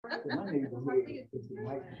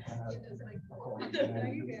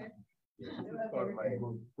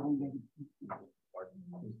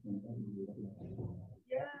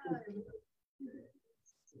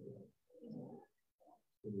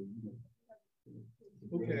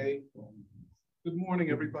Okay. Good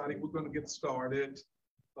morning, everybody. We're going to get started.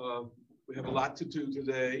 We have a lot to do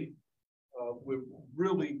today. We're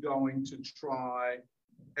really going to try,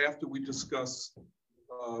 after we discuss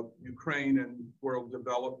Ukraine and world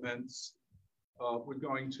developments, we're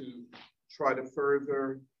going to try to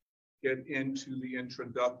further get into the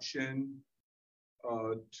introduction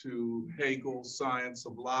to Hegel's Science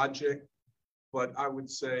of Logic. But I would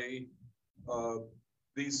say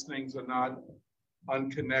these things are not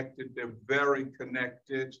unconnected, they're very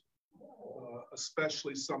connected,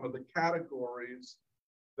 especially some of the categories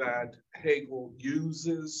that Hegel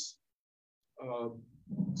uses,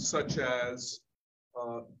 such as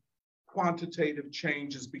quantitative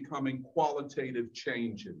changes becoming qualitative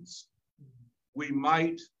changes. We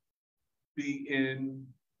might be in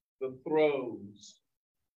the throes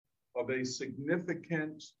of a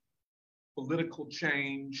significant political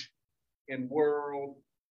change in world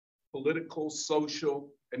political, social,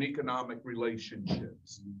 and economic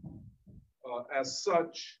relationships. As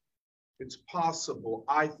such, it's possible,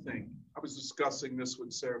 I think, I was discussing this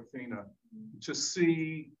with Serafina, to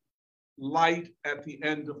see light at the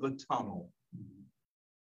end of the tunnel,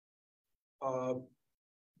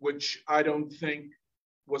 which I don't think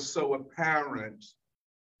was so apparent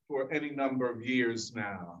for any number of years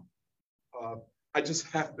now. I just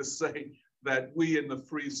have to say that we in the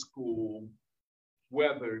free school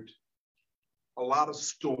weathered a lot of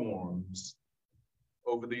storms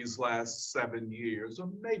over these last 7 years, or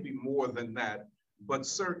maybe more than that, but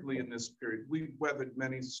certainly in this period, we've weathered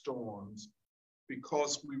many storms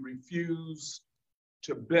because we refuse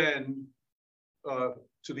to bend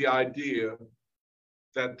to the idea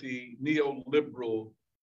that the neoliberal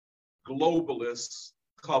globalist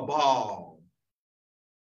cabal,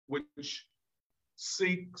 which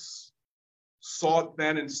sought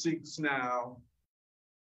then and seeks now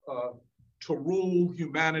to rule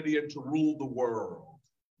humanity and to rule the world.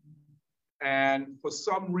 And for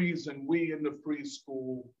some reason, we in the free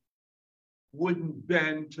school wouldn't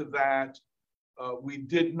bend to that. We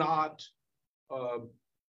did not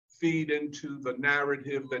feed into the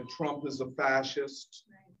narrative that Trump is a fascist.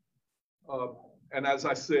 And as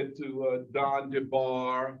I said to Don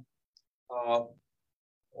DeBar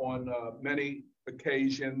on many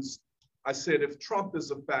occasions, I said, if Trump is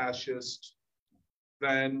a fascist,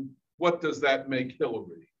 then what does that make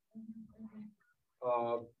Hillary?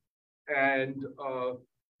 And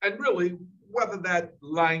really, whether that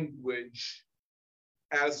language,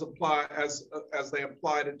 as they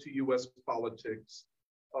applied it to U.S. politics,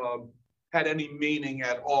 had any meaning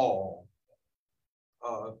at all.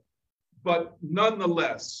 But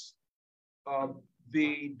nonetheless,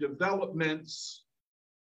 the developments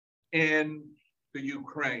in the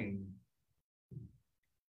Ukraine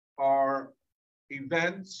are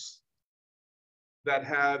events that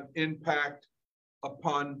have impact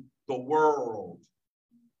upon the world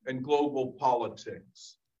and global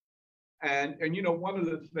politics. And you know, one of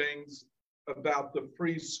the things about the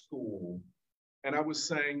free school, and I was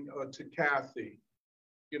saying to Kathy,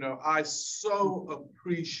 you know, I so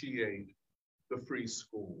appreciate the free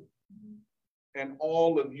school and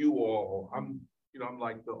all of you all. I'm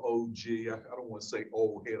like the OG. I don't want to say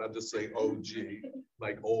old head. I just say OG,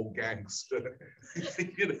 like old gangster.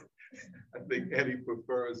 You know, I think Eddie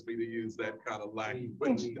prefers me to use that kind of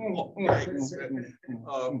language in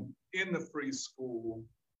the free school.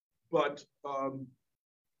 But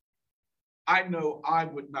I know I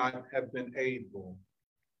would not have been able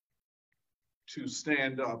to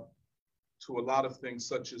stand up to a lot of things,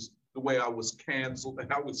 such as the way I was canceled,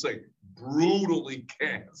 and I would say brutally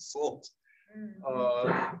canceled.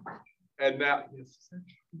 And that,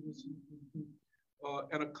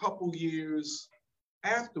 and a couple years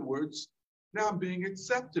afterwards, now I'm being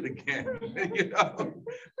accepted again. You know?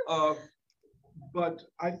 But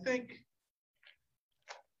I think,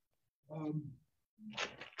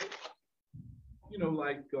 you know,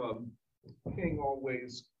 like King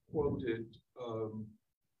always quoted,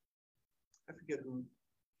 I forget who,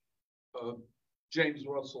 James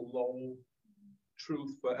Russell Lowell,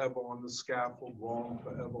 truth forever on the scaffold, wrong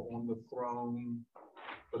forever on the throne,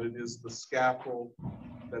 but it is the scaffold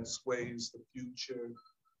that sways the future,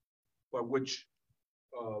 by which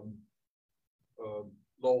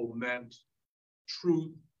Lowell meant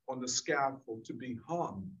truth on the scaffold, to be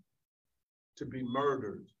hung, to be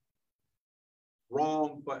murdered,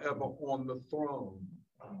 wrong forever on the throne,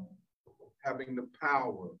 having the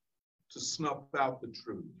power to snuff out the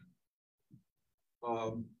truth.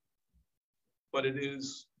 But it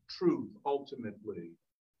is truth ultimately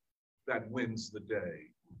that wins the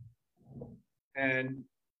day. And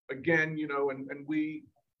again, and we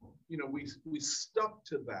stuck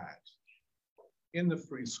to that in the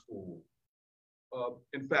free school.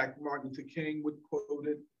 In fact, Martin Luther King would quote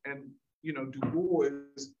it, and Du Bois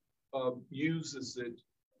uses it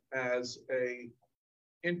as a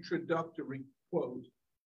introductory quote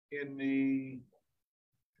in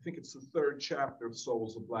I think it's the 3rd chapter of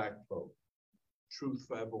Souls of Black Folk. Truth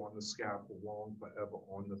forever on the scaffold, long forever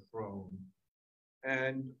on the throne.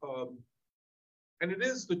 And it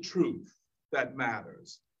is the truth that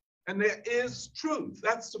matters. And there is truth.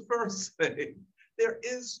 That's the first thing. There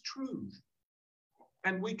is truth.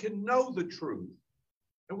 And we can know the truth.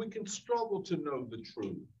 And we can struggle to know the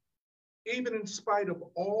truth, even in spite of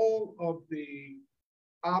all of the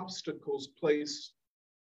obstacles placed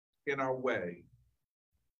in our way.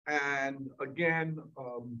 And again,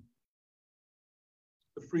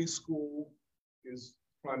 the free school is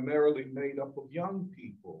primarily made up of young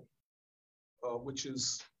people, which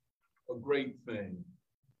is a great thing.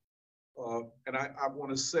 And I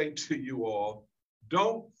want to say to you all,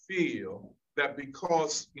 don't feel that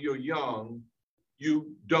because you're young,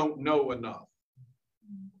 you don't know enough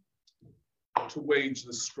to wage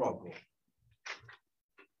the struggle.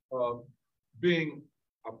 Being,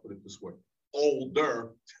 I'll put it this way,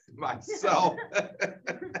 older myself,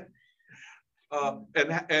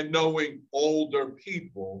 and knowing older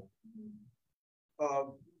people,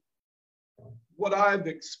 what I've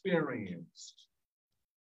experienced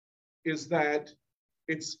is that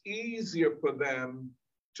it's easier for them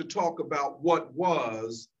to talk about what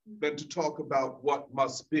was than to talk about what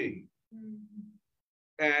must be.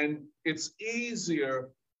 And it's easier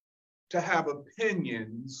to have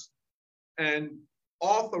opinions and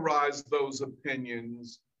authorize those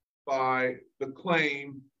opinions by the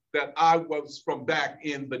claim that I was from back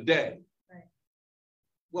in the day. Right.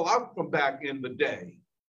 Well, I'm from back in the day,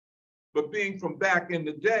 but being from back in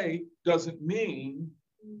the day doesn't mean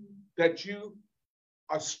that you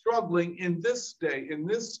are struggling in this day, in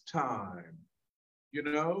this time,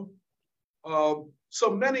 So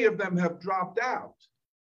many of them have dropped out.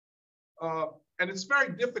 And it's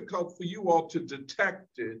very difficult for you all to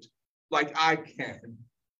detect it like I can.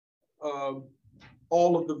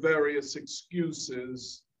 All of the various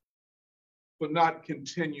excuses for not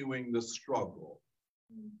continuing the struggle.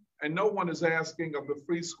 And no one is asking of the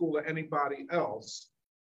free school or anybody else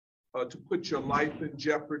to put your life in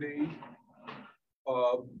jeopardy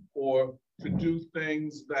or to do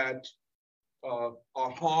things that are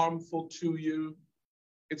harmful to you.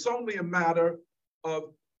 It's only a matter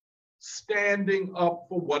of standing up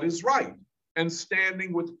for what is right and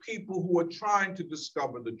standing with people who are trying to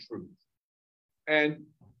discover the truth. And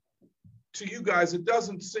to you guys, it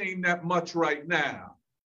doesn't seem that much right now,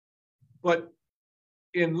 but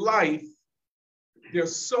in life,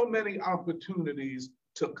 there's so many opportunities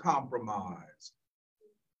to compromise.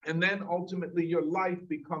 And then ultimately your life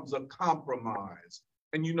becomes a compromise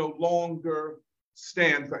and you no longer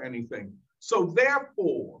stand for anything. So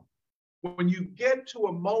therefore, when you get to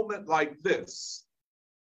a moment like this,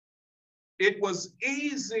 it was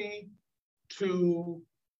easy to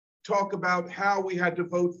talk about how we had to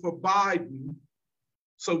vote for Biden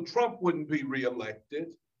so Trump wouldn't be reelected.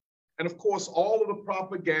 And of course, all of the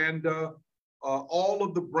propaganda, all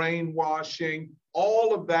of the brainwashing,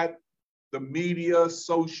 all of that, the media,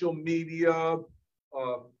 social media,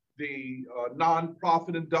 the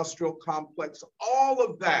nonprofit industrial complex, all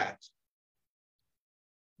of that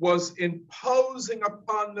was imposing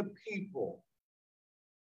upon the people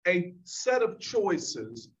a set of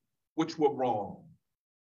choices which were wrong.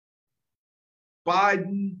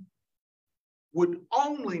 Biden would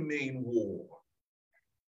only mean war.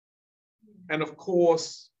 And of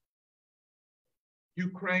course,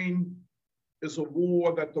 Ukraine is a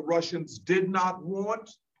war that the Russians did not want.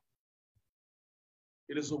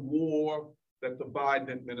 It is a war that the Biden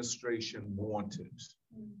administration wanted.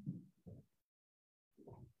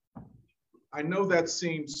 I know that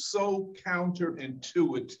seems so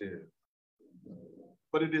counterintuitive,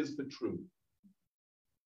 but it is the truth.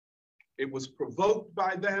 It was provoked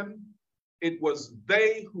by them. It was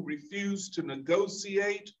they who refused to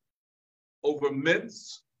negotiate over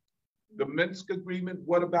Minsk, the Minsk agreement.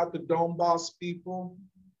 What about the Donbass people?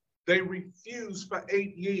 They refused for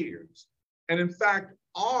 8 years. And in fact,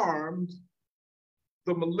 armed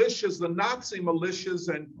the militias, the Nazi militias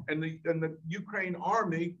and the Ukraine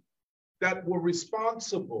army that were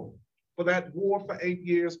responsible for that war for 8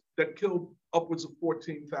 years that killed upwards of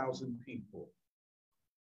 14,000 people.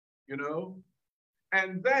 you know,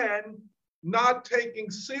 and then not taking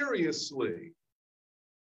seriously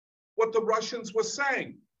what the Russians were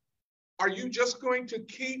saying. Are you just going to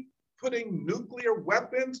keep putting nuclear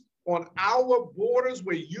weapons on our borders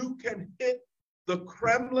where you can hit the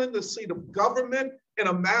Kremlin, the seat of government, in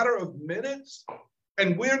a matter of minutes?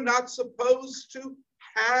 And we're not supposed to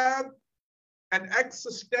have an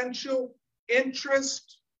existential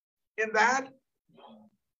interest in that?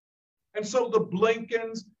 And so the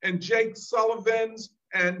Blinkens and Jake Sullivans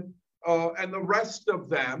and the rest of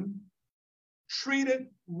them treated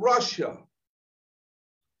Russia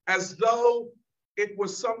as though it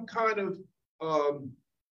was some kind of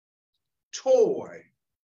toy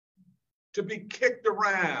to be kicked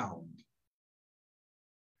around.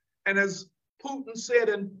 And as Putin said,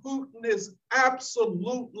 and Putin is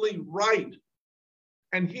absolutely right,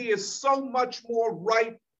 and he is so much more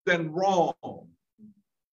right than wrong.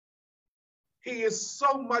 He is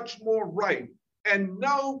so much more right. And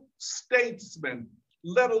no statesman,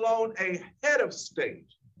 let alone a head of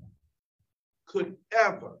state, could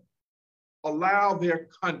ever allow their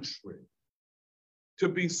country to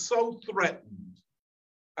be so threatened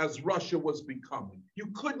as Russia was becoming.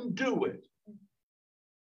 You couldn't do it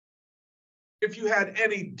if you had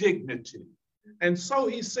any dignity. And so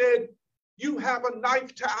he said, you have a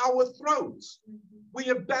knife to our throats. We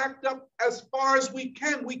have backed up as far as we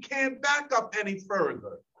can. We can't back up any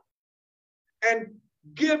further. And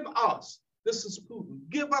give us, this is Putin,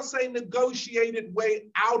 give us a negotiated way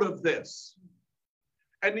out of this.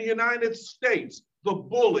 And the United States, the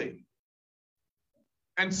bully,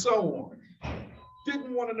 and so on,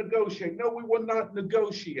 didn't want to negotiate. No, we will not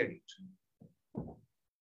negotiate.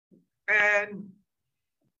 And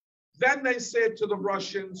then they said to the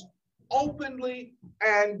Russians openly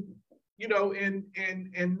and, you know,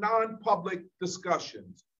 in non-public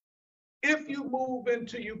discussions, if you move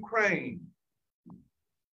into Ukraine,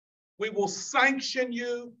 we will sanction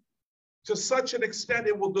you to such an extent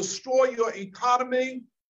it will destroy your economy.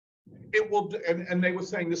 It will, and they were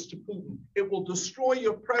saying this to Putin, it will destroy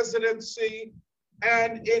your presidency,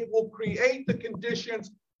 and it will create the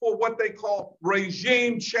conditions for what they call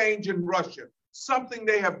regime change in Russia, something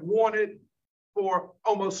they have wanted for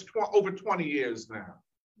almost over 20 years now.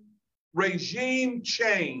 Regime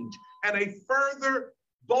change and a further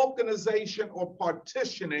balkanization or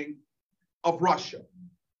partitioning of Russia.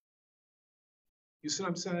 You see what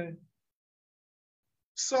I'm saying?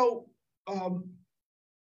 So,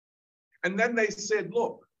 and then they said,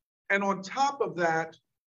 look, and on top of that,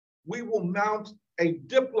 we will mount a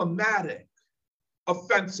diplomatic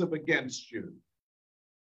offensive against you.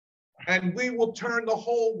 And we will turn the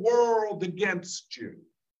whole world against you.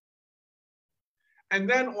 And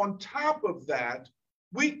then on top of that,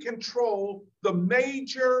 we control the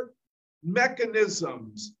major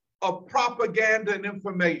mechanisms of propaganda and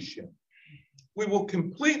information. We will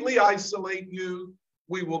completely isolate you.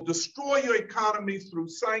 We will destroy your economy through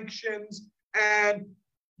sanctions, and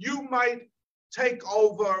you might take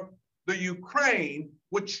over the Ukraine,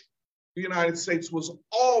 which the United States was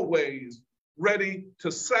always ready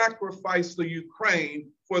to sacrifice the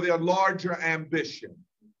Ukraine for their larger ambition.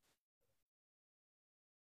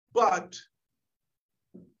 But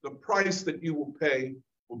the price that you will pay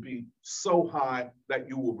will be so high that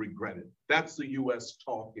you will regret it. That's the US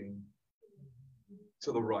talking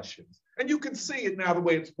to the Russians. And you can see it now the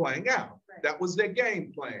way it's playing out. Right. That was their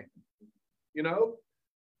game plan, you know?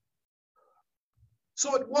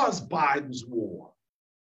 So it was Biden's war.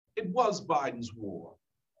 It was Biden's war.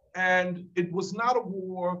 And it was not a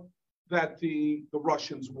war that the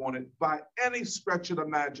Russians wanted by any stretch of the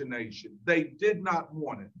imagination. They did not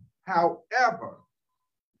want it. However,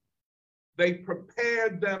 they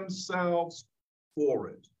prepared themselves for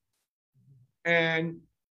it. And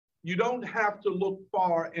you don't have to look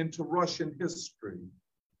far into Russian history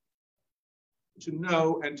to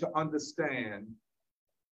know and to understand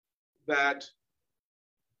that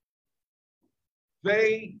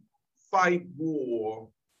they fight war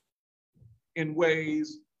in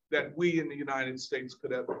ways that we in the United States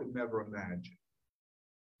could never imagine.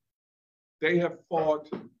 They have fought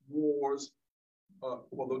wars,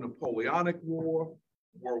 well, the Napoleonic War,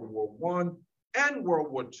 World War I, and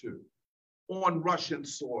World War II on Russian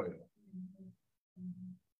soil.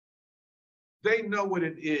 They know what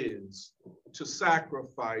it is to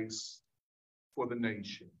sacrifice for the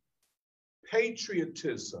nation.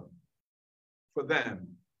 Patriotism for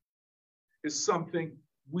them is something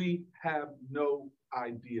we have no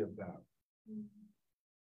idea about.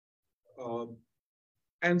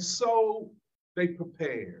 And so they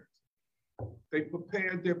prepared. They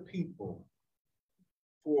prepared their people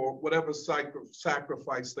for whatever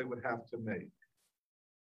sacrifice they would have to make.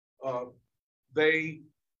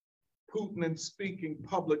 Putin, in speaking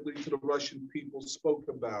publicly to the Russian people, spoke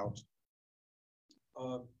about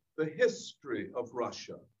the history of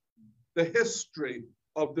Russia, the history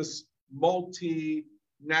of this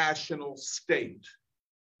multinational state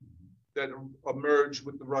that emerged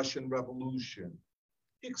with the Russian Revolution.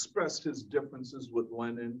 He expressed his differences with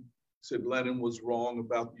Lenin, said Lenin was wrong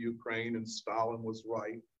about the Ukraine and Stalin was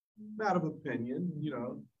right. Matter of opinion, you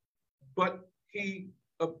know. But he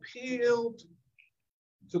appealed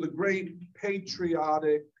to the great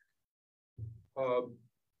patriotic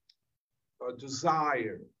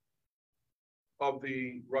desire of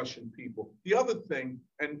the Russian people. The other thing,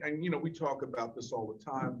 and you know, we talk about this all the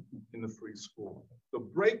time in the free school, the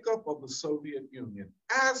breakup of the Soviet Union,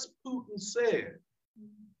 as Putin said,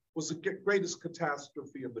 was the greatest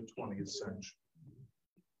catastrophe of the 20th century.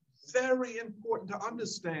 Very important to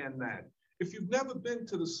understand that. If you've never been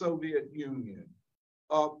to the Soviet Union,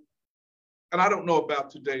 and I don't know about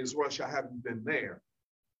today's Russia, I haven't been there,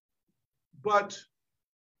 but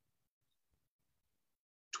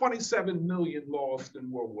 27 million lost in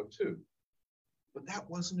World War II. But that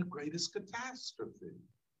wasn't the greatest catastrophe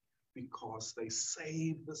because they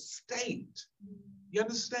saved the state. You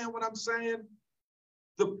understand what I'm saying?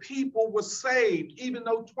 The people were saved, even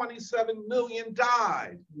though 27 million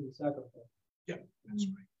died. Yeah, that's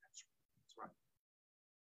right. That's right.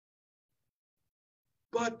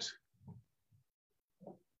 But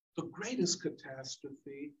the greatest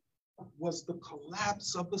catastrophe was the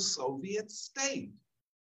collapse of the Soviet state.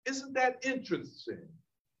 Isn't that interesting?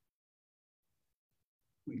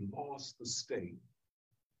 We lost the state.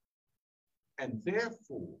 And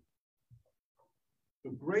therefore,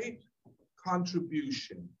 the great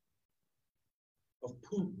contribution of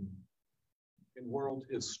Putin in world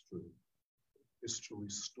history is to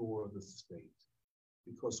restore the state.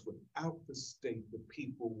 Because without the state, the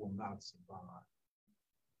people will not survive.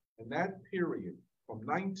 And that period, from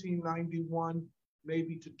 1991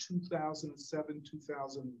 maybe to 2007,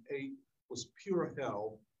 2008, was pure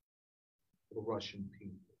hell for the Russian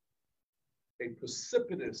people. A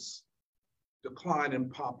precipitous decline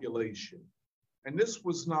in population. And this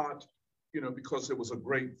was not, you know, because there was a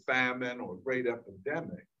great famine or a great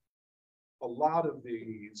epidemic. A lot of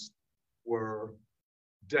these were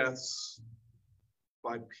deaths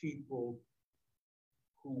by people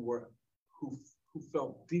who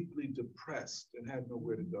felt deeply depressed and had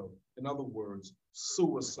nowhere to go. In other words,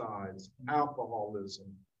 suicides,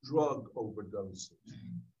 alcoholism, drug overdoses.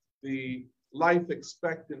 The life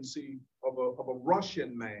expectancy of a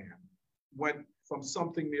Russian man went from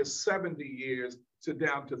something near 70 years to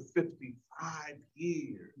down to 55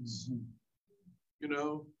 years. Mm-hmm. You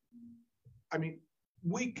know, I mean,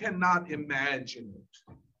 we cannot imagine it.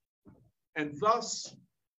 And thus,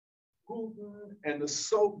 Putin and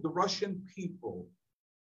the Russian people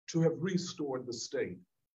to have restored the state.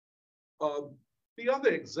 The other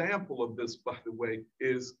example of this, by the way,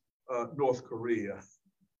 is North Korea,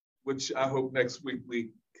 which I hope next week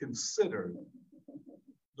we consider.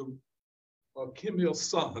 The Kim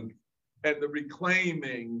Il-sung and the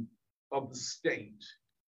reclaiming of the state.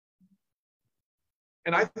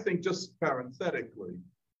 And I think just parenthetically,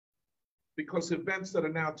 because events that are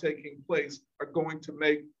now taking place are going to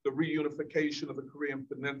make the reunification of the Korean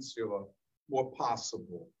Peninsula more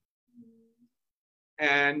possible.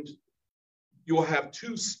 And you'll have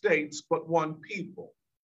two states, but one people.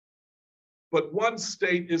 But one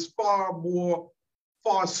state is far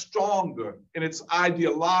stronger in its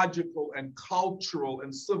ideological and cultural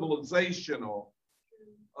and civilizational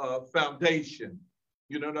foundation.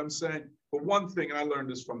 You know what I'm saying? But one thing, and I learned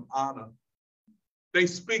this from Anna, they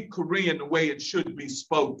speak Korean the way it should be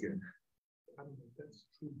spoken. I don't know if that's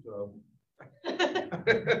true, though.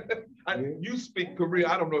 You speak Korean.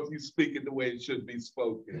 I don't know if you speak it the way it should be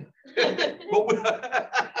spoken.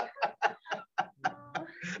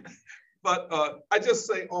 But I just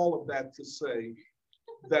say all of that to say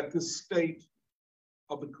that the state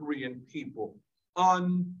of the Korean people,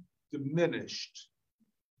 undiminished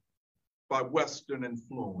by Western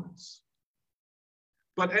influence.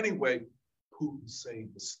 But anyway, Putin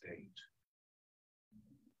saved the state.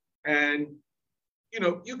 And you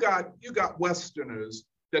know, you got Westerners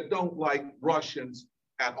that don't like Russians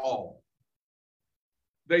at all.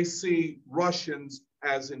 They see Russians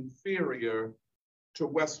as inferior to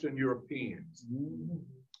Western Europeans.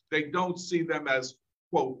 They don't see them as,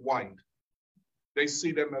 quote, white. They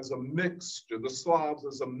see them as a mixture, the Slavs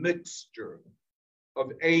as a mixture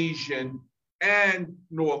of Asian and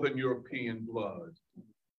Northern European blood.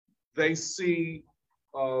 They see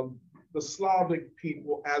the Slavic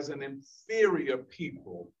people as an inferior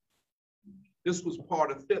people. This was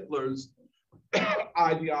part of Hitler's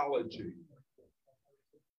ideology.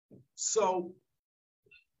 So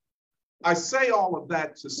I say all of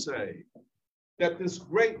that to say that this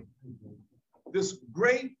great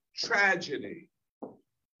tragedy,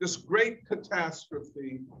 this great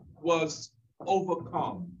catastrophe was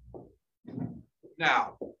overcome.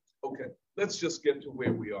 Now, okay, let's just get to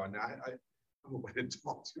where we are now. I hope I didn't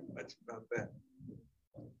talk too much about that.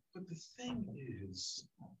 But the thing is,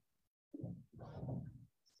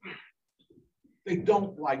 they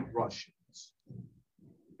don't like Russians.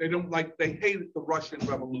 They hated the Russian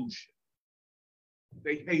Revolution.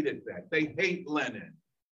 They hated that. They hate Lenin.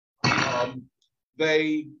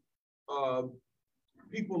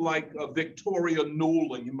 People like Victoria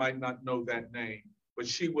Nuland, you might not know that name, but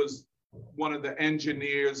she was one of the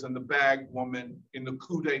engineers and the bag woman in the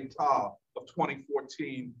coup d'etat of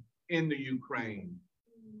 2014 in the Ukraine.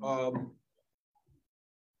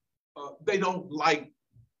 They don't like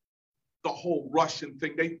the whole Russian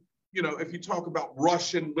thing. If you talk about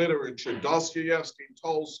Russian literature, Dostoevsky,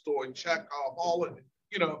 Tolstoy, Chekhov, all of it,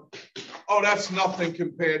 oh, that's nothing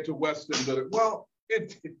compared to Western literature. Well,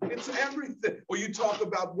 it's everything. Or you talk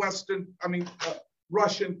about Russian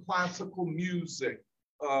classical music,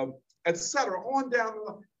 etc. On down the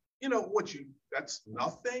line. That's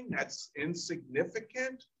nothing, that's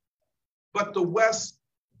insignificant. But the West,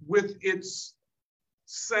 with its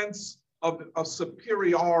sense of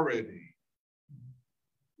superiority,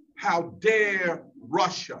 how dare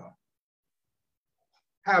Russia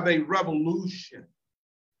have a revolution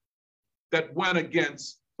that went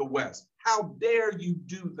against the West? How dare you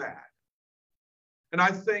do that? And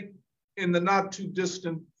I think in the not too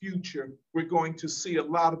distant future, we're going to see a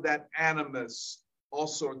lot of that animus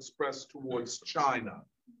also expressed towards China.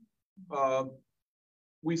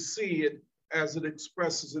 We see it as it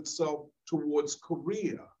expresses itself towards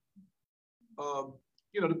Korea.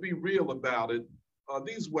 To be real about it,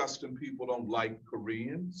 these Western people don't like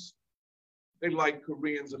Koreans. They like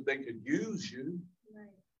Koreans if they could use you.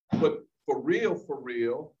 Right. But for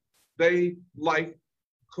real, they like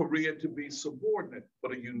Korea to be subordinate.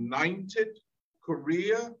 But a united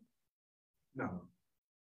Korea, no.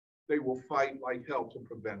 They will fight like hell to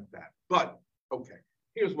prevent that. But, okay,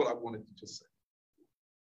 here's what I wanted to say.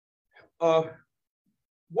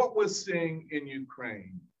 What we're seeing in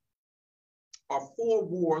Ukraine are 4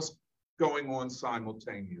 wars going on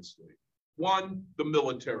simultaneously. 1, the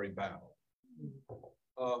military battle.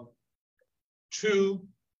 2,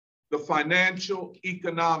 the financial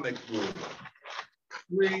economic war.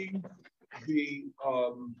 3, the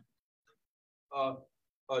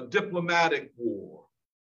diplomatic war.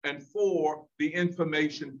 And 4, the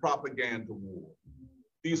information propaganda war.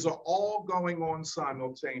 These are all going on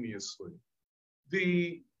simultaneously.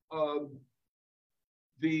 The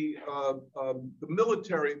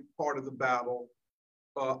military part of the battle,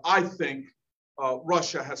 I think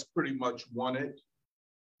Russia has pretty much won it.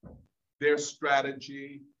 Their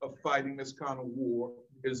strategy of fighting this kind of war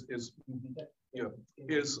is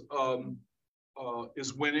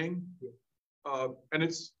winning, and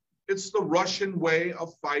it's the Russian way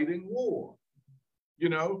of fighting war.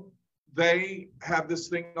 They have this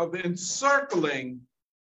thing of encircling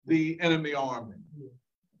the enemy army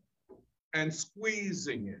and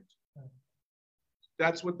squeezing it.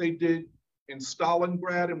 That's what they did in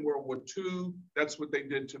Stalingrad in World War II. That's what they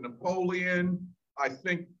did to Napoleon. I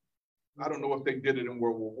don't know if they did it in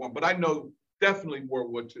World War I, but I know definitely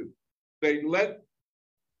World War II. They let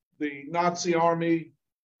the Nazi army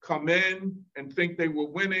come in and think they were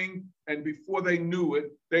winning, and before they knew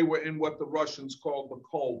it, they were in what the Russians called the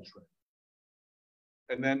cauldron.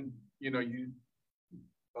 And then, you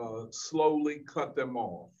slowly cut them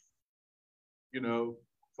off,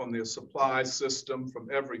 from their supply system, from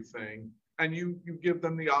everything. And you give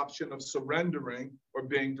them the option of surrendering or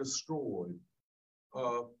being destroyed.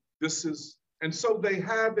 And so they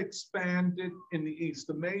have expanded in the East.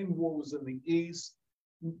 The main war was in the East.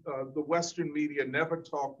 The Western media never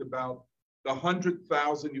talked about the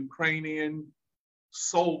 100,000 Ukrainian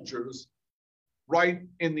soldiers right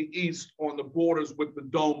in the East on the borders with the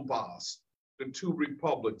Donbass, the 2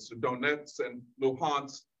 republics, the Donetsk and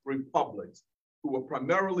Luhansk republics, who were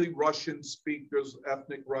primarily Russian speakers,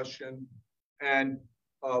 ethnic Russian. And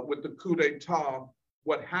with the coup d'etat,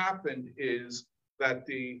 what happened is that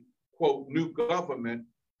the, quote, new government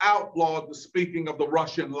outlawed the speaking of the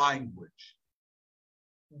Russian language.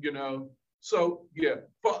 So yeah,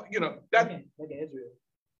 but that. Okay, Israel.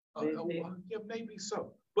 Yeah, maybe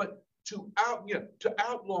so. But to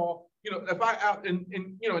outlaw, if I out in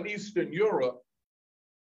Eastern Europe,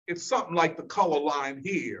 it's something like the color line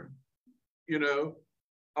here, you know.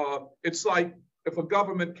 It's like if a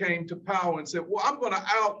government came to power and said, well, I'm going to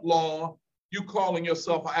outlaw you calling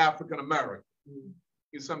yourself an African American.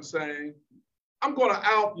 You see what I'm saying? I'm going to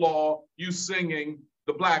outlaw you singing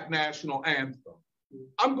the Black national anthem.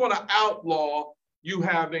 I'm going to outlaw you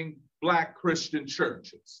having Black Christian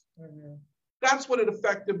churches. That's what it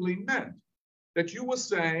effectively meant. That you were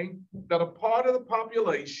saying that a part of the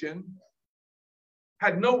population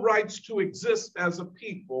had no rights to exist as a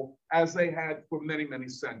people as they had for many, many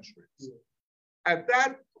centuries. At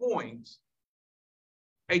that point,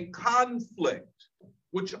 a conflict,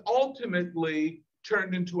 which ultimately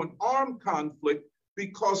turned into an armed conflict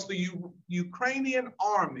because the Ukrainian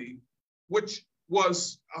army, which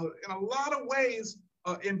was in a lot of ways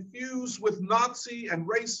infused with Nazi and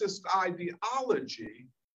racist ideology,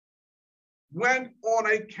 went on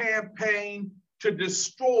a campaign to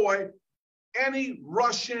destroy any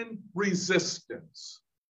Russian resistance.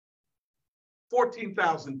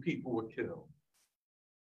 14,000 people were killed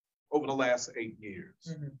over the last 8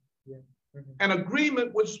 years. An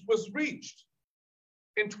agreement was reached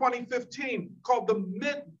in 2015 called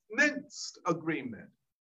the Minsk Agreement,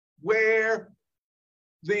 where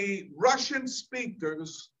the Russian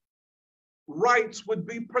speakers' rights would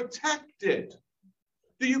be protected.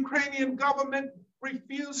 The Ukrainian government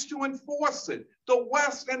refused to enforce it. The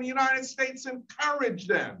West and the United States encouraged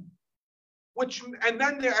them, and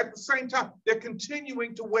then they're at the same time, they're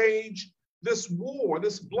continuing to wage this war,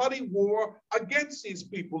 this bloody war against these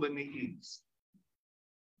people in the East.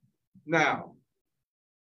 Now,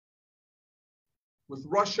 with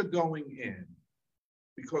Russia going in,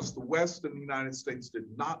 because the West and the United States did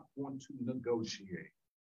not want to negotiate,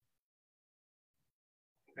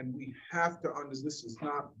 and we have to understand, this is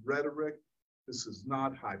not rhetoric, this is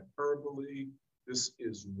not hyperbole, this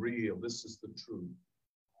is real, this is the truth.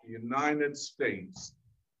 The United States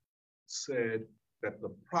said that the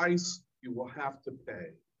price you will have to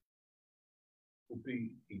pay will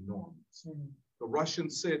be enormous. The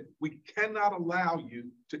Russians said, we cannot allow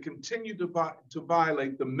you to continue to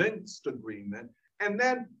violate the Minsk Agreement and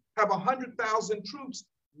then have 100,000 troops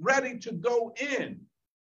ready to go in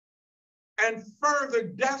and further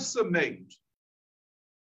decimate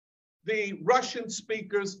the Russian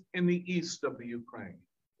speakers in the east of the Ukraine.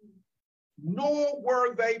 Nor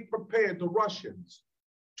were they prepared, the Russians,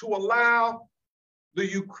 to allow the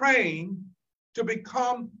Ukraine to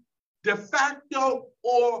become de facto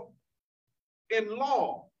or in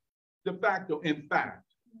law, de facto, in fact,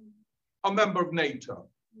 a member of NATO.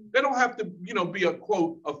 They don't have to, be a,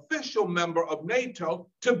 quote, official member of NATO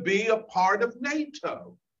to be a part of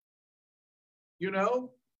NATO.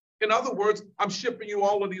 In other words, I'm shipping you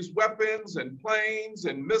all of these weapons and planes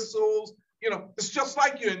and missiles. It's just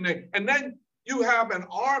like you in there. And then you have an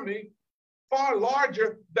army far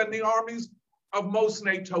larger than the armies of most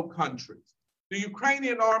NATO countries. The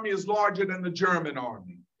Ukrainian army is larger than the German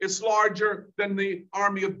army. It's larger than the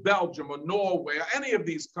army of Belgium or Norway or any of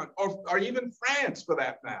these countries, or even France for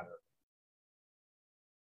that matter.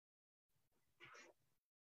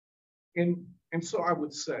 And so I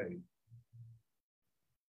would say,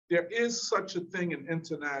 there is such a thing in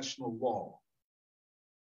international law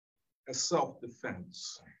as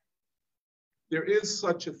self-defense. There is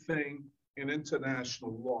such a thing in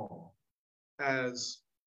international law as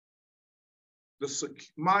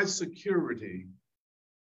my security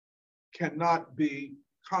cannot be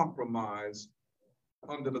compromised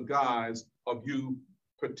under the guise of you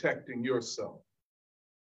protecting yourself.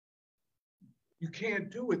 You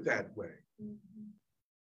can't do it that way.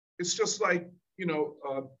 It's just like,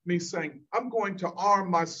 me saying, I'm going to arm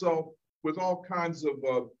myself with all kinds of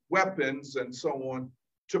weapons and so on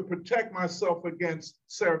to protect myself against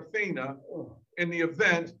Serafina in the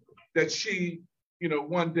event that she,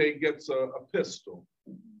 one day gets a pistol.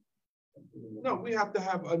 No, we have to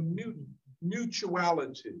have a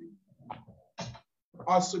mutuality.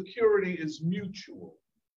 Our security is mutual.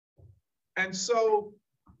 And so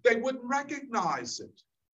they wouldn't recognize it.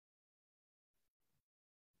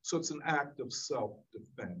 So it's an act of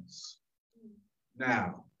self-defense.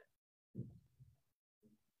 Now,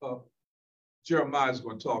 Jeremiah is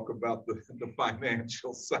going to talk about the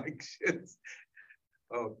financial sanctions.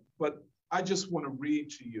 But I just want to read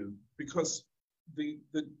to you, because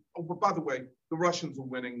by the way, the Russians are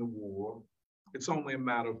winning the war. It's only a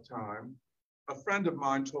matter of time. A friend of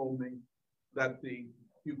mine told me that the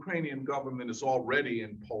Ukrainian government is already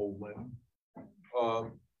in Poland.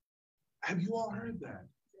 Have you all heard that?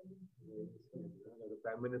 The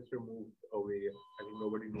Prime Minister moved away. I think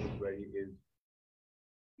nobody knows where he is.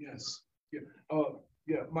 Yes. Yeah.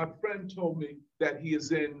 Yeah, my friend told me that he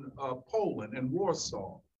is in Poland, in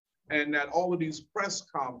Warsaw, and that all of these press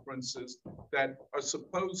conferences that are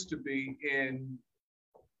supposed to be in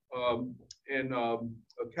a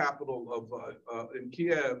capital of in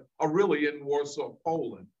Kiev are really in Warsaw,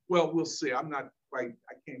 Poland. Well, we'll see. I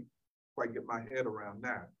can't quite get my head around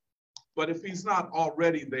that. But if he's not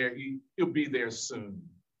already there, he'll be there soon.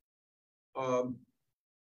 And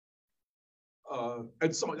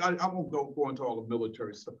so I won't go into all the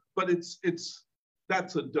military stuff, but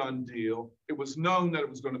that's a done deal. It was known that it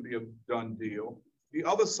was going to be a done deal. The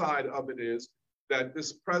other side of it is that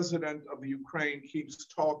this president of the Ukraine keeps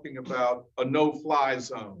talking about a no-fly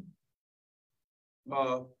zone.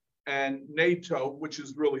 And NATO, which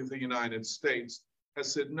is really the United States,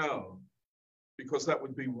 has said no, because that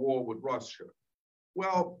would be war with Russia.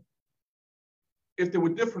 Well, if there were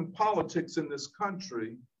different politics in this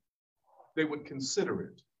country, they would consider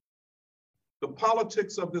it. The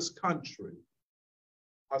politics of this country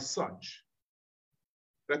are such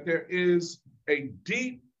that there is a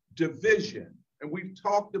deep division, and we've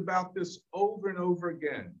talked about this over and over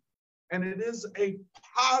again, and it is a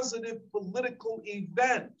positive political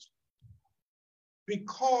event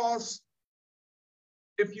because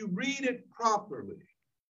if you read it properly,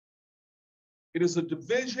 it is a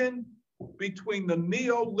division between the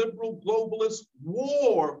neoliberal globalist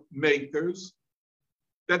war makers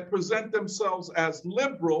that present themselves as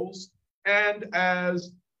liberals and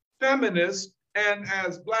as feminists and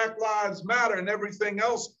as Black Lives Matter and everything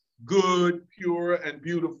else good, pure, and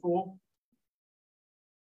beautiful.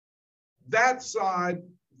 That side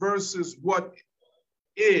versus what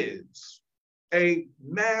is a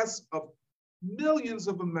mass of millions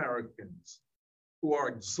of Americans who are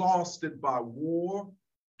exhausted by war,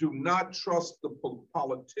 do not trust the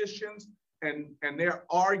politicians and their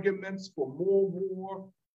arguments for more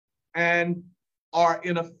war, and are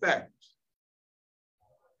in effect,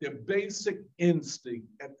 their basic instinct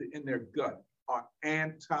in their gut are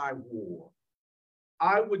anti-war.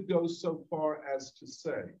 I would go so far as to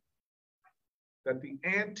say that the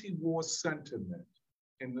anti-war sentiment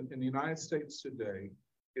in the United States today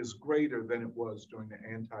is greater than it was during the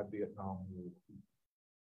anti-Vietnam War.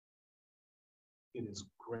 It is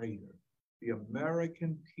greater. The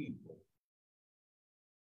American people,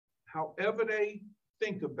 however they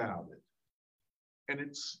think about it, and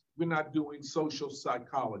we're not doing social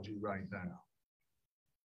psychology right now.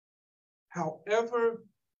 However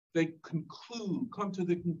they come to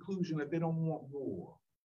the conclusion that they don't want war,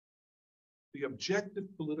 the objective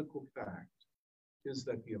political fact is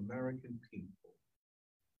that the American people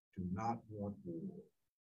do not want war.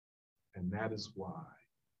 And that is why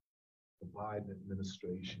the Biden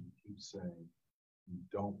administration keeps saying, you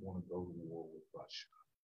don't want to go to war with Russia.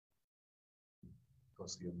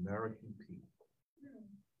 Because the American people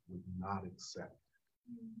would not accept it.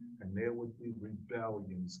 And there would be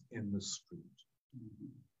rebellions in the street.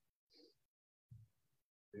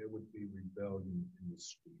 There would be rebellion in the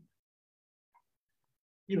street.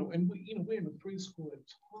 And we in the free school have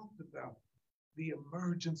talked about the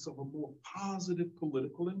emergence of a more positive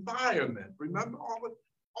political environment. Remember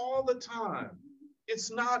all the time. It's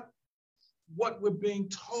not what we're being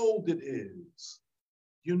told it is.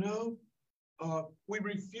 We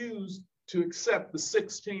refuse to accept the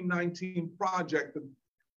 1619 Project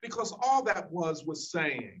because all that was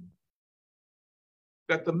saying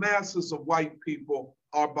that the masses of white people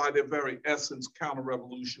are by their very essence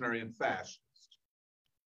counter-revolutionary and fascist.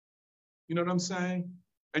 You know what I'm saying?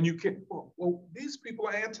 And you can't, well, these people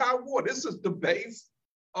are anti-war. This is the base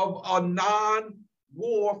of a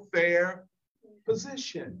non-warfare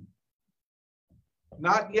position.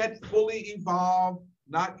 Not yet fully evolved,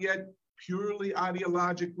 not yet purely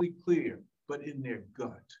ideologically clear, but in their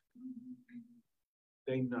gut,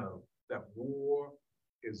 they know that war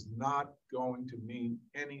is not going to mean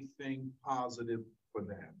anything positive for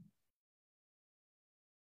them.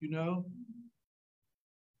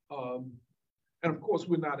 And of course,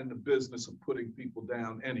 we're not in the business of putting people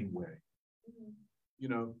down anyway. We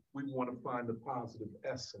want to find the positive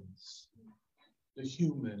essence, the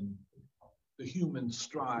human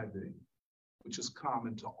striving, which is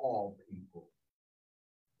common to all people.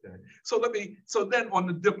 Okay. So then on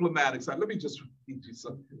the diplomatic side, let me just read you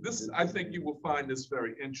something. I think you will find this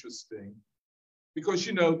very interesting because,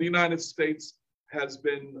 the United States has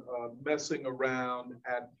been messing around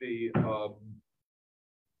at the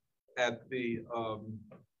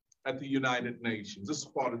United Nations. This is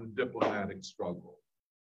part of the diplomatic struggle.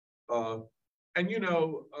 The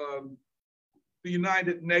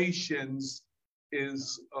United Nations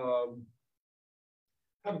is, how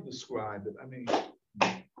to describe it? I mean,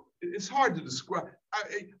 it's hard to describe.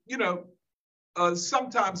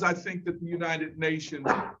 Sometimes I think that the United Nations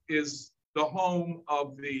is the home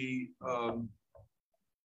of the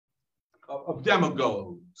of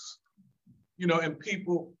demagogues, and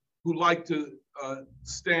people who like to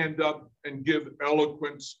stand up and give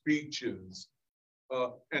eloquent speeches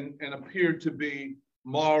and appear to be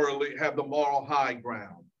have the moral high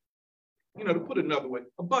ground. To put it another way,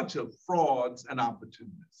 a bunch of frauds and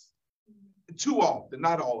opportunists. Too often,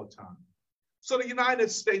 not all the time. So the United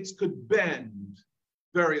States could bend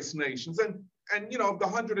various nations. And of the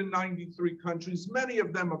 193 countries, many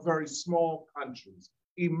of them are very small countries,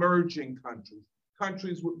 emerging countries,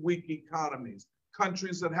 countries with weak economies,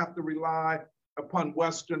 countries that have to rely upon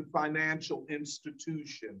Western financial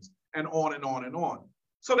institutions, and on and on and on.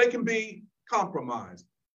 So they can be compromised.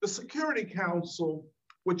 The Security Council,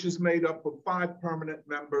 which is made up of 5 permanent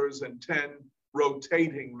members and 10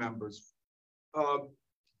 rotating members,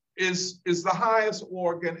 is the highest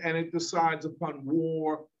organ, and it decides upon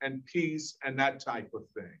war and peace and that type of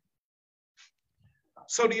thing.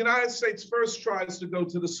 So the United States first tries to go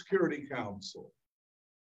to the Security Council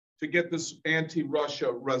to get this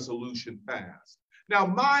anti-Russia resolution passed. Now,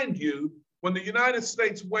 mind you, when the United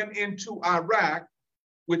States went into Iraq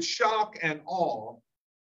with shock and awe,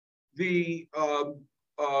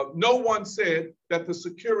 no one said that the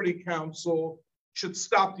Security Council should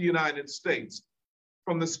stop the United States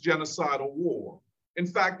from this genocidal war. In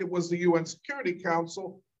fact, it was the UN Security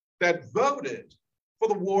Council that voted for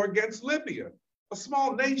the war against Libya, a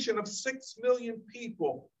small nation of 6 million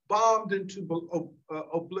people bombed into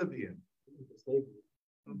oblivion.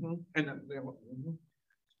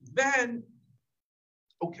 Then,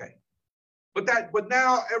 okay, but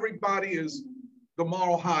now everybody is the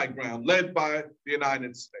moral high ground, led by the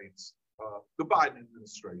United States, the Biden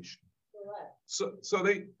administration. So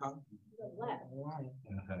they. The left.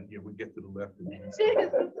 Yeah, we get to the left.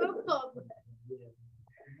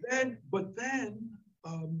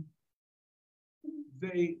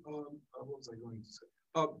 They what was I going to say?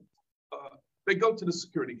 They go to the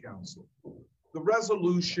Security Council. The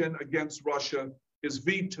resolution against Russia is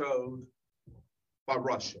vetoed by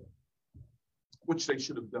Russia, which they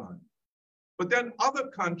should have done. But then other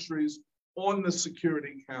countries on the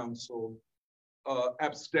Security Council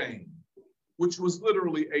abstain, which was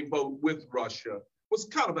literally a vote with Russia. It was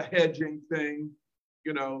kind of a hedging thing,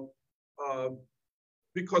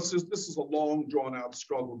 because this is a long drawn out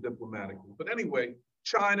struggle diplomatically. But anyway,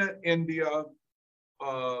 China, India,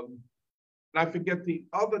 and I forget the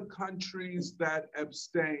other countries that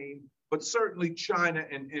abstain, but certainly China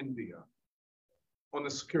and India on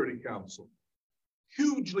the Security Council.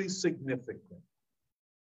 Hugely significant.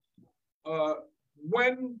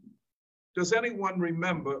 When does anyone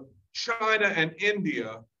remember China and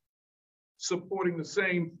India supporting the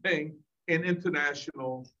same thing in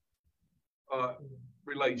international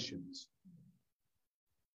relations?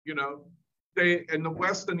 They in the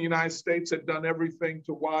West and the United States had done everything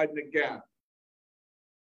to widen the gap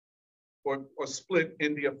or split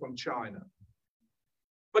India from China.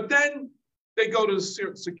 But then they go to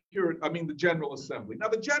the General Assembly. Now,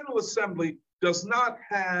 the General Assembly does not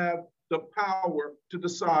have the power to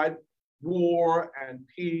decide war and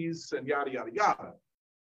peace and yada, yada, yada.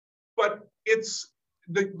 But it's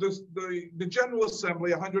the General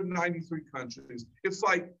Assembly, 193 countries, it's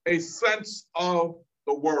like a sense of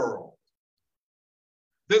the world.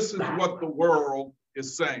 This is what the world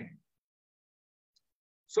is saying.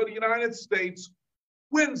 So the United States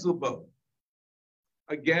wins the vote.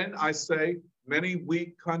 Again, I say many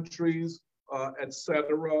weak countries,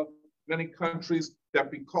 etc., many countries that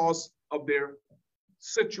because of their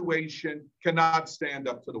situation cannot stand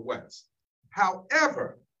up to the West.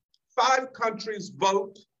 However, 5 countries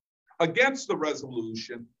vote against the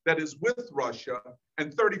resolution that is with Russia,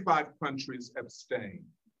 and 35 countries abstain.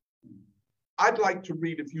 I'd like to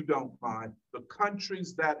read, if you don't mind, the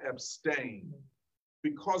countries that abstain,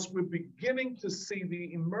 because we're beginning to see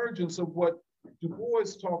the emergence of what Du Bois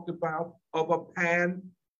talked about of a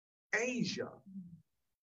pan-Asia.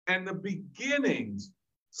 And the beginnings,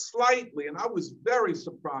 slightly, and I was very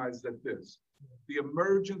surprised at this, the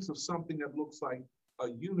emergence of something that looks like a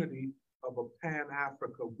unity of a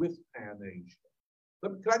pan-Africa with pan-Asia.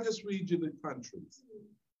 Can I just read you the countries?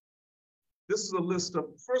 This is a list of,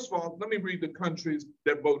 first of all, let me read the countries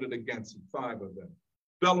that voted against it, 5 of them.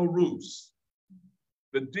 Belarus,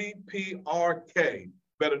 the DPRK,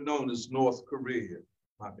 better known as North Korea,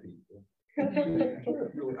 my people.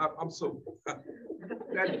 I'm so,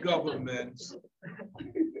 that government,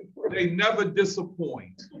 they never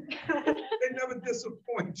disappoint. They never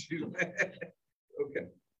disappoint you, man. Okay.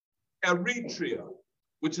 Eritrea,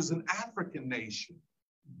 which is an African nation,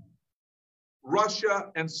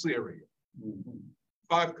 Russia and Syria.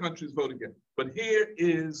 5 countries voted against. But here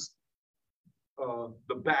is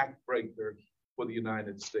the backbreaker for the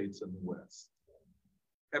United States and the West.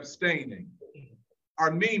 Abstaining.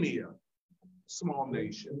 Armenia, small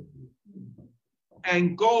nation.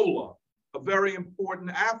 Angola, a very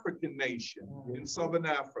important African nation in Southern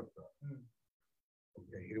Africa.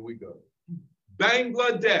 Okay, here we go.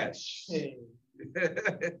 Bangladesh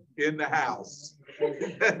in the house.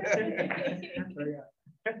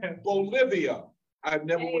 Bolivia, I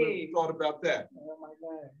never would have thought about that.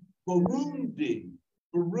 Burundi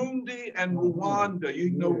and Rwanda,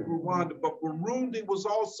 you know Rwanda, but Burundi was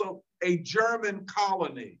also a German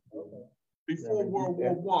colony before World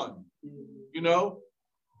War I. You know,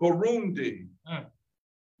 Burundi,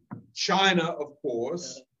 China, of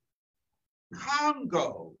course,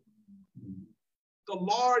 Congo,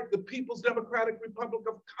 the People's Democratic Republic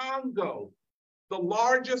of Congo, the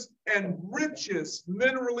largest and richest,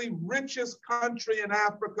 minerally richest country in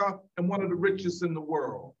Africa and one of the richest in the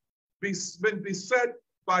world. Been beset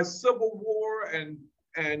by civil war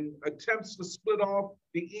and attempts to split off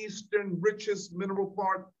the eastern richest mineral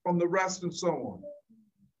part from the rest and so on.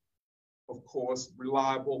 Of course,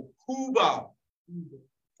 reliable Cuba,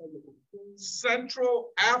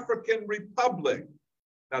 Central African Republic.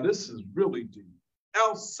 Now this is really deep.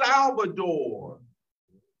 El Salvador,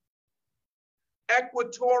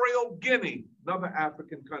 Equatorial Guinea, another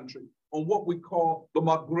African country on what we call the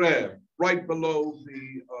Maghreb, right below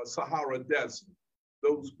the Sahara Desert,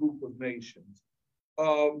 those group of nations.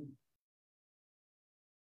 And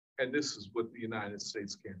this is what the United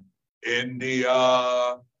States can.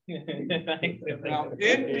 India. Now,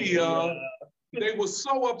 India, they were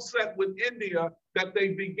so upset with India that they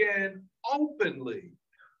began openly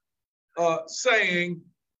saying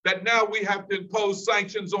that now we have to impose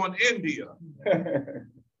sanctions on India.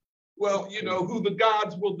 Well, you know, who the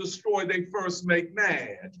gods will destroy, they first make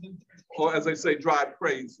mad. Or as they say, drive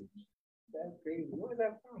crazy. That's crazy. Where is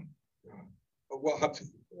that from? Well,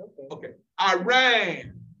 okay.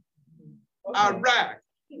 Iran, Iraq.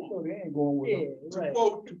 So they ain't going with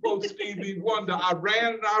To quote Stevie Wonder,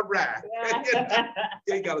 Iran and Iraq.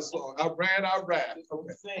 He ain't got a song. Iran, Iraq.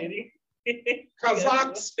 Okay.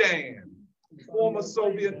 Kazakhstan, former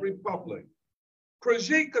Soviet Republic.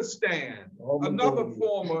 Kyrgyzstan, another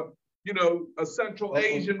former, you know, a Central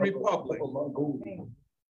Asian republic.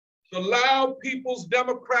 The Lao People's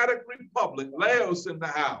Democratic Republic, Laos in the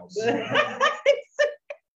house.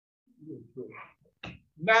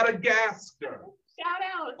 Madagascar,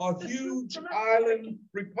 a huge island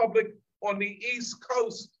republic on the east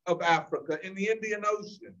coast of Africa in the Indian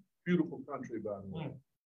Ocean. Beautiful country, by the way.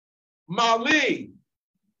 Mali,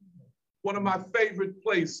 one of my favorite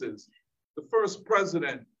places. The first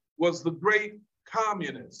president was the great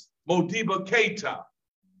communist, Modibo Keita.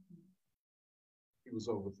 He was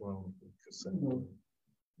overthrown.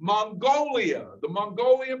 Mongolia, the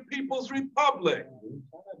Mongolian People's Republic,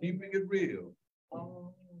 keeping it real.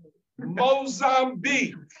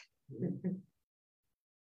 Mozambique.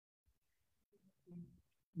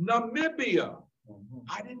 Namibia.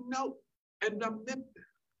 I didn't know. And Namibia.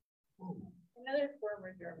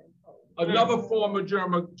 Another former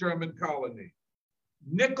German colony.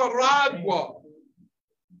 Nicaragua.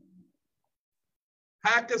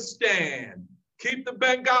 Pakistan. Keep the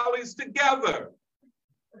Bengalis together.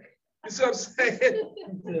 You see what I'm saying?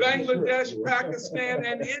 Bangladesh, Pakistan,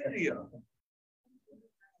 and India.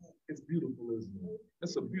 It's beautiful, isn't it?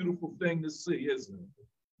 It's a beautiful thing to see, isn't it?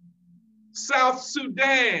 South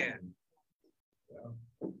Sudan,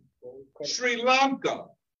 Sri Lanka,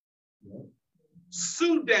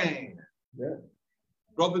 Sudan.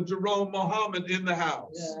 Brother Jerome Muhammad in the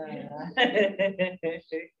house.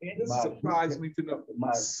 This surprised me to know.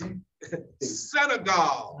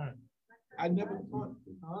 Senegal. I never thought.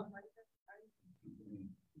 Huh?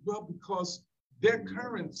 Well, because their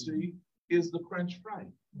currency is the French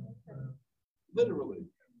franc. Literally.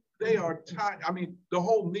 They are tied. I mean, the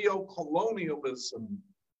whole neo-colonialism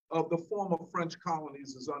of the former French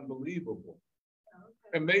colonies is unbelievable.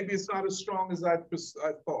 And maybe it's not as strong as I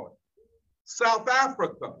thought. South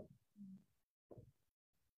Africa,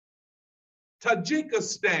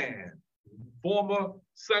 Tajikistan, former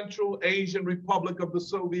Central Asian Republic of the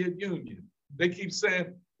Soviet Union. They keep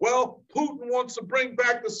saying, well, Putin wants to bring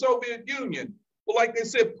back the Soviet Union. Well, like they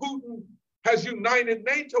said, Putin has united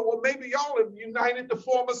NATO. Well, maybe y'all have united the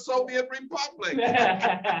former Soviet Republic. You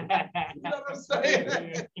know what I'm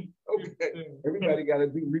saying? Okay. Everybody got to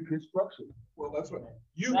do reconstruction. Well, that's right.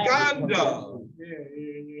 Uganda.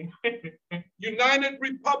 United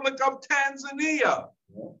Republic of Tanzania.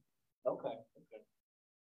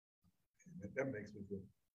 that makes me good.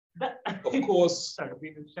 Of course,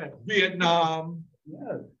 Vietnam,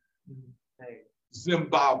 Yes.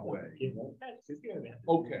 Zimbabwe.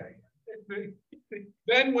 Okay.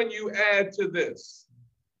 Then when you add to this,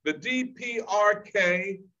 the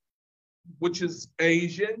DPRK, which is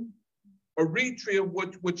Asian, Eritrea,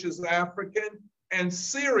 which is African, and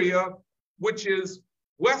Syria, which is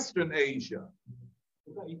Western Asia.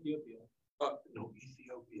 What about Ethiopia? No,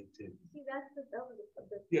 Ethiopia did. See, that's the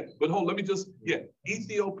Yeah, but hold, let me just,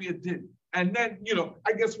 Ethiopia did. And then,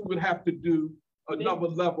 I guess we would have to do another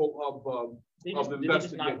level of Did they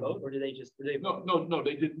just not vote, or did they just? No,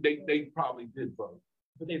 they didn't. They probably did vote.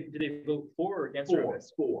 But did they vote for or against?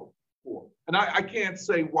 Four. And I can't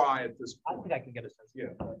say why at this I point. think I can get a sense.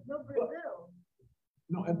 Yeah. No, Brazil.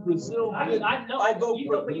 No, and Brazil.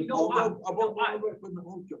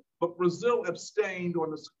 But Brazil abstained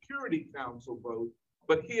on the Security Council vote.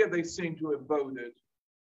 But here they seem to have voted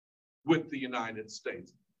with the United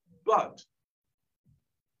States. But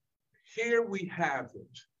here we have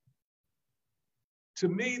it. To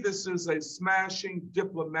me, this is a smashing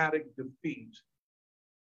diplomatic defeat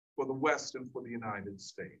for the West and for the United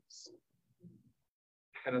States,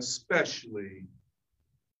 and especially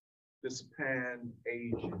this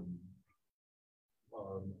pan-Asian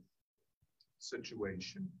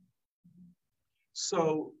situation.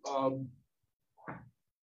 So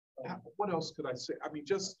what else could I say? I mean,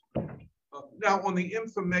 just now on the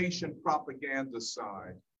information propaganda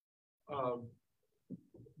side,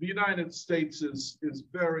 the United States is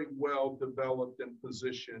very well developed and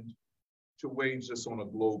positioned to wage this on a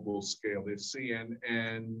global scale. There's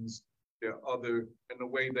CNNs, there are other, and the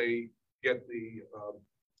way they get the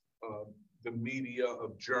media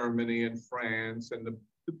of Germany and France, and the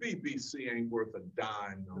BBC ain't worth a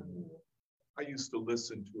dime no more. I used to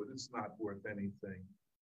listen to it, it's not worth anything.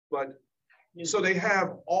 But so they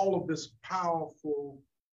have all of this powerful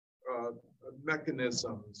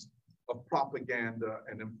mechanisms of propaganda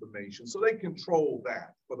and information. So they control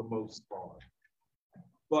that for the most part.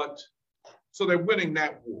 But so they're winning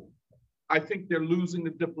that war. I think they're losing the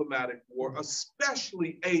diplomatic war,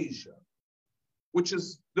 especially Asia, which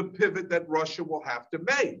is the pivot that Russia will have to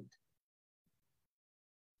make.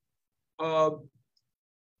 I'll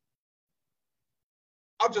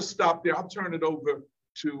just stop there. I'll turn it over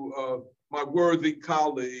to my worthy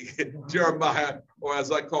colleague, Jeremiah, or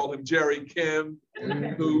as I call him, Jerry Kim,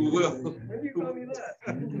 who will. When you call me that?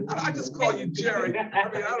 I just call you Jerry. I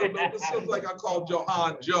mean, I don't know. This feels like I called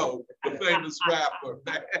Johan Joe, the famous rapper.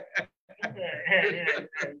 But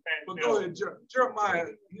go ahead, Jeremiah.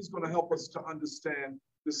 He's going to help us to understand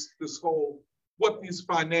this whole, what these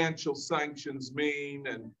financial sanctions mean,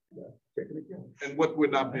 and what we're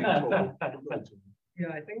not being told.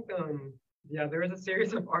 Yeah, I think there is a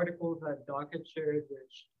series of articles that Docket shared,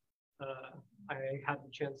 which I had the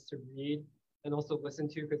chance to read and also listen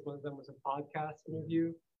to, because one of them was a podcast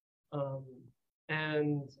interview.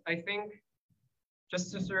 And I think,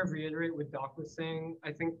 just to sort of reiterate what Doc was saying,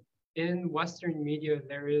 I think in Western media,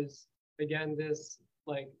 there is, again, this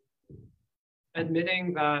like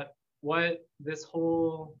admitting that what this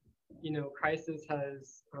whole, crisis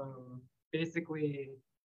has basically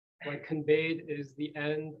like conveyed is the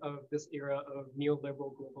end of this era of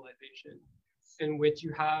neoliberal globalization, in which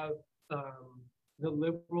you have the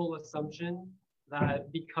liberal assumption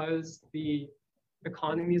that because the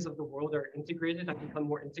economies of the world are integrated, have become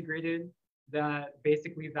more integrated, that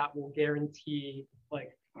basically that will guarantee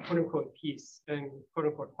like quote unquote peace and quote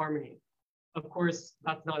unquote harmony. Of course,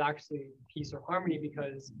 that's not actually peace or harmony,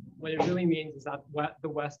 because what it really means is that the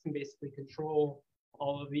West can basically control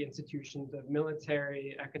all of the institutions of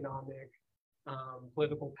military, economic,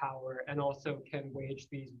 political power, and also can wage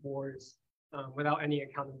these wars without any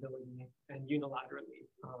accountability and unilaterally,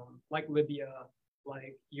 like Libya,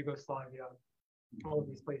 like Yugoslavia, all of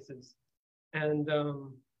these places. And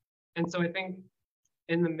so I think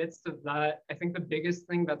in the midst of that, I think the biggest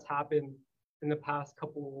thing that's happened in the past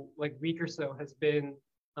week or so has been,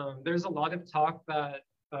 there's a lot of talk that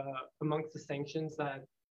amongst the sanctions that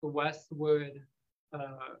the West would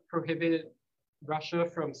prohibit Russia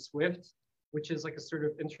from SWIFT, which is like a sort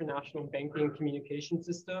of international banking communication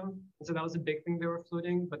system. And so that was a big thing they were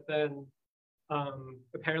floating. But then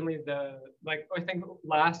apparently I think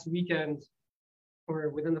last weekend or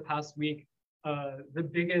within the past week, the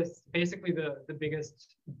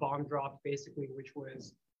biggest bomb drop basically, which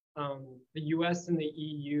was the US and the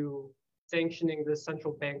EU sanctioning the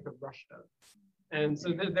central bank of Russia. And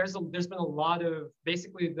so there's been a lot of,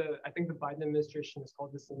 basically I think the Biden administration has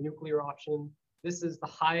called this a nuclear option. This is the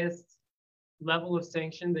highest level of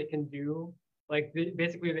sanction they can do. Like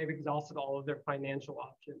basically they've exhausted all of their financial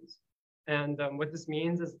options. And what this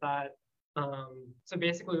means is that, so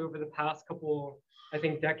basically over the past couple, I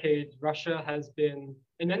think, decades, Russia has been,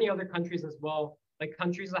 and many other countries as well, like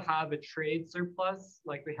countries that have a trade surplus,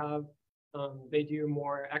 like they do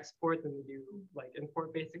more export than they do like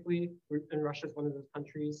import basically, and Russia is one of those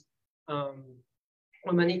countries.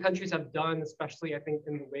 What many countries have done, especially I think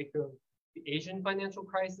in the wake of the Asian financial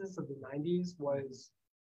crisis of the 90s, was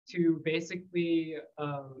to basically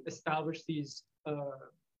establish these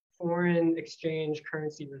foreign exchange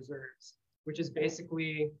currency reserves, which is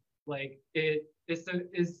basically like it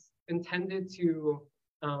is intended to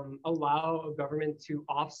allow a government to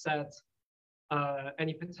offset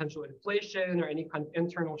any potential inflation or any kind of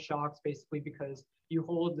internal shocks, basically because you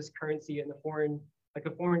hold this currency in a foreign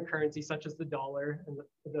currency such as the dollar, and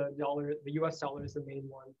the US dollar is the main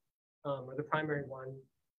one, or the primary one.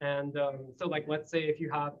 And so like, let's say if you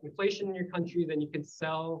have inflation in your country, then you can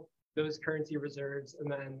sell those currency reserves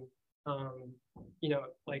and then,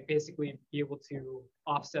 like basically be able to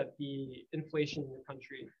offset the inflation in your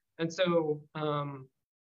country. And so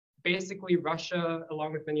basically Russia,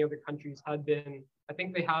 along with many other countries, I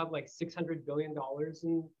think they have like $600 billion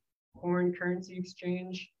in foreign currency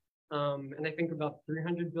exchange. And I think about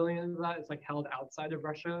 300 billion of that is like held outside of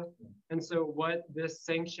Russia. And so what this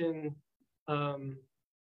sanction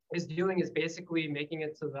is doing is basically making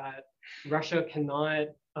it so that Russia cannot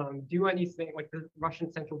do anything, like the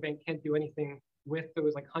Russian central bank can't do anything with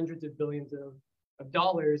those like hundreds of billions of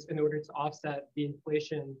dollars in order to offset the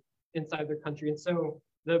inflation inside their country. And so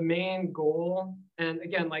the main goal, and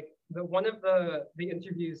again, like one of the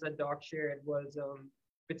interviews that Doc shared was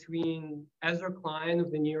between Ezra Klein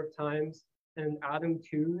of the New York Times and Adam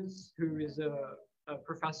Tooze, who is a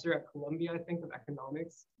professor at Columbia, I think, of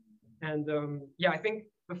economics. And yeah, I think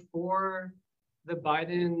before the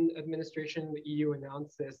Biden administration, the EU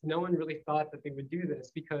announced this, no one really thought that they would do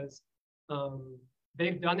this because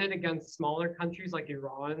they've done it against smaller countries like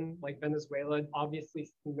Iran, like Venezuela, obviously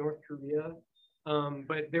North Korea.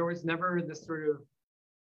 But there was never this sort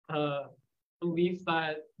of belief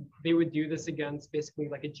that they would do this against basically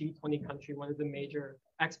like a G20 country, one of the major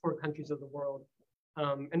export countries of the world.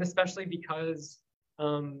 And especially because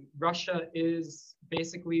Russia is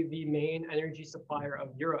basically the main energy supplier of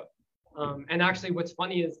Europe. And actually what's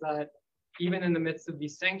funny is that even in the midst of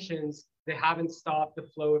these sanctions, they haven't stopped the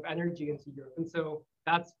flow of energy into Europe. And so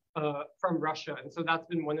that's from Russia. And so that's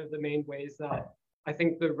been one of the main ways that I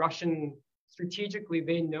think the Russian, strategically,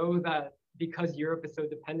 they know that because Europe is so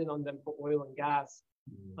dependent on them for oil and gas,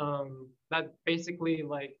 that basically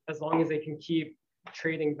like, as long as they can keep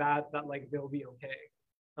trading that like they'll be okay.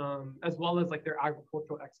 As well as like their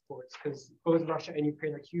agricultural exports, because both Russia and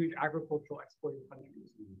Ukraine are huge agricultural exporting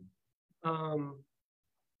countries.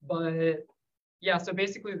 But yeah, so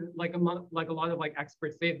basically like a lot of like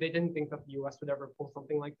experts, they didn't think that the US would ever pull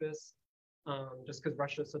something like this, just because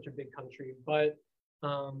Russia is such a big country. But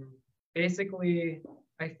basically,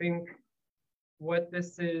 I think what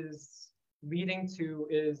this is leading to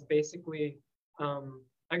is basically,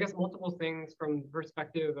 I guess, multiple things from the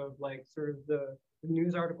perspective of like sort of the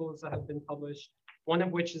news articles that have been published. One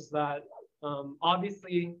of which is that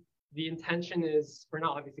obviously the intention is, or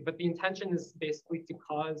not obviously, but the intention is basically to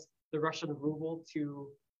cause the Russian ruble to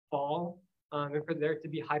fall, and for there to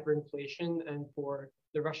be hyperinflation, and for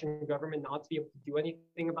the Russian government not to be able to do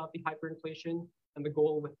anything about the hyperinflation. And the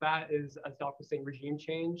goal with that is, as Doc was saying, regime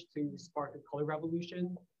change to spark a color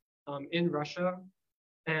revolution in Russia.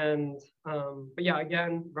 And but yeah,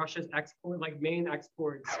 again, Russia's main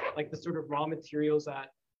exports, like the sort of raw materials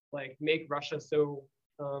that like make Russia so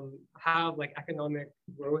have like economic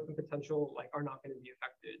growth and potential, like are not going to be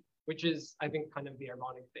affected, which is, I think, kind of the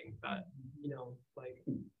ironic thing that, like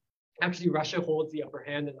actually Russia holds the upper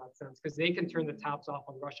hand in that sense, because they can turn the taps off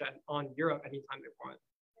on Russia and on Europe anytime they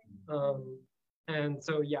want. And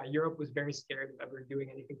so, yeah, Europe was very scared of ever doing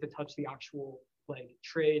anything to touch the actual like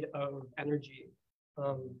trade of energy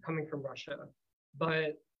coming from Russia.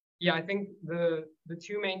 But yeah, I think the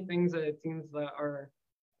two main things that it seems that are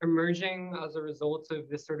emerging as a result of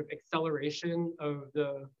this sort of acceleration of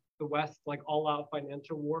the West, like all-out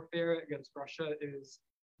financial warfare against Russia, is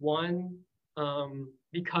one,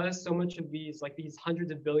 because so much of these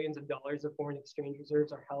hundreds of billions of dollars of foreign exchange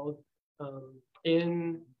reserves are held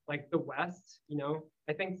in like the West.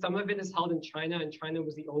 I think some of it is held in China, and China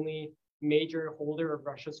was the only major holder of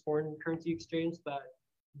Russia's foreign currency exchange that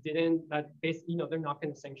basically, they're not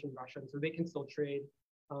going to sanction Russia, so they can still trade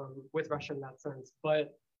with Russia in that sense.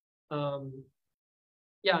 But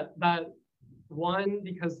yeah, that one,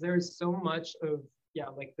 because there's so much of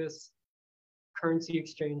like this currency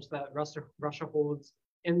exchange that Russia holds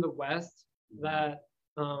in the West, that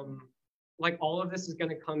like all of this is going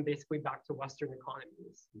to come basically back to Western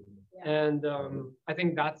economies. Yeah. And I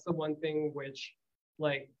think that's the one thing which,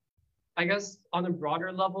 like, I guess on a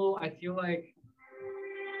broader level, I feel like,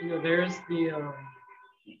 you know, there's the,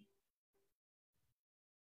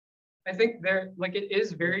 I think there, like, it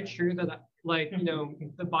is very true that, like, you know,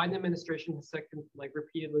 the Biden administration has said, like,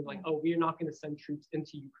 repeatedly, like, oh, we are not going to send troops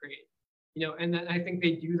into Ukraine, you know, and then I think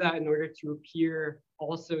they do that in order to appear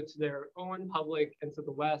also to their own public and to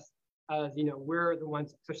the West as, you know, we're the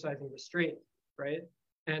ones exercising restraint, right?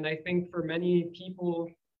 And I think for many people,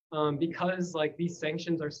 because like these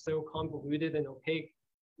sanctions are so convoluted and opaque,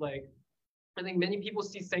 like, I think many people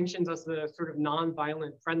see sanctions as the sort of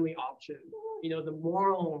non-violent friendly option, you know, the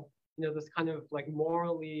moral, you know, this kind of like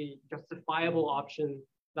morally justifiable option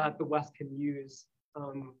that the West can use,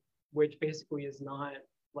 which basically is not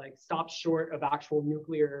like stops short of actual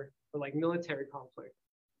nuclear or like military conflict.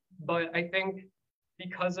 But I think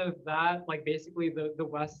because of that, like basically the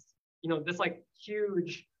West, you know, this like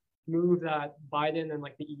huge move that Biden and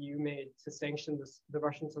like the EU made to sanction the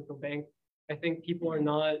Russian central bank, I think people are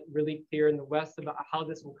not really clear in the West about how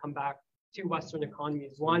this will come back to Western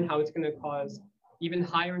economies. One, how it's going to cause even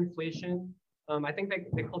higher inflation. I think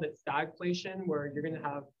they called it stagflation, where you're going to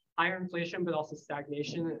have higher inflation, but also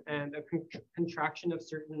stagnation and a contraction of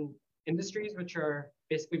certain industries, which are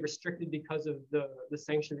basically restricted because of the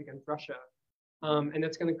sanctions against Russia. And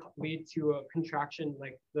that's going to lead to a contraction,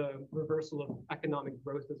 like the reversal of economic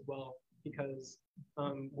growth as well, because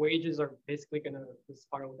wages are basically going to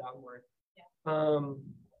spiral downward. Yeah.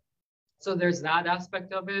 So there's that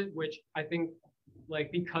aspect of it, which I think,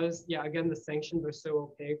 like, because, yeah, again, the sanctions are so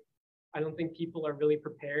opaque, I don't think people are really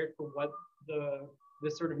prepared for what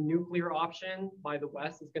the sort of nuclear option by the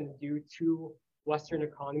West is going to do to Western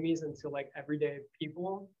economies and to like everyday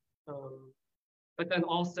people. But then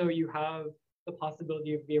also you have the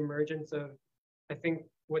possibility of the emergence of, I think,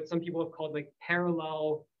 what some people have called like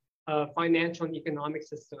parallel financial and economic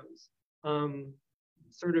systems,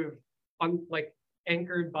 sort of like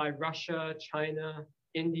anchored by Russia, China,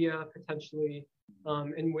 India, potentially,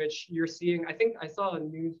 in which you're seeing, I think I saw a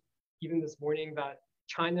news even this morning that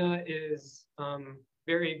China is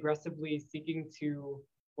very aggressively seeking to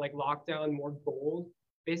like lock down more gold,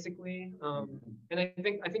 basically. And I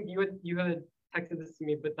think you had texted this to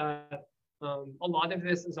me, but that a lot of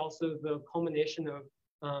this is also the culmination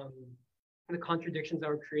of the contradictions that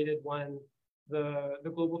were created when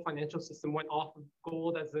the global financial system went off of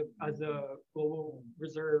gold as a global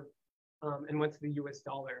reserve and went to the US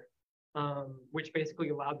dollar, which basically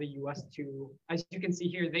allowed the US to, as you can see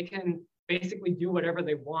here, they can basically do whatever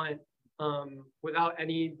they want without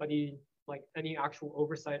anybody, like any actual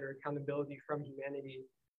oversight or accountability from humanity.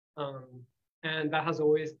 And that has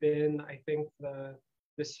always been, I think, the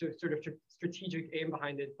sort of strategic aim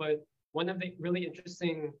behind it. But one of the really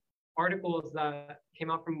interesting articles that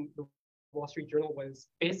came out from the Wall Street Journal was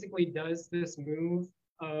basically, does this move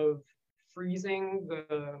of freezing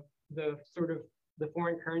the sort of the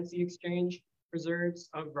foreign currency exchange reserves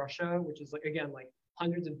of Russia, which is like, again, like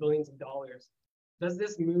hundreds of billions of dollars, does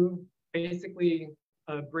this move basically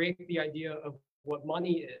break the idea of what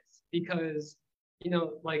money is? Because, you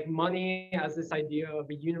know, like money as this idea of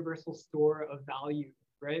a universal store of value,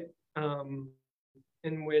 right?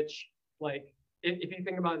 In which, like, if you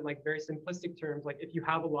think about it, like very simplistic terms, like if you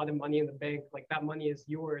have a lot of money in the bank, like that money is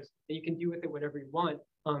yours and you can do with it whatever you want.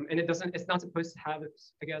 And it's not supposed to have,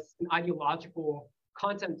 I guess, an ideological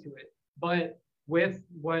content to it. But with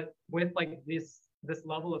like this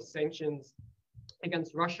level of sanctions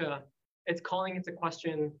against Russia, it's calling into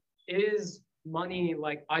question, is money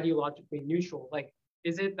like ideologically neutral? Like,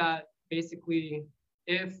 is it that basically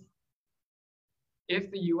if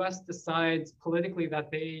the US decides politically that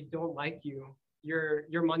they don't like you,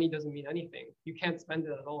 your money doesn't mean anything. You can't spend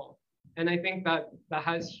it at all. And I think that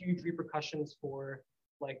has huge repercussions for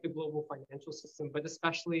like the global financial system, but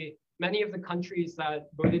especially many of the countries that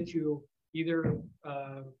voted to either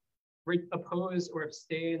oppose or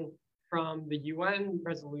abstain from the UN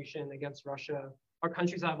resolution against Russia are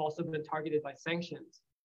countries that have also been targeted by sanctions.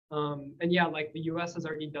 And yeah, like the US has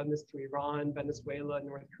already done this to Iran, Venezuela,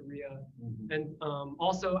 North Korea, and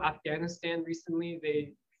also Afghanistan recently.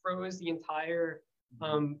 They froze the entire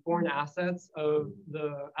foreign assets of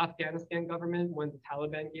the Afghanistan government when the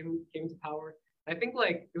Taliban came to power. I think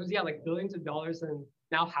like it was, yeah, like billions of dollars, and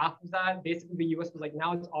now half of that, basically the US was like,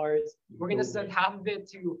 now it's ours. We're gonna send half of it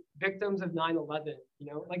to victims of 9/11, you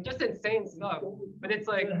know, like just insane stuff. But it's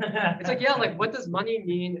like, yeah, like what does money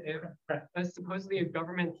mean if supposedly a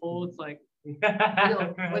government holds like, you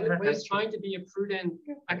know, what is trying to be a prudent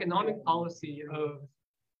economic policy of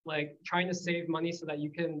like trying to save money so that you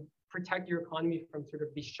can protect your economy from sort of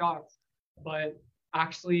these shocks, but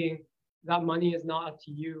actually that money is not up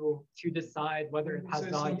to you to decide whether it has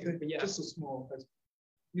value. But yeah. Just a small,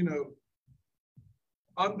 you know,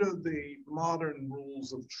 under the modern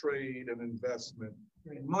rules of trade and investment,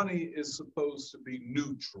 money is supposed to be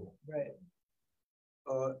neutral.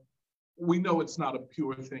 Right. We know it's not a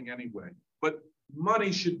pure thing anyway, but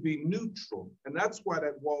money should be neutral. And that's why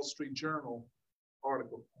that Wall Street Journal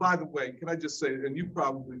article, by the way, can I just say, and you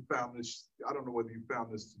probably found this, I don't know whether you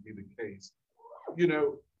found this to be the case, you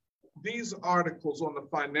know, these articles on the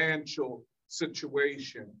financial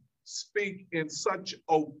situation speak in such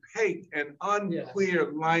opaque and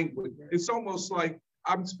unclear language. It's almost like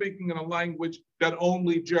I'm speaking in a language that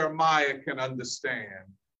only Jeremiah can understand.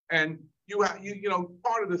 And you know,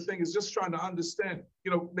 part of the thing is just trying to understand,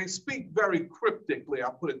 you know, they speak very cryptically,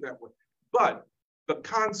 I'll put it that way. But the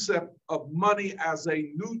concept of money as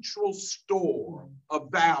a neutral store of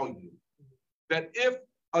value, that if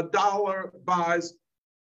a dollar buys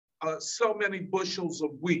so many bushels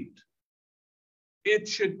of wheat, it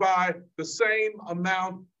should buy the same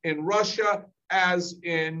amount in Russia as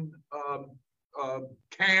in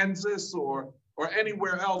Kansas or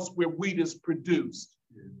anywhere else where wheat is produced.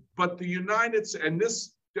 But the United States, and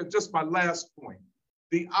this is just my last point,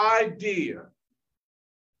 the idea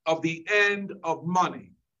of the end of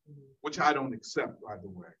money, which I don't accept, by the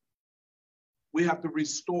way. We have to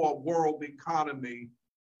restore a world economy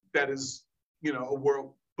that is, you know, a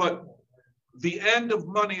world, but the end of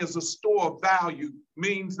money as a store of value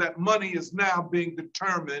means that money is now being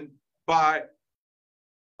determined by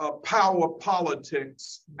power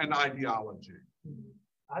politics and ideology.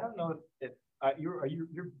 I don't know if you're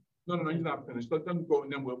No, you're not finished. Let them go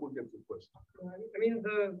and then we'll get to the question. I mean,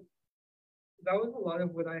 that was a lot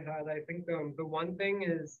of what I had. I think the one thing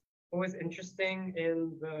is what was interesting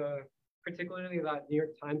in particularly that New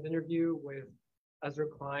York Times interview with Ezra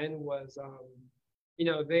Klein was, you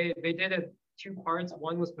know, they did it 2 parts.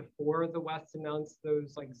 One was before the West announced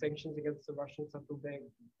those like sanctions against the Russian central bank.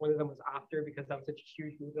 One of them was after, because that was such a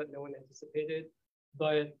huge move that no one anticipated.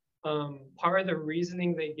 But part of the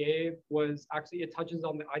reasoning they gave was actually it touches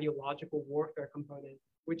on the ideological warfare component,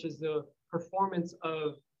 which is the performance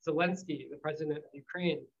of Zelensky, the president of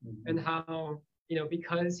Ukraine, and how, you know,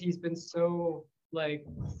 because he's been so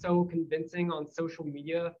convincing on social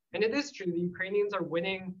media, and it is true, the Ukrainians are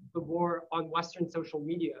winning the war on Western social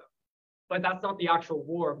media, but that's not the actual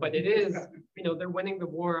war. But it is, you know, they're winning the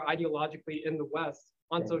war ideologically in the West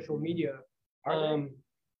on social media.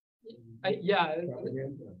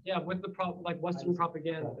 With the Western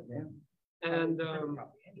propaganda. And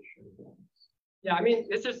yeah, I mean,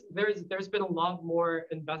 it's just there's been a lot more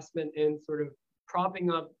investment in sort of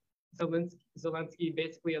propping up Zelensky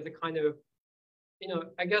basically as a kind of, you know,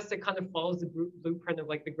 I guess it kind of follows the blueprint of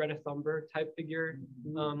like the Greta Thunberg type figure,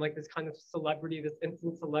 like this kind of celebrity, this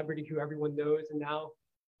instant celebrity who everyone knows. And now,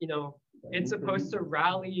 you know, it's supposed to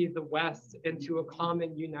rally the West into a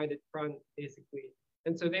common united front, basically.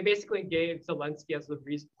 And so they basically gave Zelensky as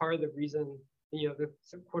part of the reason, you know, the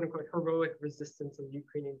quote unquote heroic resistance of the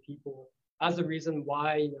Ukrainian people as a reason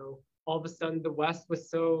why, you know, all of a sudden the West was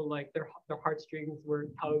so like their heartstrings were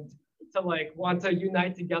tugged to like want to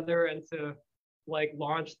unite together and to like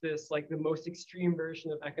launch this like the most extreme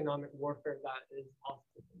version of economic warfare that is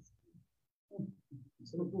possible.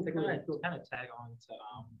 So to kind of tag on to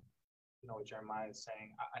you know what Jeremiah is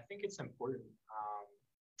saying, I think it's important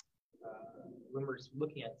when we're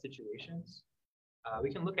looking at situations, we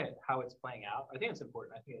can look at how it's playing out. I think it's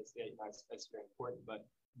important. I think that's very important. But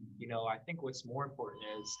you know, I think what's more important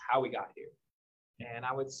is how we got here. And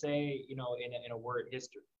I would say, you know, in a word,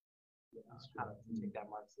 history. You know, kind of take that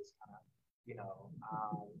Marxist kind of, you know.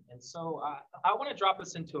 And so I want to drop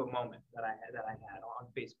us into a moment that I had on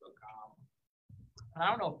Facebook. And I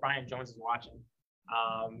don't know if Brian Jones is watching.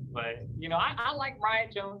 But you know, I like Brian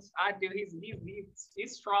Jones. I do.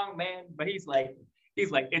 He's strong man, but he's like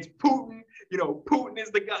it's Putin. You know, Putin is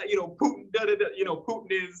the guy. You know, Putin. You know,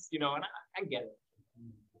 Putin is. You know, and I get it.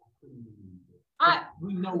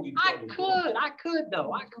 We know each I other. I could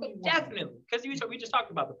though. I could definitely, because we just talked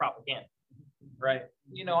about the propaganda, right?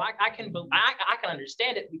 You know, I can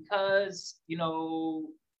understand it because, you know,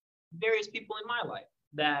 various people in my life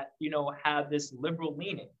that, you know, have this liberal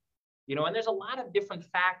leaning. You know, and there's a lot of different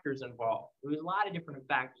factors involved. There's a lot of different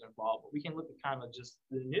factors involved, but we can look at kind of just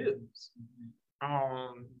the news.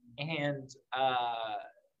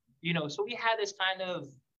 You know, so we had this kind of,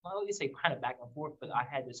 well, let me say kind of back and forth, but I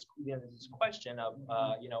had this, you know, this question of,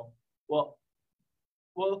 you know, well,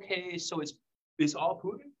 okay, so it's all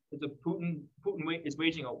Putin? Putin is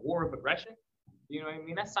waging a war of aggression? You know what I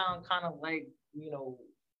mean? That sounds kind of like, you know,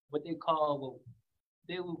 what they call,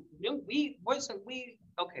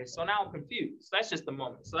 okay, so now I'm confused. That's just the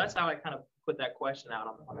moment. So that's how I kind of put that question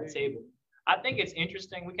out on the table. I think it's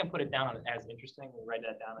interesting. We can put it down as interesting. We'll write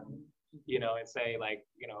that down and, and say like,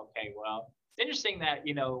 okay, well, it's interesting that,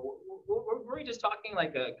 were we just talking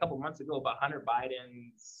like a couple months ago about Hunter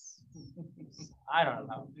Biden's, I don't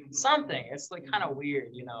know, something. It's like kind of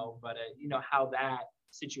weird, but how that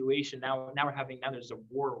situation now there's a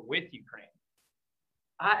war with Ukraine.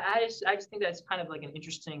 I just think that's kind of like an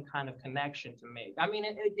interesting kind of connection to make. I mean,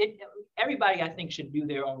 everybody I think should do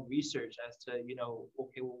their own research as to,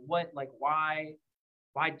 okay, well,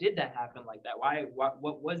 why did that happen like that?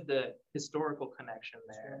 What was the historical connection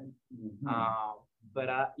there? But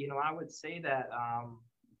I would say that, I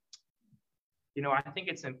think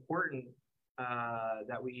it's important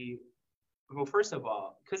that we, well, first of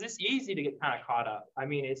all, because it's easy to get kind of caught up. I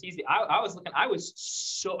mean, it's easy. I was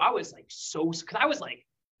like,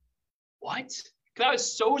 what? Because I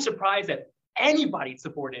was so surprised that anybody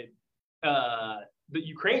supported the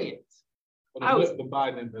Ukrainians. The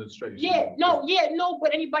Biden administration.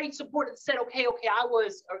 But anybody supported said, okay,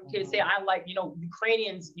 say I like,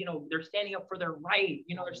 Ukrainians, they're standing up for their right,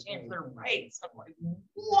 they're standing for their rights. I'm like,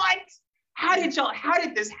 what? How did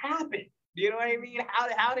this happen? You know what I mean?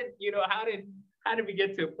 How did we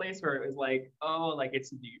get to a place where it was like, oh, like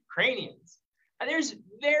it's the Ukrainians? And there's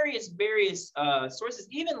various sources,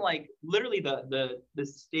 even like literally the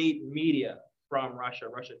state media from Russia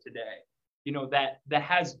Today, that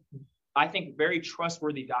has, I think, very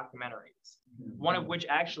trustworthy documentaries. One of which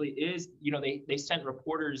actually is, they sent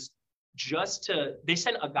reporters they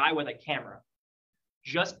sent a guy with a camera,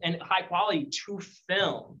 and high quality to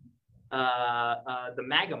film the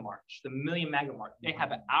MAGA March, the Million MAGA March. They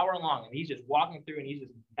have an hour long, and he's just walking through and he's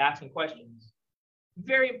just asking questions.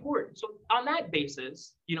 Very important. So on that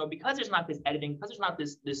basis, because there's not this editing, because there's not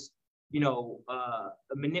this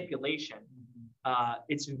manipulation,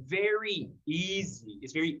 it's very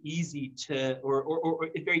easy to,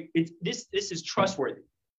 this is trustworthy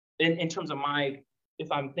in terms of if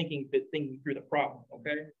I'm thinking through the problem.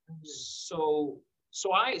 Okay. So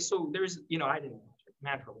there's, I didn't watch it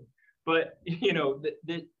naturally, but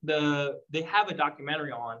they have a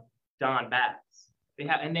documentary on Don Bass.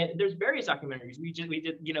 And then there's various documentaries. We did,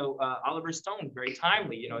 Oliver Stone, very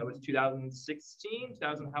timely, it was 2016,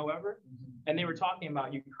 2000, however, and they were talking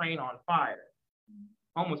about Ukraine on fire,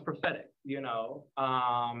 almost prophetic, and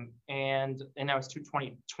that was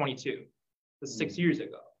 2022, 6 years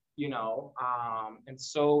ago, and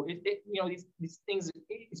so these things,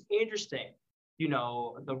 it's interesting,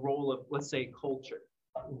 the role of, let's say, culture,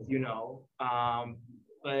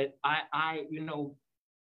 but I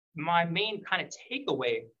my main kind of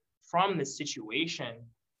takeaway from this situation,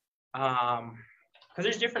 because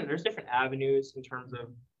there's different avenues in terms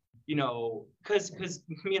of, because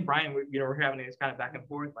me and Brian, we're having this kind of back and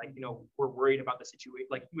forth, like, we're worried about the situation.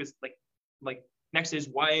 Like he was like next to his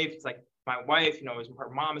wife, it's like my wife, her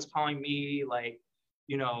mom is calling me, like,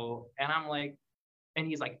 and I'm like, and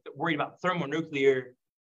he's like worried about thermonuclear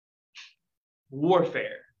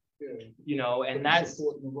warfare. Yeah. And that's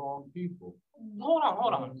supporting the wrong people. Hold on. No,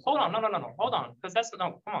 hold on. Because that's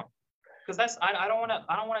come on. Because that's I don't want to.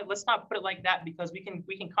 Let's not put it like that, because we can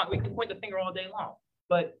point the finger all day long.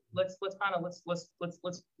 But let's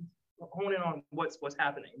hone in on what's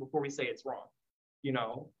happening before we say it's wrong.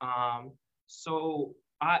 So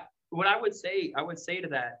what I would say to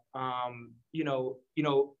that,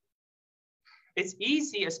 it's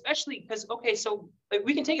easy, especially because, okay, so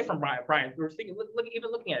we can take it from Brian. We're thinking,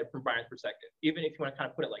 looking at it from Brian's perspective, even if you want to kind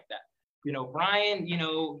of put it like that. Brian,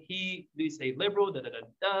 they say liberal,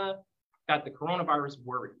 got the coronavirus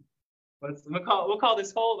worry. We'll call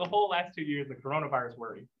the whole last 2 years the coronavirus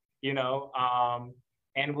worry.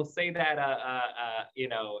 And we'll say that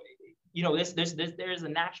there's a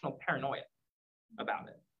national paranoia about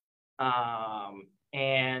it.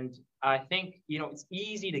 And I think, it's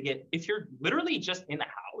easy to get, if you're literally just in the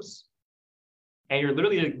house and you're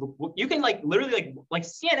literally you can literally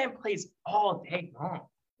CNN plays all day long,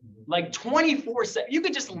 like 24/7. You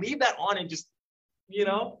could just leave that on and just,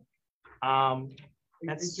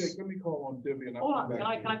 That's, hey, Jake, let me call on Divya. Hold on, can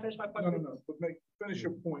I finish my question? No, but finish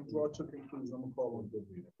your point. Draw to conclusion. I'm gonna call on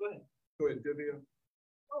Divya. Go ahead, Divya.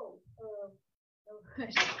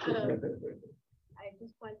 I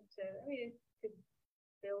just wanted to,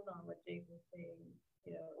 build on what Jake was saying.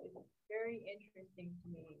 It's very interesting to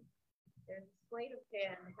me. There's a sleight of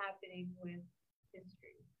hand happening with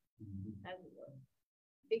history, as it were,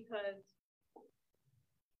 because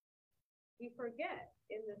we forget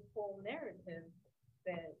in this whole narrative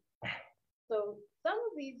that, so some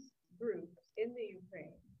of these groups in the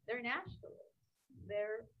Ukraine, they're nationalists.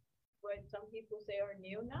 They're what some people say are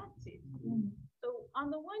neo-Nazis. So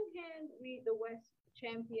on the one hand, the West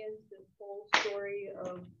champions this whole story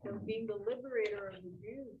of being the liberator of the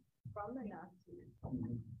Jews from the Nazis.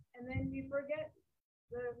 And then we forget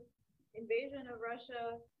the invasion of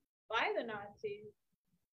Russia by the Nazis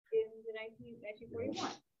in the 1941.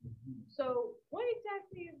 So what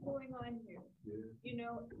exactly is going on here? You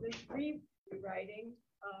know, this rewriting,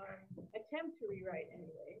 attempt to rewrite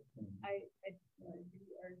anyway,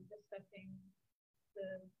 we are discussing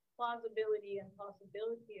the plausibility and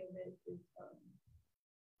possibility of it is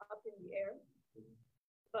up in the air.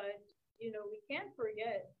 But, you know, we can't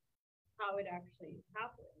forget how it actually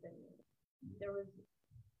happened. And there was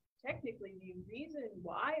technically the reason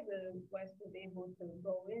why the West was able to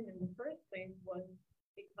go in the first place was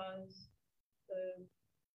because the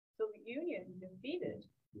Soviet Union defeated.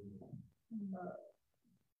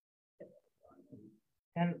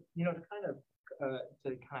 And you know, to kind of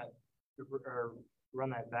run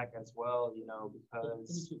that back as well, you know,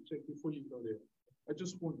 because before you go there, I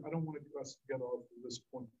don't want us to get off of this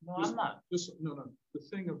point. No, I'm not. No. The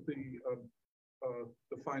thing of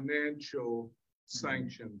the financial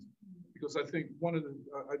sanctions, because I think one of the,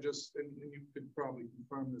 and you could probably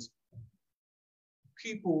confirm this,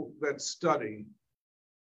 people that study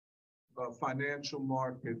financial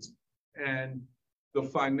markets and the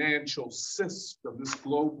financial system, this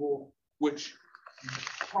global, which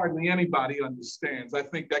hardly anybody understands. I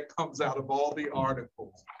think that comes out of all the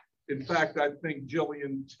articles. In fact, I think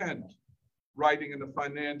Gillian Tent, writing in the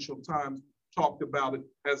Financial Times, talked about it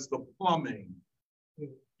as the plumbing.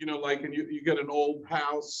 You know, like, and you get an old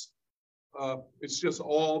house, it's just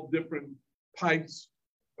all different pipes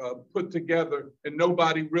put together, and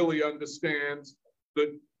nobody really understands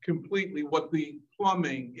completely what the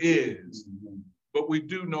plumbing is. But we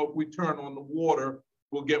do know if we turn on the water,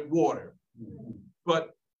 we'll get water.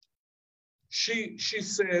 But she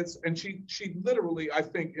says, and she literally, I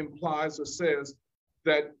think, implies or says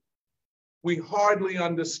that we hardly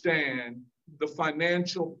understand the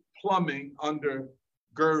financial plumbing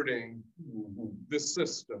undergirding the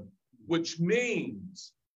system, which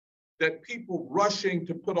means that people rushing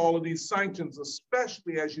to put all of these sanctions,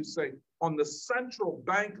 especially, as you say, on the central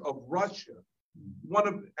bank of Russia,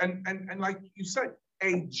 and like you said,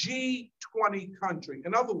 a G20 country,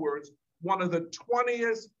 in other words, one of the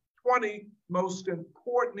 20 most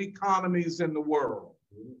important economies in the world.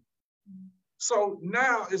 So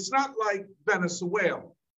now it's not like Venezuela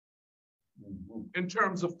in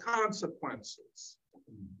terms of consequences.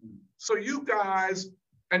 So you guys,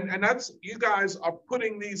 and that's, you guys are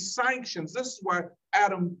putting these sanctions. This is why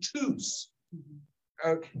Adam Tooze,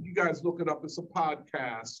 you guys look it up, it's a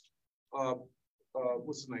podcast.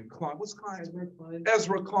 What's his name? What's Klein?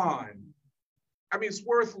 Ezra Klein. I mean, it's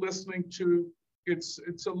worth listening to. It's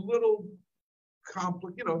a little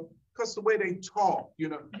complicated, you know, because the way they talk, you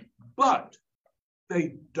know, but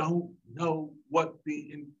they don't know what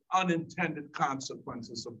the unintended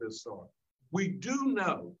consequences of this are. We do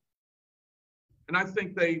know, and I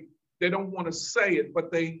think they don't want to say it,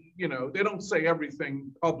 but they, you know, they don't say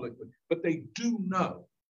everything publicly, but they do know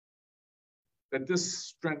that this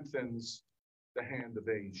strengthens the hand of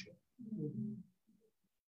Asia.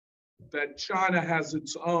 That China has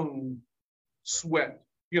its own sweat.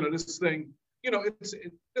 You know, this thing, you know,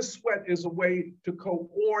 this sweat is a way to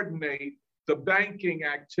coordinate the banking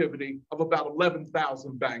activity of about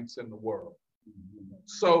 11,000 banks in the world.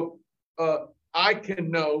 So I can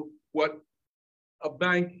know what a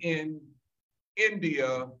bank in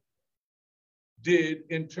India did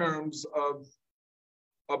in terms of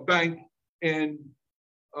a bank in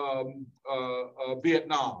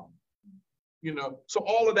Vietnam. You know, so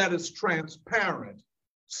all of that is transparent.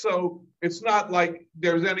 So it's not like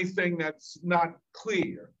there's anything that's not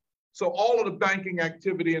clear. So all of the banking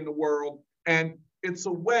activity in the world, and it's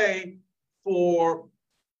a way for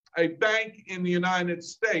a bank in the United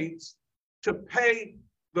States to pay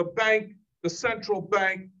the bank, the central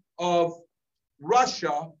bank of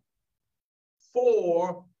Russia,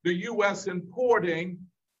 for the US importing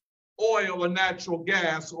oil or natural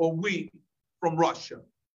gas or wheat from Russia.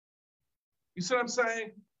 You see what I'm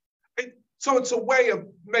saying? So it's a way of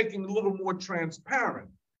making it a little more transparent.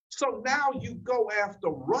 So now you go after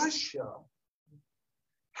Russia.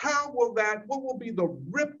 How will that, what will be the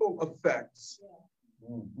ripple effects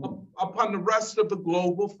upon the rest of the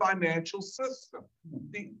global financial system?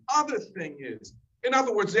 The other thing is, in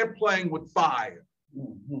other words, they're playing with fire.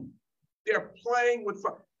 They're playing with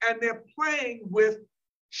fire, and they're playing with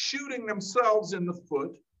shooting themselves in the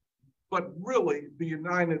foot, but really the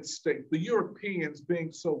United States, the Europeans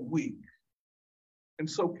being so weak, and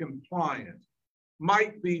so compliant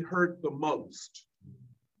might be hurt the most,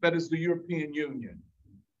 that is the European Union,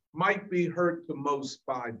 might be hurt the most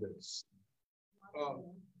by this.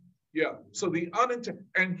 Yeah, so the unintended,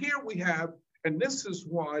 and here we have, and this is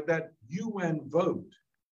why that UN vote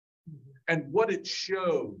and what it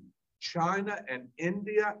showed, China and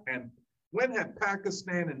India, and when had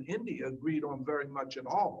Pakistan and India agreed on very much at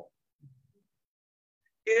all?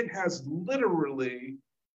 It has literally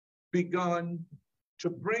begun to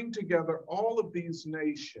bring together all of these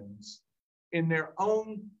nations in their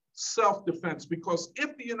own self-defense, because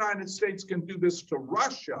if the United States can do this to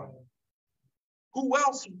Russia, who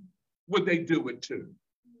else would they do it to?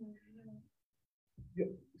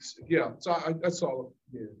 Yeah, so that's all.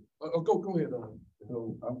 Yeah. Go ahead.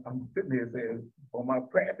 So I'm sitting here saying, on my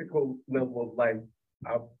practical level of life,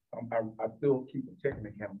 I still keep a checking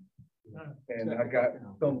account, and I got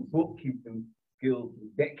some bookkeeping skills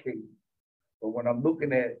for decades. But when I'm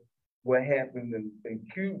looking at what happened in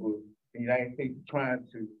Cuba, the United States trying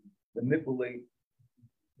to manipulate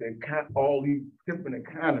all these different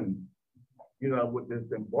economies, you know, with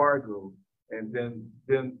this embargo, and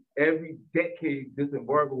then every decade this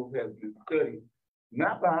embargo has been studied,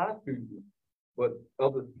 not by our students, but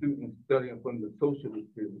other students studying from the socialist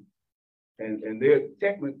field. And they're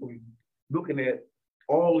technically looking at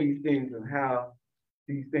all these things and how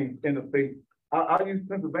these things interface. I use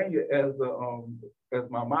Pennsylvania as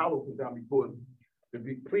my model for them, because the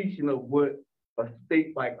depletion of what a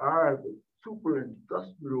state like ours, a super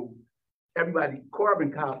industrial, everybody carbon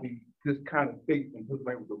copy this kind of state in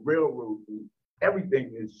Pennsylvania with the railroads and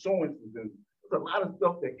everything, insurances, and there's a lot of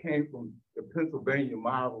stuff that came from the Pennsylvania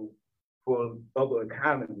model for other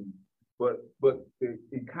economies. But the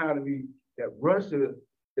economy that Russia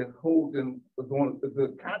is holding is on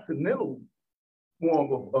the continental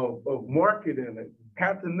form of marketing, a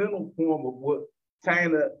continental form of what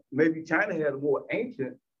China, maybe China had a more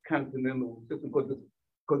ancient continental system because it's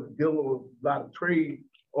dealing with a lot of trade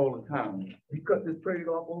all the time. We cut this trade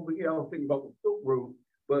off over here. I was thinking about the Silk Road,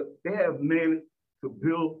 but they have managed to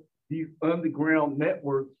build these underground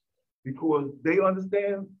networks because they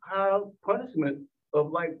understand how punishment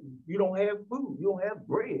of, like, you don't have food, you don't have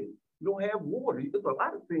bread, you don't have water. There's a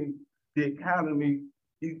lot of things the economy,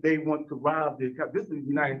 they want to rob the economy. This is the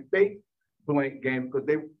United States blank game, because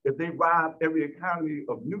if they rob every economy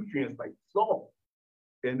of nutrients like salt,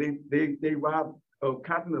 and they rob a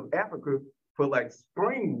continent of Africa for like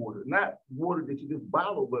spring water, not water that you just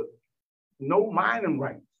bottle, but no mining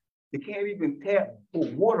rights. They can't even tap for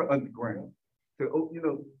water underground. So, you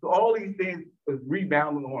know, so all these things is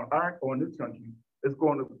rebounding on this country. It's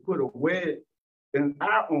going to put a wedge in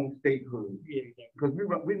our own statehood, because we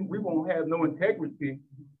won't have no integrity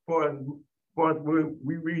for when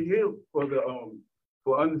we read here for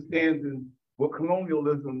understanding what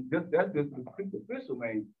colonialism. That's just the superficial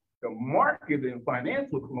name. The market and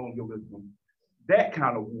financial colonialism, that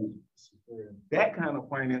kind of war, that kind of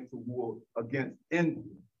financial war against India,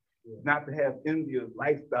 not to have India's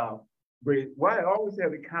lifestyle. Why I always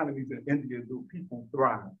have economies in India do people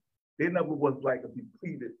thrive? They never was like a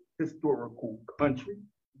depleted historical country,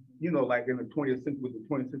 you know, like in the 20th century, with the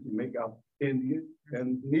 20th century make out India,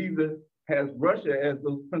 and neither has Russia as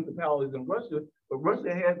those principalities in Russia, but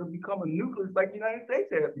Russia had to become a nucleus like the United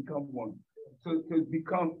States had become one, to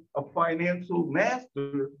become a financial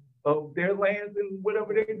master of their lands and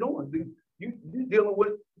whatever they're doing. You're dealing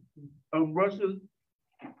with Russia's,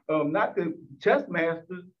 not the chess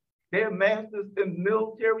masters, they're masters in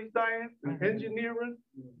military science and engineering.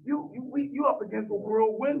 You up against a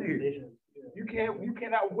whirlwind here. You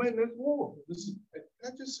cannot win this war. Can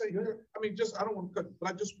I just say, I mean, I don't want to cut,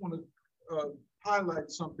 but I just want to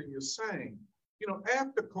highlight something you're saying. You know,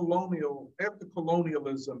 after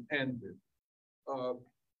colonialism ended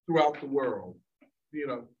throughout the world, you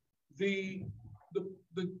know, the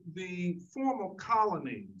former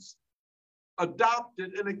colonies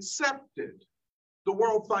adopted and accepted the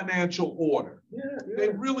world financial order. They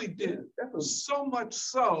really did. So much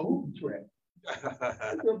so.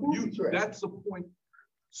 That's the point.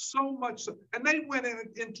 So much so. And they went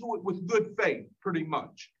into it with good faith, pretty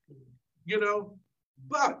much. You know,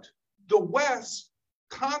 but the West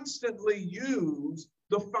constantly used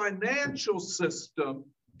the financial system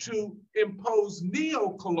to impose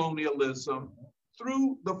neocolonialism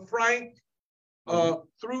through the franc,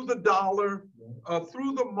 through the dollar,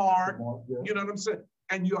 through the mark, you know what I'm saying?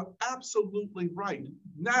 And you're absolutely right.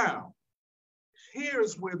 Now,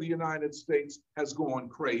 here's where the United States has gone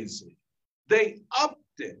crazy. They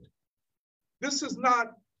upped it. This is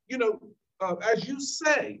not, you know, as you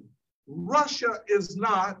say, Russia is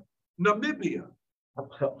not Namibia.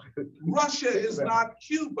 Russia is not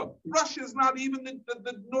Cuba. Russia is not even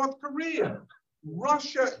the North Korea.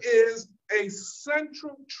 Russia is a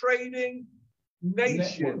central trading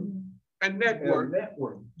nation and network.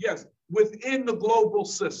 Yes, within the global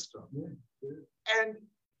system. And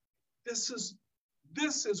this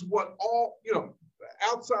is what all,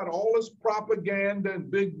 outside all this propaganda and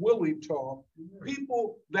big Willie talk,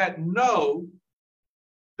 people that know,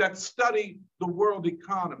 that study the world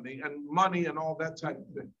economy and money and all that type of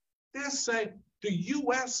thing, they're saying the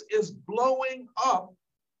US is blowing up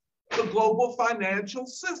the global financial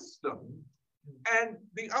system. And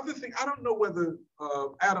the other thing, I don't know whether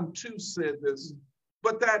Adam too said this,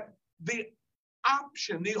 but that the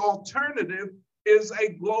option, the alternative is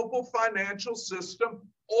a global financial system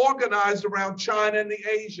organized around China and the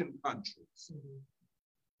Asian countries.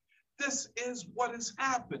 This is what has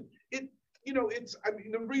happened.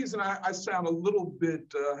 The reason I sound a little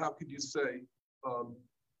bit, how could you say,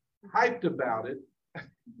 hyped about it,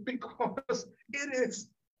 because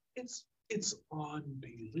it's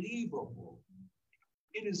unbelievable.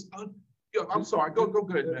 It is I'm sorry, go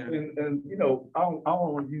good, man. And I don't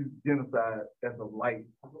want to use genocide as a light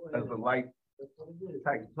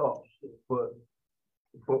type talk, but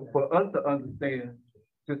for us to understand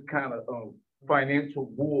this kind of financial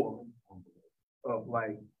war of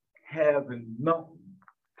like having nothing,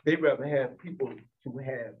 they'd rather have people to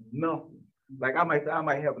have nothing. Like I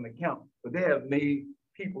might have an account, but they have made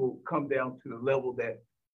people come down to the level that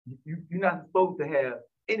you're not supposed to have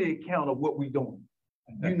any account of what we're doing.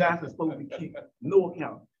 You're not supposed to keep no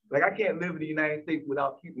account. Like I can't live in the United States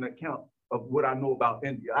without keeping an account of what I know about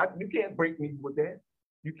India. You can't break me with that.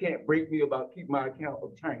 You can't break me about keeping my account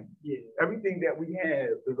of China. Yeah. Everything that we have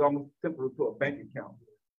is almost similar to a bank account.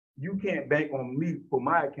 You can't bank on me for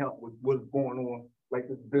my account with what's going on, like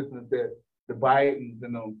this business that the Bidens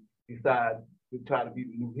and decide to try to be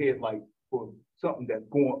the new headlight for something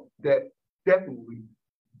that definitely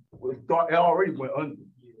will start. It already went under.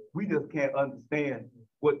 We just can't understand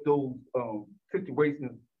what those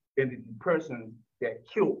situations and the depression that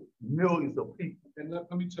killed millions of people. And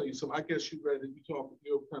let me tell you something. I guess you're a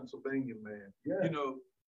Pennsylvania man. Yeah.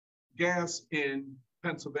 Gas in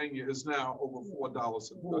Pennsylvania is now over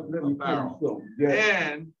 $4 a barrel. Yeah.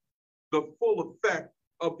 And the full effect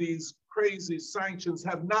of these crazy sanctions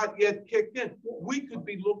have not yet kicked in. We could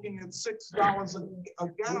be looking at $6 a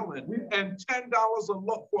gallon and $10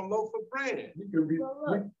 for a loaf of bread.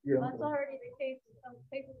 That's already the case in some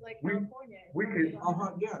places like California. We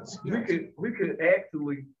could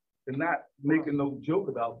actually, and not making no joke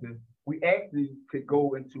about this, we actually could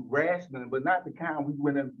go into rationing, but not the kind we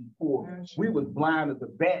went into before. We was blind as a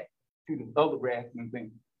bat to the other rationing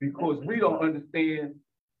thing because we don't understand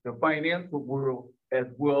the financial world as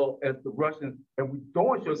well as the Russians, and we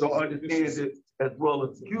don't understand it as well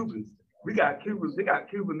as Cubans. They got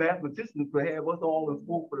Cuban mathematicians to have us all in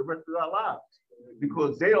school for the rest of our lives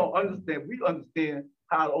because they don't understand. We understand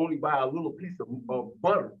how to only buy a little piece of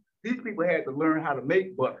butter. These people had to learn how to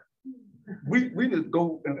make butter. We just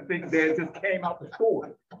go and think that it just came out the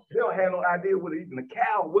store. They don't have no idea what even a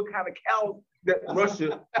cow, what kind of cows that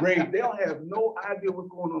Russia raised. They don't have no idea what's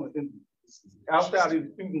going on outside of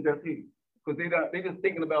the students that's here. Because they're just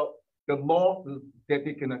thinking about the losses that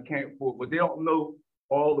they can account for, but they don't know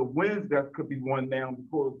all the wins that could be won now.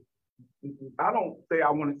 Because I don't say I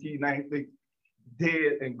want to see the United States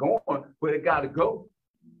dead and gone, but it got to go.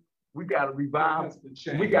 We got to revive.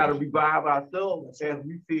 We got to revive ourselves as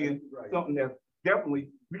we see something that's definitely,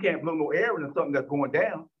 we can't blow no air into something that's going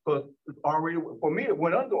down because it's already, for me, it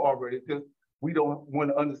went under already. It's just we don't want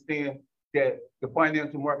to understand that the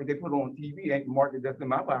financial market they put on TV ain't the market that's in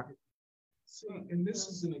my pocket. See, and this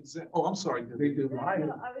is an example. Oh, I'm sorry. No, I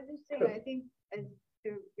was just saying, I think, as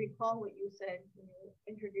to recall what you said when you were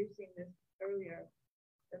introducing this earlier,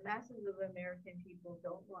 the masses of American people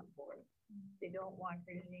don't want war. They don't want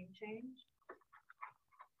regime change.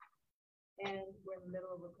 And we're in the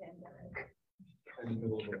middle of a pandemic.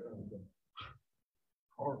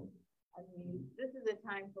 Horrible. I mean, this is a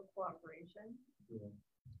time for cooperation. Yeah.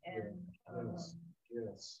 And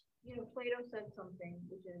yes. Plato said something,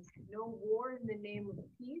 which is no war in the name of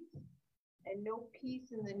peace and no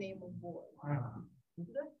peace in the name of war. Wow.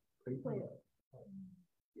 Plato.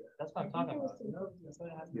 Yeah, that's what I'm talking about. That's what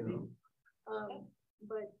it has to be.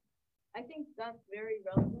 But I think that's very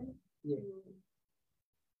relevant to,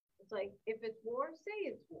 it's like, if it's war, say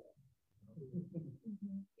it's war.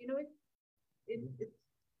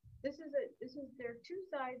 There are two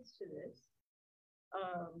sides to this.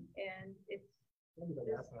 And it's,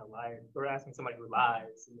 asking a liar. We're asking somebody who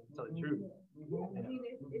lies to tell the truth. I mean,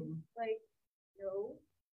 it's like, no,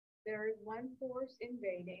 there is one force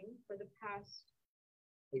invading for the past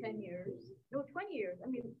 10 years, no, 20 years. I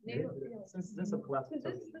mean, NATO, you know, Since the collapse. so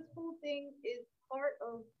this whole thing is part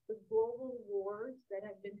of the global wars that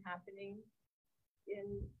have been happening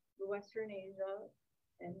in the Western Asia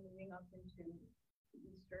and moving up into the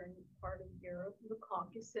eastern part of Europe, the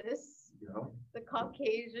Caucasus, Yeah. the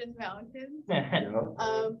Caucasian mountains,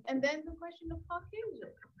 Yeah. and then the question of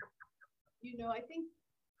Caucasian. You know, I think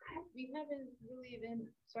we haven't really even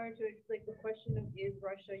started to like the question of is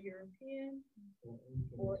Russia European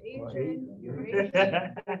or Asian,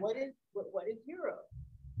 Eurasian? What is Europe?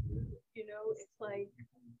 You know, it's like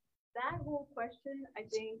that whole question I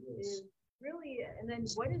think is really, and then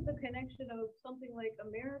what is the connection of something like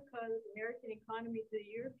America's American economy to the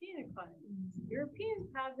European economy? Europeans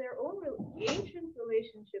have their own ancient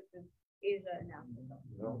relationship with Asia and Africa.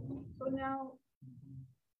 So now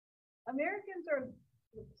Americans are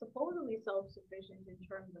supposedly self-sufficient in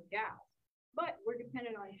terms of gas, but we're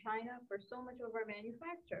dependent on China for so much of our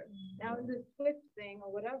manufacture. Now in this SWIFT thing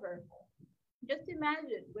or whatever, just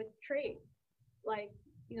imagine with trade, like,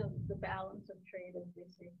 you know, the balance of trade, as they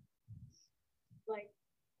say. Like,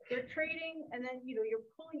 they're trading and then, you know, you're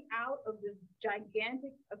pulling out of this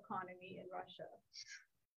gigantic economy in Russia.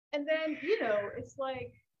 And then, you know, it's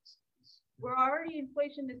like, we're already,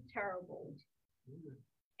 inflation is terrible.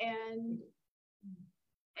 And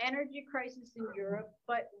energy crisis in Europe,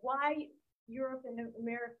 but why Europe and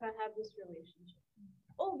America have this relationship?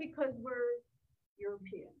 Oh, because we're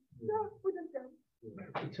European. No, we don't.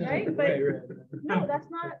 Right? But no, that's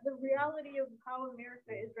not the reality of how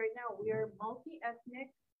America is right now. We are multi-ethnic,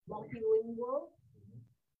 multilingual,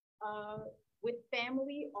 with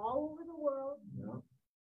family all over the world.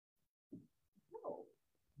 No.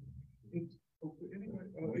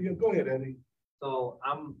 Yeah, go ahead, Eddie. So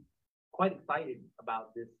I'm quite excited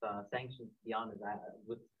about this sanctions, to be honest,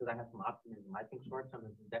 because I have some optimism. I think short term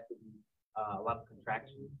is definitely a lot of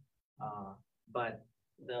contraction, but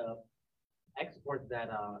the exports that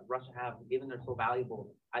Russia have, given they're so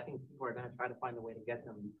valuable, I think people are going to try to find a way to get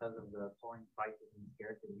them because of the soaring prices and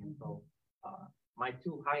scarcity. And so my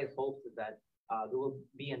two highest hopes is that there will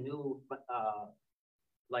be a new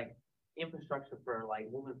like infrastructure for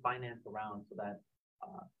like moving finance around so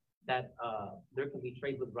that there can be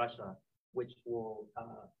trade with Russia, which will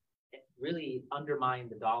really undermine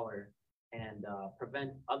the dollar and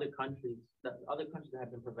prevent other countries that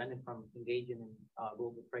have been prevented from engaging in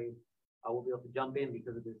global trade will be able to jump in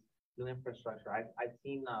because of this new infrastructure.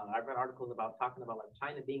 I've read articles about talking about like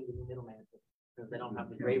China being the new middleman because they don't have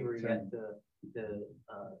the bravery yet to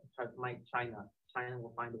try to fight China. China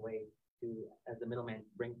will find a way to, as the middleman,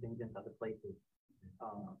 bring things into other places.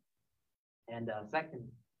 Second,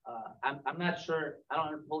 I'm not sure. I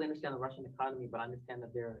don't fully understand the Russian economy, but I understand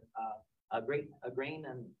that they're a grain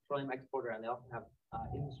and petroleum exporter, and they also have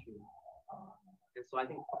industry. And so I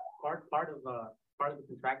think part of the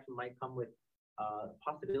contraction might come with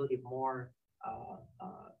possibility of more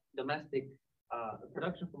domestic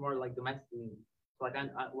production for more like domestic needs. So like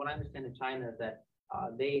what I understand in China is that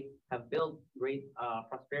they have built great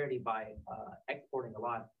prosperity by exporting a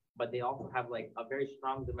lot, but they also have like a very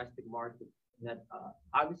strong domestic market. That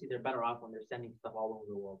obviously they're better off when they're sending stuff all over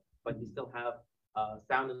the world, but you still have a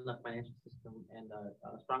sound enough financial system and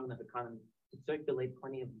a strong enough economy to circulate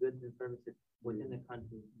plenty of goods and services within the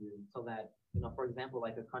country, so that, you know, for example,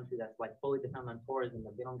 like a country that's like fully dependent on tourism,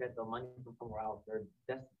 if they don't get the money from somewhere else, they're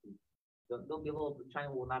destitute. They'll be a little.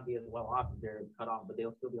 China will not be as well off if they're cut off, but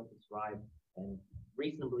they'll still be able to survive and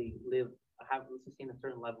reasonably sustain a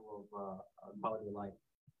certain level of quality of life.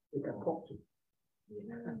 They got culture.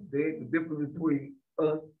 The difference between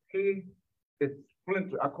us here is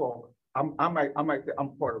splinter. I might say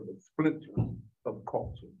I'm part of the splinter of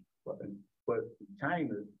culture, but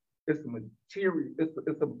China, it's a material,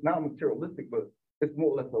 it's a non-materialistic, but it's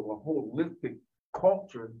more or less of a holistic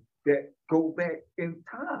culture that goes back in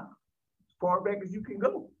time, as far back as you can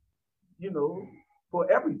go, you know, for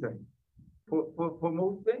everything, for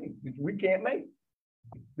most things. We can't make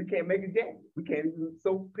a jacket. We can't even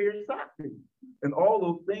sew a pair of socks. And all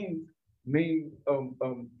those things mean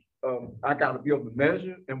I got to be able to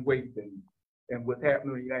measure and weigh things. And what's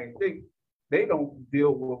happening in the United States, they don't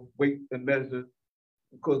deal with weight and measure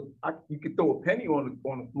because you can throw a penny on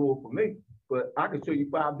the floor for me, but I can show you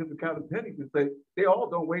 5 different kinds of pennies and say they all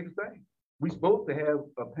don't weigh the same. We're supposed to have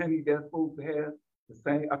a penny that's supposed to have the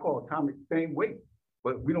same, I call it atomic, same weight,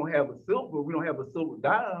 but we don't have a silver. We don't have a silver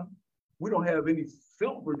dime. We don't have any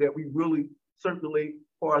silver that we really circulate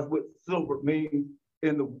as far as what silver means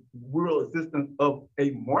in the world existence of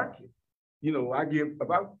a market. You know,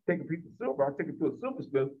 if I take a piece of silver, I take it to a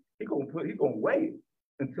silversmith, he's gonna weigh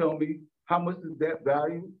it. and tell me how much is that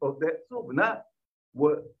value of that silver, not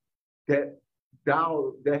what that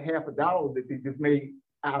dollar, that $50 that they just made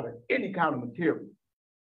out of any kind of material.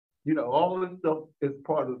 You know, all this stuff is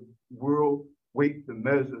part of world weights and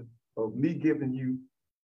measures of me giving you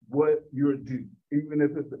what you're due, even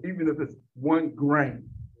if it's 1 grain,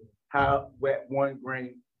 how that 1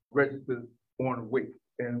 grain registers on a weight.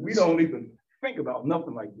 And we don't even think about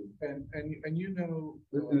nothing like this. And you know,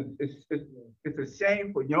 it's a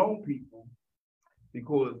shame for young people,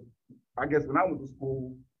 because I guess when I went to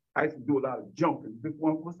school, I used to do a lot of jumping. Just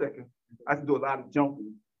one second. I used to do a lot of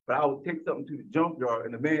jumping, but I would take something to the junkyard,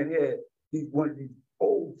 and the man had one of these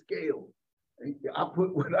old scales. And I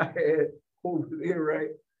put what I had over there,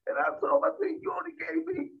 right? And I told him, I said, you only gave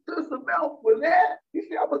me this amount for that? You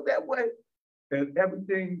see, I was that way. And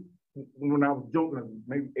everything, when I was jumping,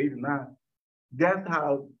 maybe 8 or 9, that's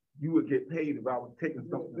how you would get paid if I was taking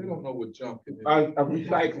something. They don't know what jumping is. I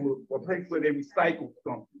recycle, a place where they recycle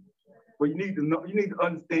something. But you need to know, you need to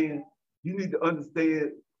understand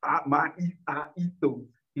our ethos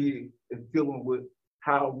here is dealing with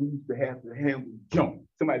how we used to have to handle junk.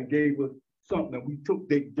 Somebody gave us something and we took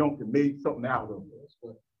their junk and made something out of it.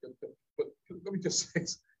 But let me just say,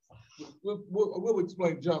 we'll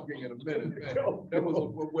explain jumping in a minute. That was a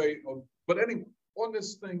way of, but anyway, on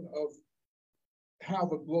this thing of how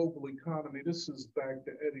the global economy, this is back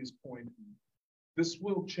to Eddie's point, this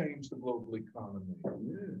will change the global economy.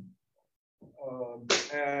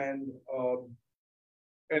 And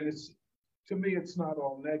it's, to me, it's not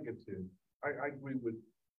all negative. I agree with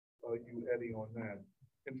you, Eddie, on that.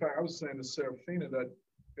 In fact, I was saying to Serafina that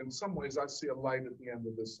in some ways I see a light at the end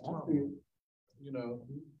of this tunnel, you know,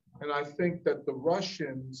 and I think that the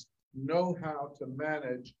Russians know how to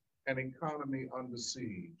manage an economy under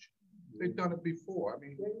siege. They've done it before. I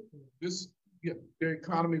mean, their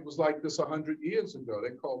economy was like this 100 years ago.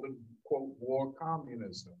 They called it, quote, war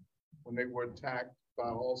communism, when they were attacked by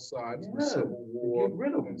all sides in the Civil War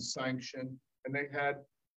and sanctioned, and they had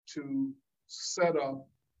to set up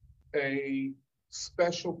a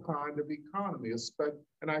special kind of economy.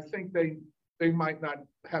 And I think they might not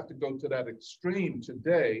have to go to that extreme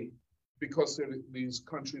today, because there are these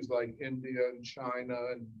countries like India and China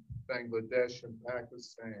and Bangladesh and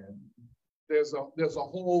Pakistan. There's a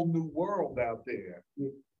whole new world out there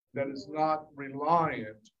that is not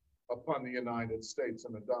reliant upon the United States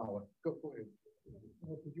and the dollar. Go ahead.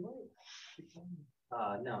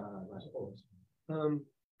 No.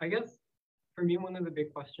 I guess for me, one of the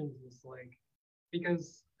big questions is like,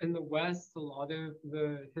 because in the West, a lot of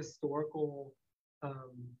the historical,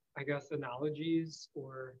 I guess, analogies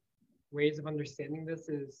or ways of understanding this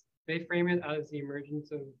is they frame it as the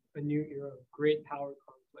emergence of a new era of great power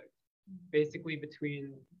conflict, basically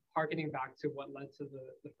between harkening back to what led to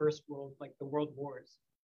the first world, like the world wars,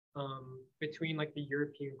 between like the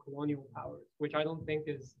European colonial powers, which I don't think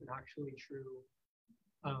is an actually true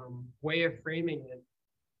way of framing it.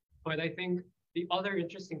 But I think the other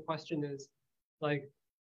interesting question is, like,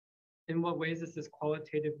 in what ways this is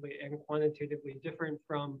qualitatively and quantitatively different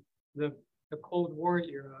from the Cold War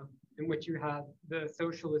era, in which you had the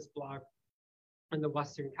socialist bloc and the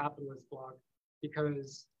Western capitalist bloc.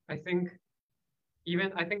 Because I think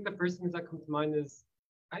the first things that come to mind is,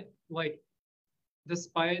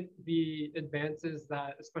 despite the advances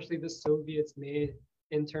that especially the Soviets made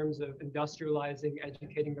in terms of industrializing,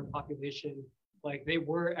 educating their population, like they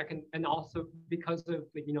were, and also because of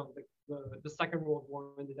the Second World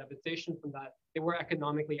War and the devastation from that, they were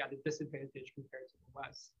economically at a disadvantage compared to the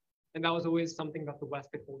West. And that was always something that the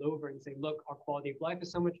West could hold over and say, look, our quality of life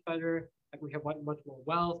is so much better, like we have much more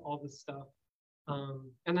wealth, all this stuff.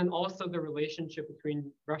 And then also the relationship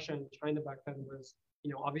between Russia and China back then was,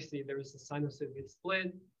 obviously there was the Sino-Soviet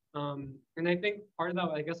split. And I think part of that,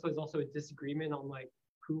 I guess, was also a disagreement on like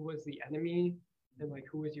who was the enemy and like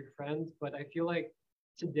who was your friend. But I feel like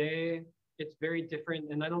today it's very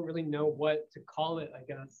different, and I don't really know what to call it, I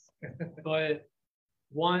guess. But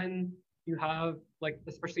one, you have like,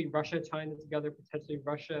 especially Russia, China together, potentially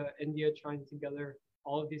Russia, India, China together,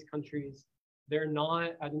 all of these countries, they're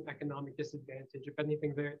not at an economic disadvantage. If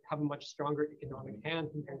anything, they have a much stronger economic hand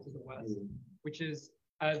compared to the West, which is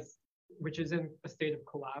in a state of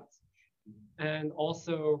collapse. And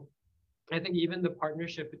also, I think even the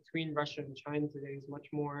partnership between Russia and China today is much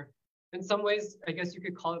more, in some ways, I guess you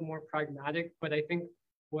could call it more pragmatic. But I think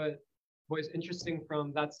what was interesting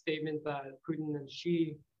from that statement that Putin and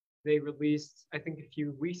Xi, they released, I think a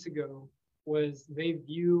few weeks ago, was they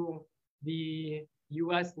view the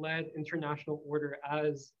US-led international order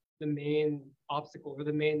as the main obstacle or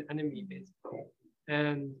the main enemy, basically.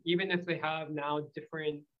 And even if they have now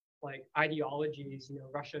different like ideologies,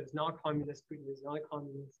 Russia is not communist, Putin is not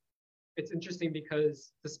communist. It's interesting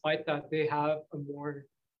because despite that, they have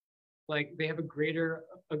they have a greater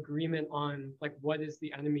agreement on like what is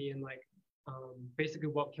the enemy and like basically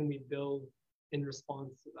what can we build in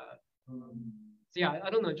response to that. So yeah, I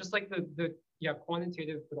don't know, just like the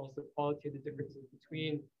quantitative but also qualitative differences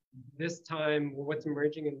between this time, what's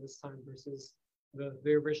emerging in this time versus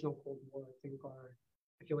the original Cold War,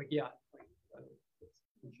 I feel like it's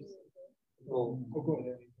interesting. Well,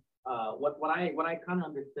 what I kind of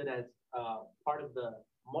understood as part of the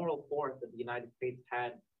moral force that the United States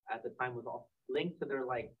had at the time was all linked to their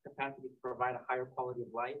like capacity to provide a higher quality of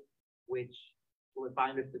life, which, if I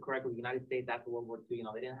understood correctly, the United States after World War II,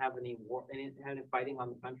 they didn't have any war, they didn't have any fighting on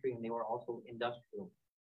the country, and they were also industrial.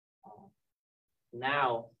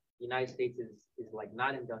 Now, the United States is like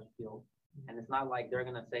not industrial, and it's not like they're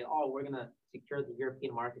gonna say, oh, we're gonna secure the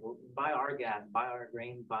European market, we'll buy our gas, buy our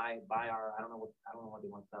grain, buy our I don't know what they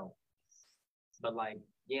want to sell. But like,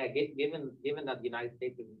 yeah, given that the United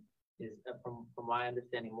States is from my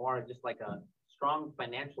understanding more just like a strong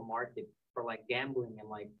financial market for like gambling and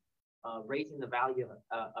like raising the value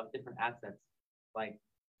of different assets, like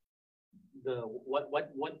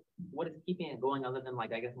what is keeping it going other than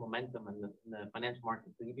like I guess momentum in the financial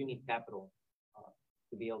market. So you do need capital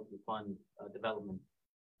to be able to fund development.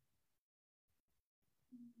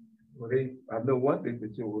 Well, I know one thing for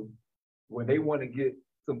sure. When they want to get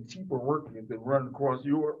some cheaper workers to run across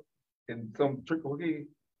Europe and some trickle here,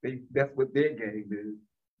 that's what their game is.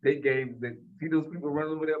 Their game is that see those people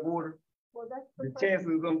running over that border. Well, that's the chances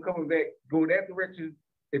of them coming back, go that direction,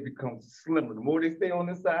 it becomes slimmer. The more they stay on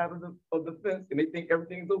this side of the fence and they think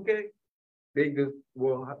everything's okay, they just,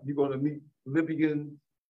 well, you're gonna meet Libyans,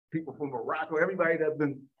 people from Morocco, everybody that's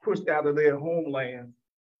been pushed out of their homeland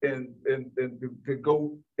and to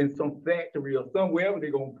go in some factory or somewhere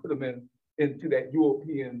they're gonna put them into that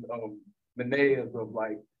European menace of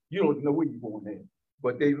like, you don't know where you're going at.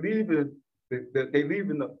 But they leaving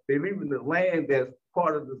the land that's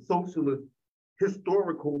part of the socialist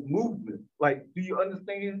historical movement. Like, do you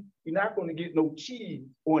understand? You're not going to get no cheese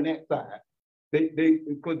on that side.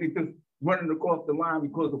 Because they just running across the line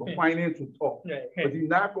because of a financial talk. But you're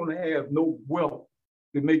not going to have no wealth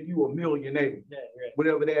to make you a millionaire.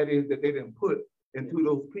 Whatever that is that they didn't put into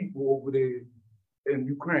those people over there in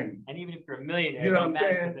Ukraine. And even if you're a millionaire, you know what I'm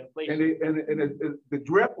saying? And the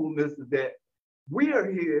dreadfulness is that we are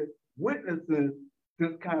here witnessing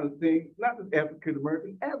this kind of thing, not just African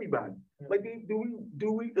American, everybody. Like, do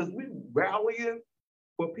we rallying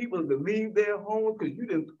for people to leave their homes because you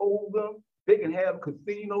didn't told them they can have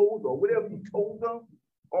casinos or whatever you told them,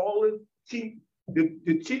 all this cheap,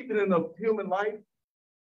 the cheapening of human life,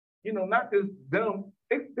 not just them.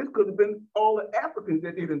 This could have been all the Africans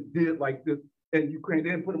that they did like this in Ukraine. They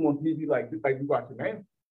didn't put them on TV like you watching now.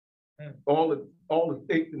 All the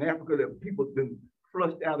states in Africa that people have been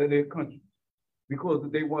flushed out of their country because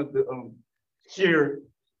they want to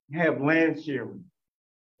have land sharing,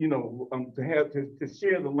 to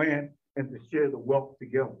share the land and to share the wealth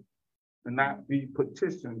together and not be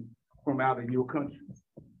petitioned from out of your country.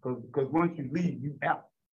 Because once you leave, you out.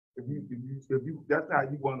 If you that's how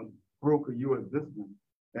you want to broker your existence.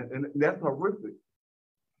 And that's horrific.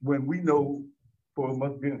 When we know for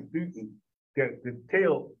us being students that the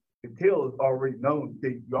tail is already known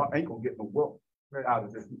that y'all ain't gonna get no wealth out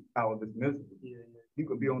of this misery. You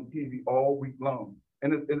could be on TV all week long.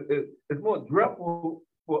 And it's more dreadful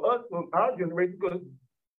for us from our generation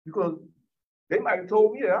because they might have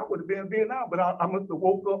told me that I would have been in Vietnam, but I must have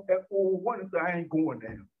woke up at 4:01 and said I ain't going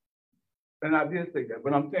there. And I did say that,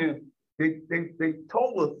 but I'm saying they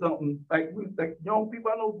told us something like young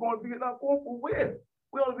people I know going to Vietnam, going for where?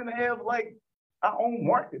 We don't even have like our own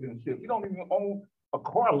market and shit. We don't even own a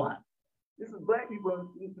car lot. This is black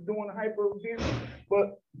people doing the hyper business.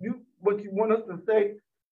 But you want us to say,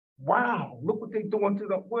 wow, look what they're doing to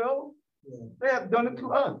them. Well, they have done it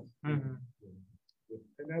to us. Mm-hmm.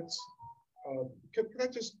 And that's, can I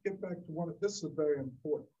just get back to one of this is very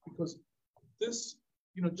important because this,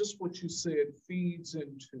 just what you said feeds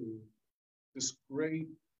into this great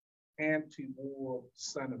anti-war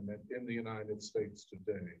sentiment in the United States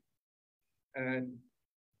today. And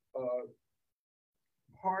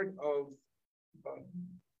part of,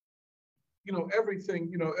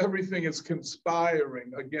 everything is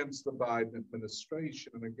conspiring against the Biden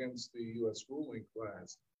administration and against the US ruling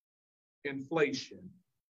class. Inflation.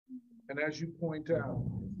 And as you point out,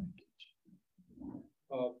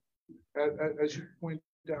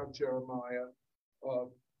 Jeremiah,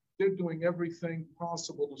 they're doing everything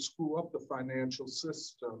possible to screw up the financial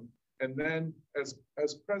system And then as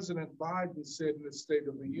President Biden said in the State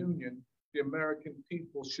of the Union, the American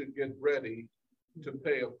people should get ready to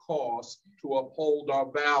pay a cost to uphold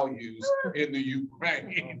our values in the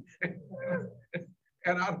Ukraine.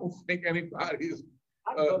 And I don't think anybody is.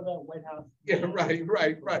 I'd go to the White House. Yeah, right.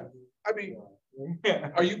 I mean,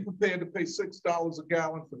 are you prepared to pay $6 a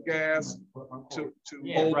gallon for gas to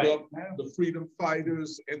hold up the freedom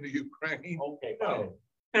fighters in the Ukraine? Okay, no.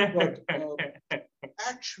 But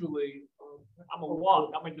actually, I'm gonna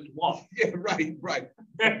walk. I'm gonna just walk. Yeah, right.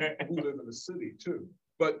 Who live in the city too,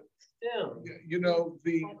 but still, you know,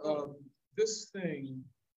 the this thing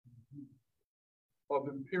of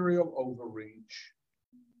imperial overreach.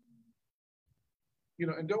 You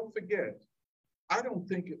know, and don't forget, I don't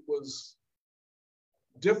think it was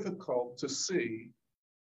difficult to see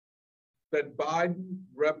that Biden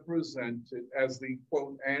represented as the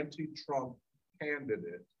quote anti-Trump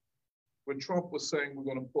candidate when Trump was saying we're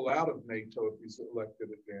going to pull out of NATO if he's elected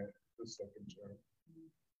again the second term.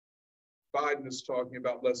 Biden is talking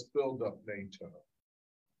about let's build up NATO.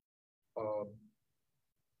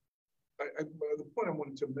 The point I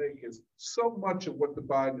wanted to make is so much of what the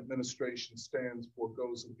Biden administration stands for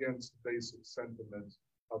goes against the basic sentiments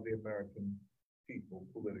of the American people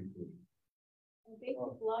politically. And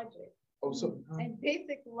basic logic. Oh, so And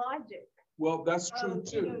basic logic. well, that's true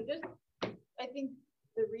too. You know, just I think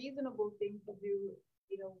the reasonable thing to do,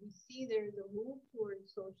 you know, we see there's a move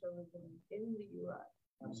towards socialism in the US.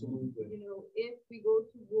 Absolutely. You know, if we go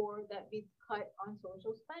to war, that means cut on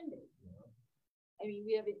social spending. I mean,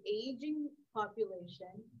 we have an aging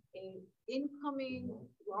population, a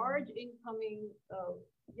large incoming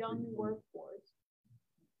young workforce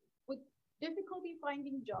with difficulty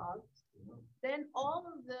finding jobs, then all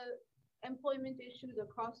of the employment issues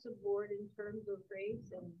across the board in terms of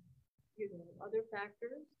race and, you know, other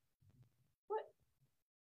factors.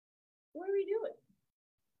 What are we doing?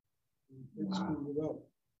 It's screwed it up.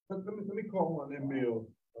 Let me call on Emil.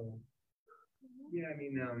 Yeah, I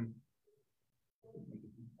mean,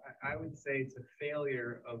 I would say it's a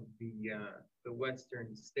failure of the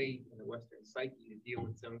Western state and the Western psyche to deal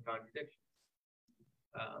with some contradictions.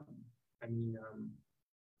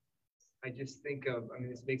 I just think of,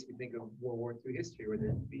 this makes me think of World War II history, where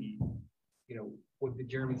what the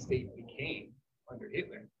German state became under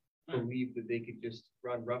Hitler, believed that they could just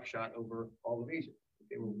run roughshod over all of Asia.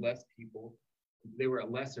 They were less people. They were a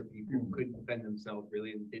lesser people who couldn't defend themselves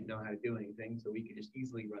really and didn't know how to do anything, so we could just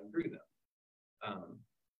easily run through them.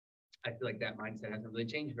 I feel like that mindset hasn't really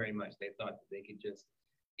changed very much. They thought that they could just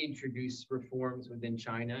introduce reforms within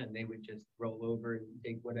China and they would just roll over and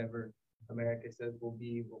take whatever America says will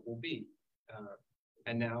be what will be.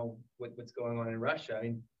 And now what's going on in Russia, I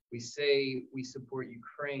mean, we say we support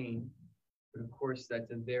Ukraine, but of course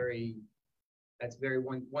that's very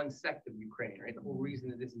one sect of Ukraine, right? The whole reason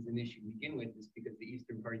that this is an issue to begin with is because the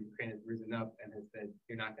eastern part of Ukraine has risen up and has said,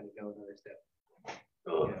 you're not going to go another step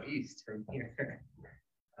east from here.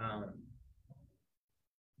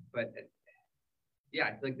 But yeah,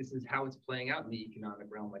 I feel like this is how it's playing out in the economic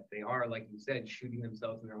realm. Like they are, like you said, shooting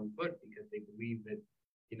themselves in their own foot because they believe that,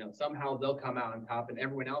 somehow they'll come out on top and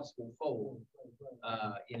everyone else will fold.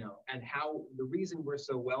 And how the reason we're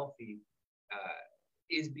so wealthy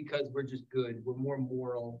is because we're just good. We're more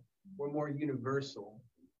moral. We're more universal.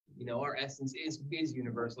 Our essence is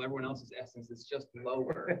universal. Everyone else's essence is just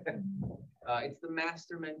lower. It's the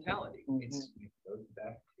master mentality. It goes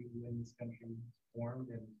back to when this country was formed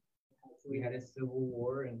and we had a civil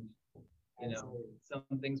war, and some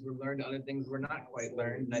things were learned, other things were not quite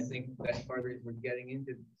learned. And I think that's part of the reason we're getting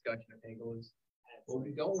into the discussion of Hegel is, well,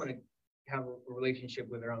 we don't want to have a relationship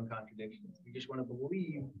with our own contradictions. We just want to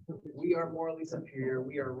believe we are morally superior.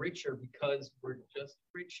 We are richer because we're just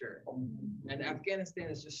richer. And Afghanistan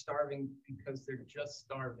is just starving because they're just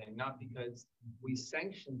starving, not because we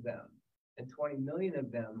sanctioned them. And 20 million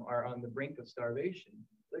of them are on the brink of starvation.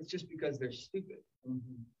 It's just because they're stupid.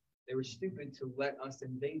 They were stupid to let us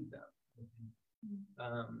invade them.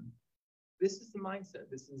 This is the mindset.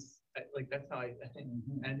 This is that's how I think.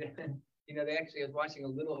 And they actually, I was watching a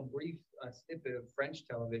brief snippet of French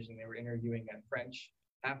television. They were interviewing a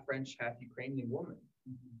half French, half Ukrainian woman.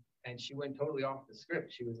 And she went totally off the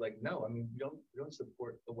script. She was like, no, we don't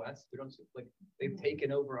support the West. We don't they've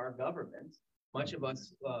taken over our government. Much of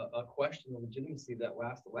us question the legitimacy of that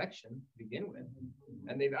last election to begin with.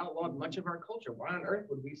 And they've outlawed much of our culture. Why on earth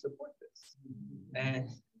would we support this? And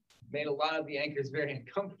made a lot of the anchors very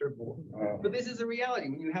uncomfortable. But this is a reality.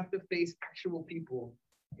 When you have to face actual people,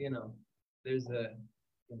 there's a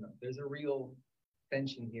real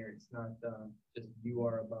tension here. It's not just you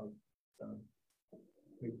are above.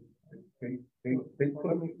 They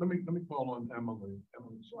put Let me call on Emily.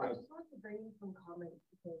 Emily, Well, I just wanted to bring in some comments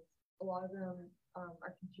because a lot of them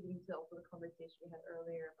are contributing to also the conversation we had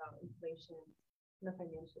earlier about inflation and the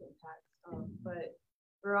financial impacts. But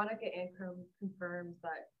Veronica Ancrum confirms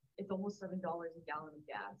that it's almost $7 a gallon of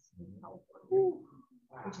gas in California,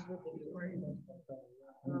 which is ridiculous.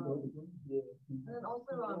 And then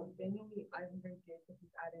also, Benjamin Eisenberg Jacobs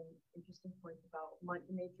is adding interesting points about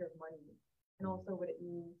the nature of money and also what it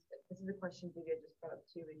means. This is a question Divya just brought up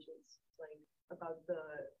too, which is like about the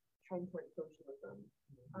trend towards socialism.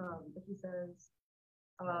 But he says,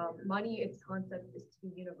 money, its concept is to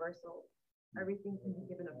be universal. Everything can be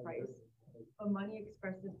given a price. But money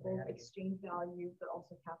expresses both exchange value, but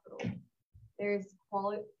also capital. There's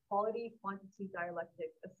quality quantity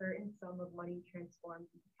dialectic. A certain sum of money transformed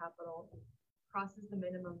into capital crosses the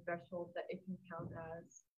minimum threshold that it can count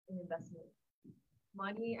as an investment.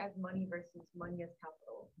 Money as money versus money as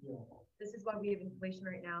capital. Yeah. This is why we have inflation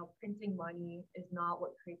right now. Printing money is not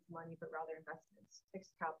what creates money, but rather investments.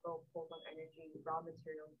 Fixed capital pulls on energy, raw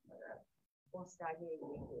materials, etc., while stagnating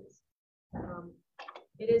wages.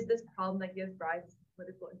 It is this problem that gives rise to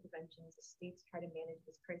political interventions as states try to manage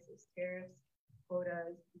this crisis. Tariffs,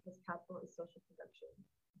 quotas, because capital is social production.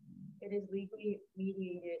 It is legally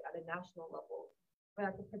mediated at a national level, but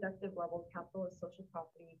at the productive level, capital is social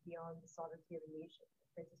property beyond the sovereignty of a nation,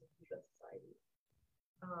 the crisis of U.S. society.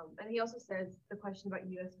 And he also says the question about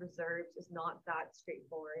U.S. reserves is not that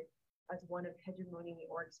straightforward as one of hegemony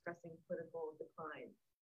or expressing political decline,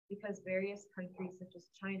 because various countries such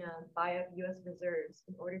as China buy up U.S. reserves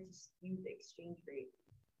in order to skew the exchange rate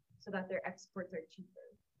so that their exports are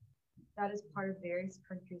cheaper. That is part of various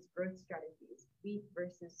countries' growth strategies. Weak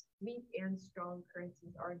and strong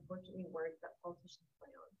currencies are unfortunately words that politicians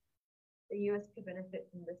play on. The U.S. could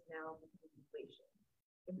benefit from this now because of inflation.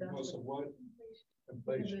 Because of what?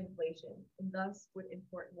 Inflation, and thus would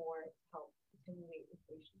import more to help attenuate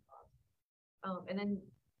inflation costs. And then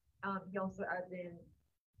he also adds in,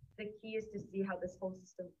 the key is to see how this whole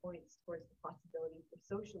system points towards the possibility for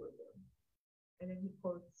socialism. And then he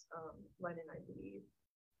quotes Lenin, I believe.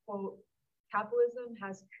 Quote, capitalism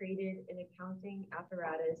has created an accounting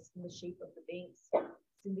apparatus in the shape of the banks,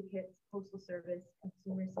 syndicates, postal service,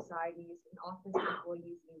 consumer societies, and office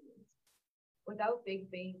employees unions. Without big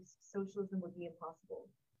banks, socialism would be impossible.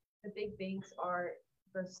 The big banks are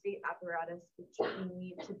the state apparatus which we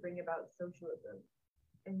need to bring about socialism,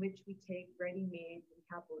 in which we take ready-made from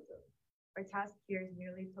capitalism. Our task here is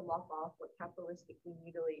merely to lop off what capitalistically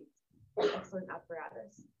mutilates the excellent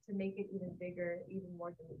apparatus, to make it even bigger, even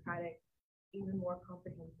more democratic, even more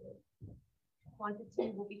comprehensive.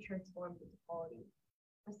 Quantity will be transformed into quality.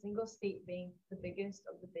 A single state bank, the biggest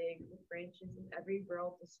of the big, with branches in every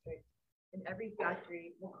rural district, in every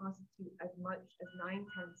factory, will constitute as much as 9/10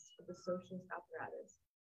 of the socialist apparatus.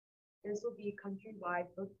 This will be countrywide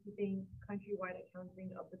bookkeeping, countrywide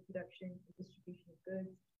accounting of the production and distribution of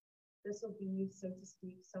goods. This will be, so to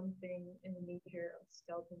speak, something in the nature of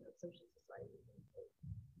skeleton of social society.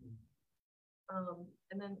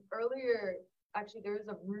 And then earlier, actually, there was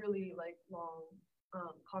a really long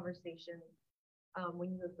conversation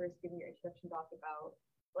when you were first giving your introduction, Doc, about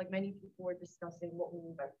many people were discussing what we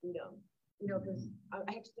mean by freedom. You know, because I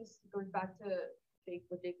actually this goes back to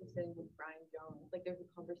what Jake was saying with Brian Jones. There's a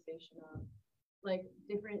conversation of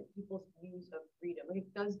different people's views of freedom.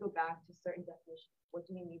 It does go back to certain definitions. What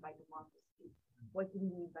do we mean by democracy? What do we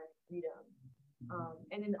mean by freedom?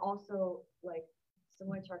 And then also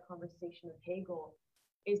similar to our conversation with Hegel,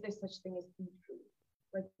 is there such thing as the truth?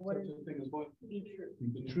 What is the thing as what? The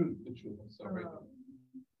truth? The truth. I'm sorry.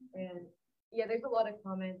 And yeah, there's a lot of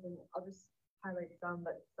comments, and I'll just highlight some.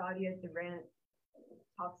 But Sadia Durant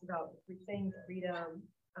talks about saying freedom.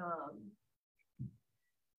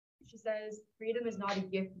 She says, freedom is not a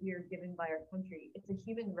gift we are given by our country. It's a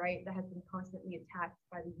human right that has been constantly attacked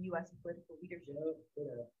by the U.S. political leadership.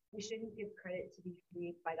 Yeah. We shouldn't give credit to be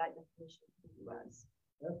freed by that definition of the U.S.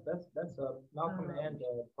 That's Malcolm and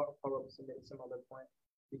Paul made a similar point,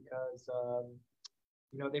 because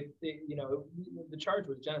they the charge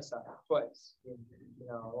was genocide twice,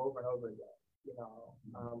 over and over again,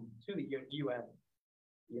 to the UN.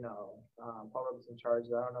 Paul Robeson charged.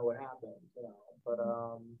 I don't know what happened, but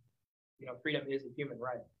freedom is a human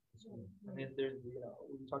right. And then there's,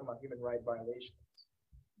 we're talking about human right violations.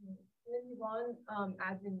 And then Yvonne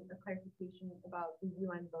adds in a clarification about the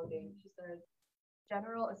UN voting. She says,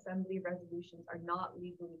 General Assembly resolutions are not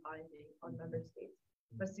legally binding on member states,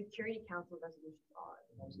 but Security Council resolutions are.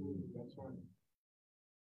 Absolutely, that's right.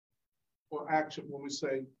 Or action, when we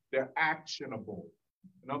say they're actionable.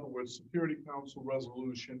 In other words, Security Council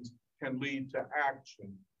resolutions can lead to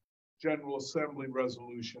action. General Assembly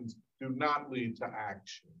resolutions do not lead to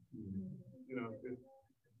action. You know,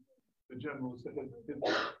 the General Assembly,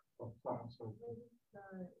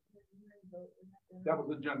 that was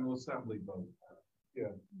a General Assembly vote.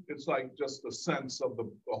 Yeah, it's like just the sense of the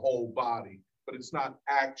whole body, but it's not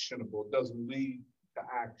actionable. It doesn't lead to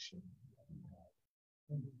action.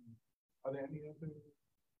 Are there any other?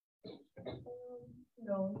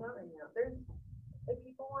 No, not right now. There's, if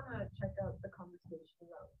people want to check out the conversation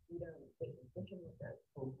about freedom, they can look at it.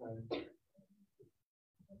 Okay.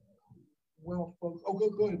 Well, folks, oh,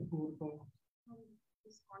 go ahead.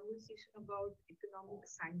 This conversation about economic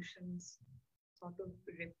sanctions sort of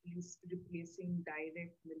replacing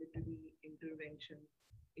direct military intervention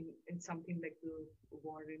in something like the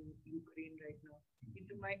war in Ukraine right now.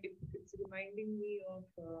 It's reminding me of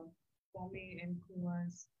Kwame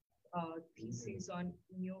Nkrumah's thesis on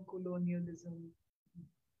neocolonialism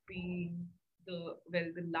being the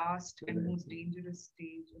last and most dangerous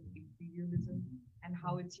stage of imperialism, and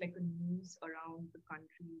how it's like a noose around the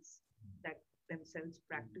countries that themselves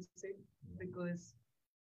practice it, because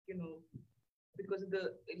of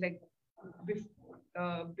the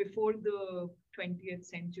before the 20th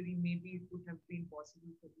century, maybe it would have been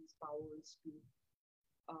possible for these powers to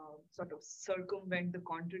sort of circumvent the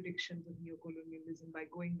contradictions of neocolonialism by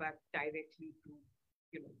going back directly to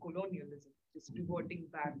colonialism, just reverting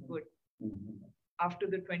back. But after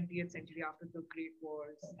the 20th century, after the Great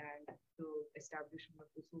Wars and the establishment of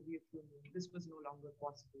the Soviet Union, this was no longer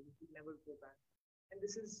possible. We could never go back. And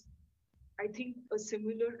this is, I think, a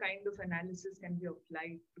similar kind of analysis can be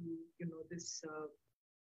applied to,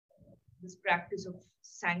 this practice of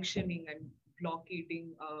sanctioning and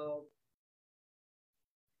blockading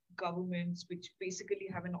governments, which basically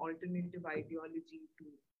have an alternative ideology to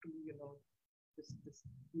this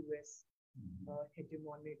US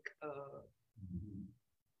hegemonic.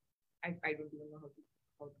 I don't even know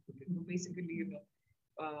how to put it. But basically,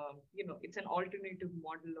 it's an alternative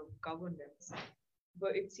model of governance.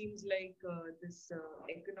 But it seems like this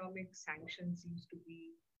economic sanction seems to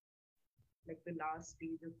be like the last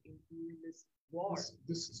stage of imperialist war.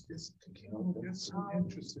 This is that's so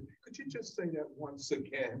interesting. Could you just say that once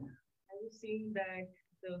again? I was saying that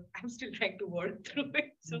I'm still trying to work through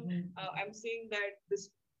it. So I'm saying that this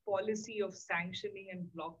policy of sanctioning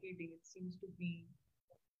and blockading, it seems to be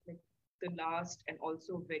like the last and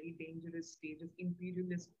also very dangerous stage of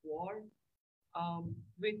imperialist war,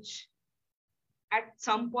 which at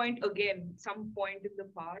some point in the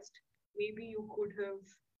past, maybe you could have,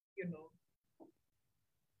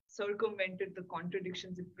 circumvented the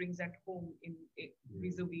contradictions it brings at home in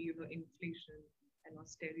vis-a-vis, inflation and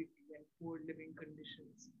austerity and poor living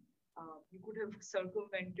conditions. You could have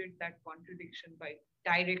circumvented that contradiction by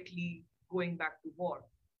directly going back to war,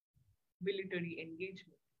 military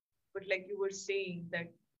engagement. But like you were saying,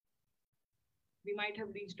 that we might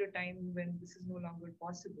have reached a time when this is no longer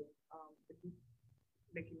possible.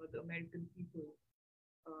 The American people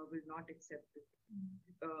will not accept it.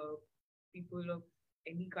 People of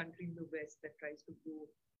any country in the West that tries to go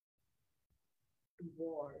to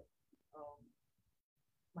war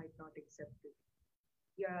might not accept it.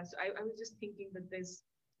 Yeah, so I was just thinking that this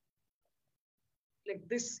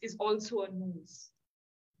is also a noose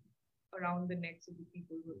around the necks of the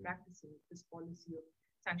people who are practicing this policy of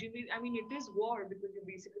sanction. I mean, it is war because you're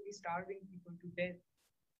basically starving people to death.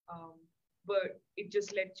 But it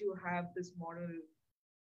just lets you have this moral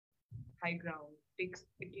high ground. It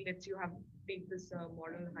lets you take this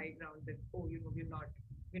moral high ground that,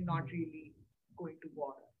 we're not really going to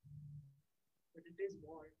war. But it is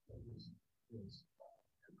war. Yes.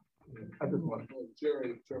 I just want to know,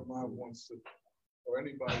 Jeremiah wants to, or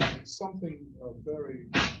anybody, something very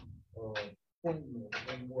poignant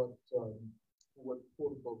in what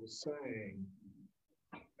Portable was saying.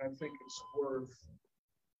 I think it's worth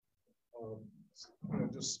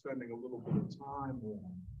just spending a little bit of time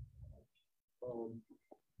on.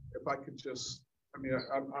 If I could just,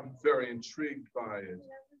 I'm very intrigued by it.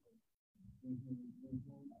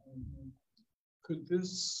 Could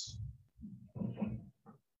this,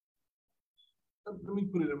 let me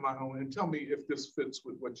put it in my own, and tell me if this fits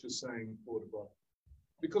with what you're saying, Portable.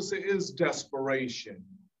 Because there is desperation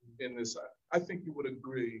in this. I think you would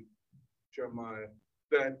agree, Jeremiah,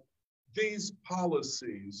 that these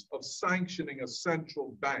policies of sanctioning a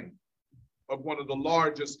central bank of one of the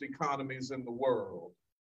largest economies in the world,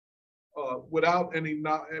 without any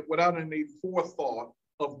forethought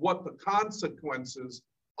of what the consequences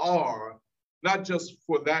are, not just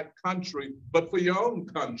for that country, but for your own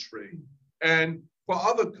country and for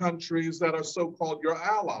other countries that are so-called your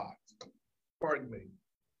allies. Pardon me.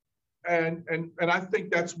 And I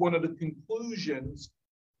think that's one of the conclusions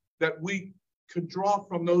that we could draw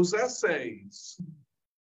from those essays,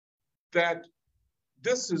 that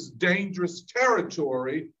this is dangerous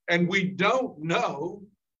territory and we don't know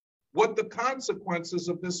what the consequences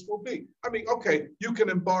of this will be. I mean, okay, you can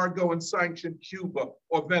embargo and sanction Cuba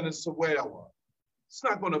or Venezuela. It's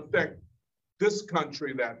not going to affect this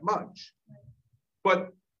country that much.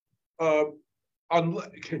 But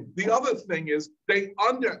the other thing is they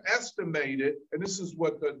underestimated, and this is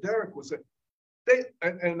what Derek was saying,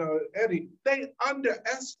 Eddie, they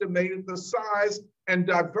underestimated the size and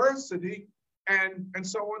diversity and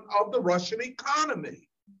so on of the Russian economy.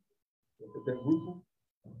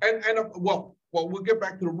 Well, we'll get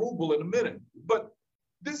back to the ruble in a minute, but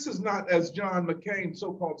this is not, as John McCain,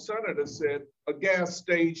 so-called senator, said, a gas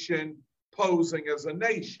station posing as a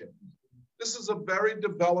nation. This is a very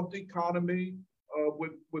developed economy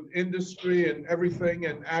with industry and everything,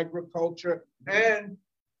 and agriculture and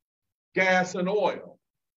gas and oil.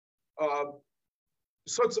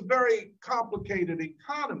 So it's a very complicated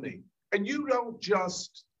economy, and you don't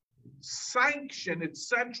just sanction its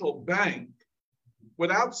central bank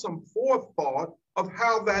without some forethought of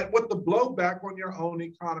what the blowback on your own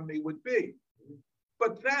economy would be.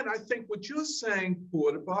 But then I think what you're saying,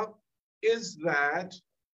 Purba, is that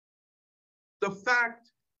the fact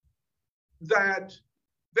that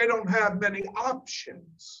they don't have many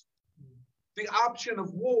options. The option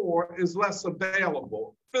of war is less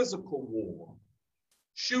available. Physical war,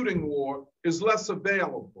 shooting war is less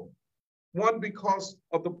available. One, because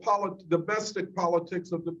of the domestic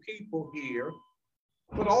politics of the people here,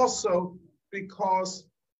 but also because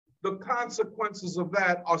the consequences of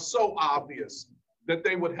that are so obvious that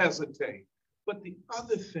they would hesitate. But the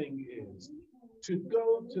other thing is, to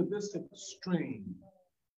go to this extreme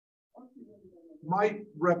might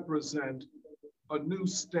represent a new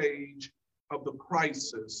stage of the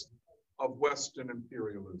crisis of Western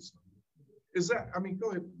imperialism. Is that, I mean, go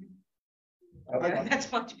ahead.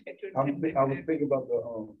 That's much better. I was thinking about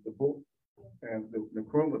the book and the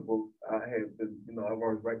Nkrumah book. I have been, I've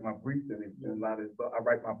always write my briefs in it, and a lot of stuff. I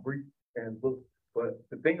write my brief and books. But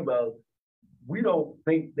the thing about, we don't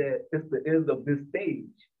think that it's the end of this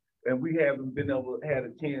stage, and we haven't been able to have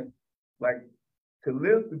a chance, like, to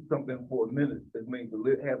live through something for a minute. That means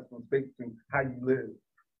to have some space to how you live.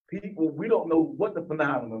 People, we don't know what the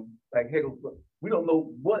phenomenon, like Hegel, we don't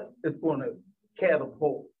know what is going to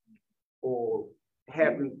catapult or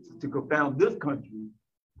happen to confound this country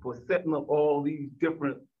for setting up all these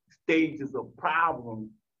different stages of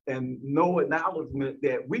problems and no acknowledgement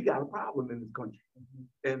that we got a problem in this country.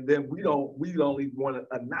 And then we don't even want to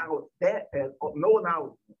acknowledge that as no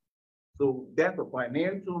acknowledgement. So that's a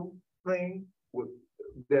financial thing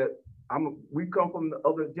we come from the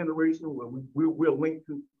other generation where we're linked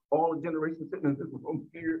to all the generations sitting in this room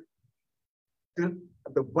here.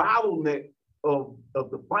 The bottleneck of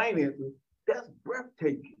the finances, that's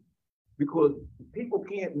breathtaking, because people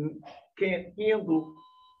can't handle,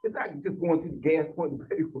 it's not just going to the gas point and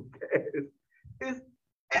pay for gas. It's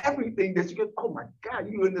everything that you get. Oh my God,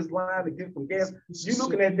 you in this line to get some gas. You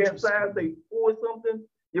looking at that sign, say pour something,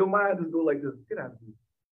 your mind just go like this, get out of here.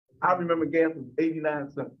 I remember gas was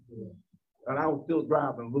 89 cents, and I was still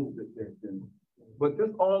driving a little bit back then. But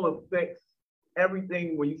this all affects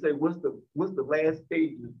everything. When you say what's the last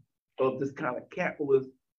stages of this kind of capitalist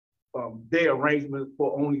day arrangement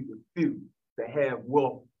for only the few that have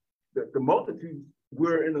wealth. The multitudes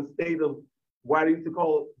were in a state of, why they used to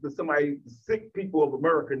call the sick people of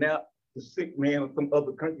America, now the sick man of some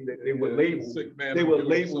other country that they were labeled. They were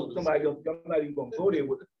labeled somebody else. I'm not even gonna go there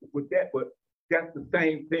with that, but that's the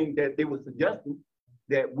same thing that they were suggesting,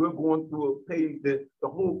 that we're going through a phase that the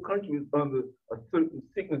whole country is under a certain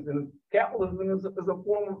sickness, and capitalism is a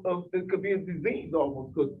form of, it could be a disease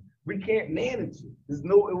almost, because we can't manage it.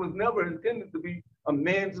 It was never intended to be a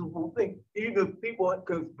manageable thing. Even people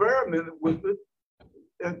experimented with it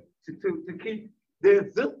to keep their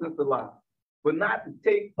existence alive, but not to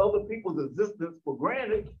take other people's existence for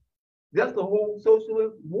granted. That's the whole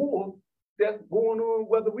socialist war that's going on,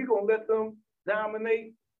 whether we're gonna let them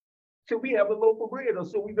dominate till we have a local grid, or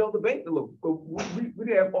so we build a bank to local.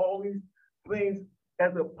 We have all these things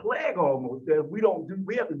as a plague almost, that we don't do,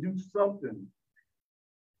 we have to do something.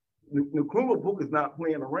 The Nkrumah book is not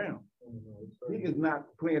playing around. He is not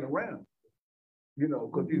playing around,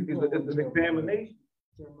 because it's an examination.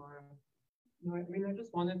 No, I mean, I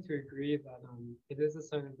just wanted to agree that it is a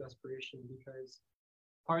sign of desperation, because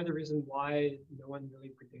part of the reason why no one really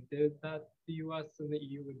predicted that the US and the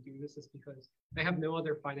EU would do this is because they have no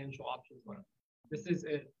other financial options left. This is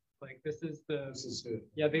it. Like this is the, This is it.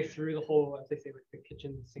 yeah, they threw the whole, as they say, like the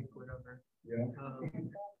kitchen sink, whatever, Yeah.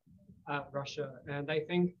 at Russia. And I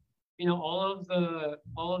think, you know, all of the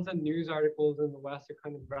news articles in the West are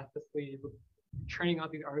kind of breathlessly churning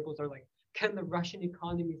out these articles are like, can the Russian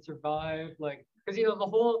economy survive? Like, because, you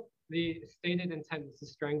know, the stated intent is to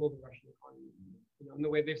strangle the Russian economy, you know, in the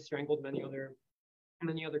way they've strangled many other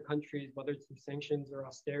countries, whether it's through sanctions or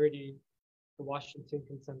austerity, the Washington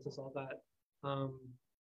Consensus, all that.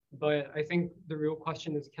 But I think the real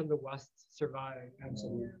question is, can the West survive?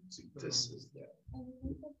 Absolutely. See, this is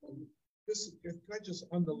this. Can I just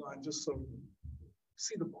underline just so?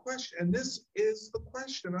 See the question, and this is the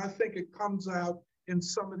question. I think it comes out in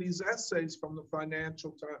some of these essays from the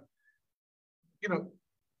Financial Times. You know,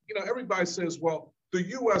 everybody says, well, the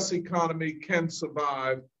U.S. economy can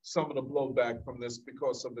survive some of the blowback from this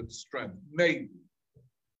because of its strength, maybe,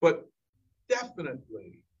 but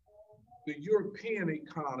definitely the European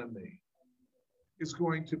economy is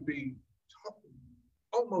going to be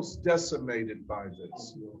almost decimated by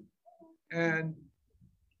this. And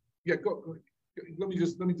yeah, go. Let me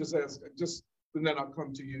just ask, and then I'll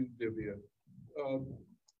come to you, Divya.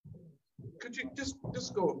 Could you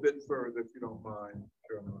just go a bit further, if you don't mind,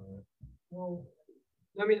 Jeremiah? Well,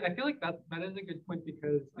 I mean, I feel like that is a good point,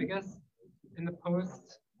 because I guess in the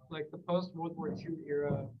post World War II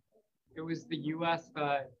era, it was the U.S.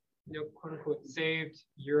 that, you know, quote unquote, saved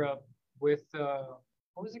Europe with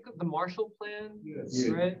what was it called, the Marshall Plan, Yes.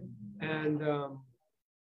 right? And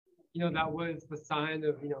you know, that was the sign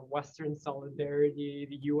of, you know, Western solidarity,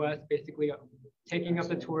 the U.S. basically taking up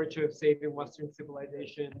the torch of saving Western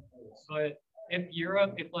civilization. But if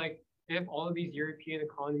all of these European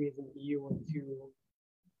economies in the EU were to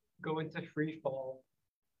go into free fall,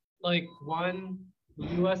 like, one, the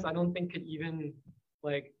U.S. I don't think could even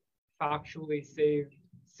like factually save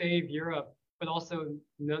Europe, but also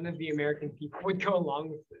none of the American people would go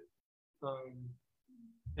along with it.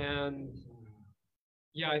 And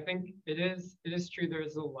yeah, I think it is true.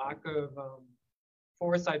 There's a lack of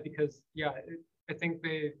foresight, because I think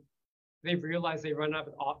they've realized they run out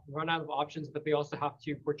of options, but they also have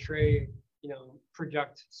to portray, you know,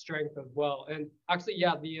 project strength as well. And actually,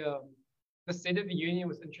 yeah, the State of the Union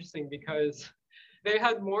was interesting because they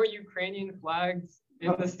had more Ukrainian flags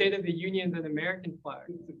in the State of the Union than American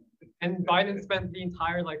flags. And Biden spent the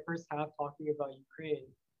entire first half talking about Ukraine.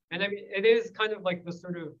 And I mean, it is kind of like the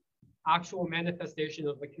sort of actual manifestation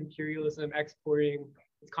of imperialism, exporting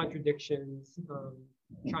its contradictions,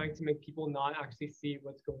 trying to make people not actually see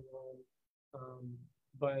what's going on.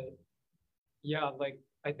 But yeah,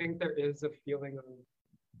 I think there is a feeling of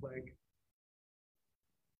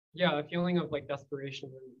desperation,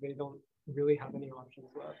 and they don't really have any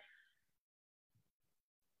options left.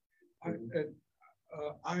 I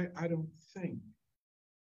don't think,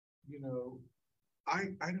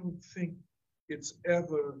 I don't think it's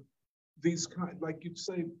ever these like you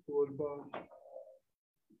say, about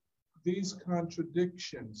these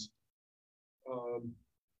contradictions,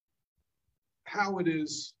 how it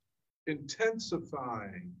is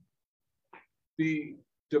intensifying the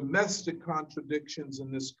domestic contradictions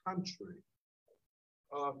in this country.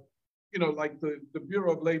 Like the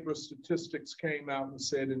Bureau of Labor Statistics came out and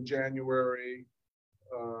said in January,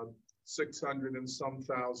 600 and some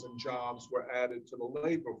thousand jobs were added to the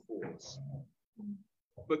labor force.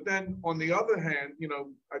 But then on the other hand,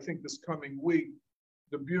 I think this coming week,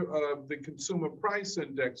 the Consumer Price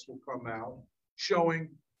Index will come out showing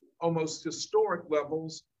almost historic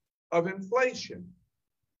levels of inflation.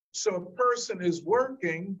 So a person is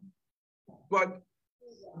working, but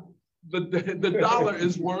the dollar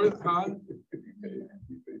is worth,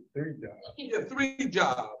 Three jobs. Yeah, three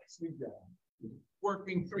jobs.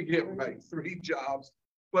 Working three jobs.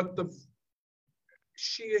 But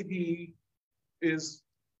he is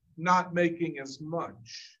not making as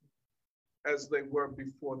much as they were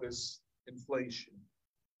before this inflation.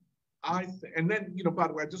 And then, by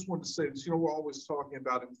the way, I just want to say this, we're always talking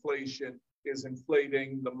about inflation is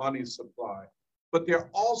inflating the money supply, but there are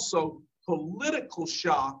also political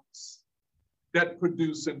shocks that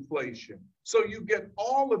produce inflation. So you get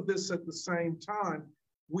all of this at the same time.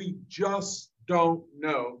 We just don't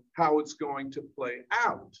know how it's going to play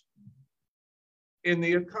out in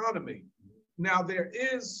the economy. Now, there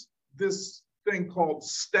is this thing called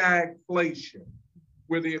stagflation,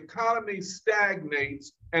 where the economy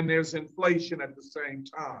stagnates and there's inflation at the same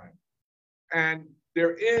time. And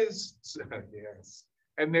there is, yes,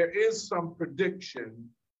 and there is some prediction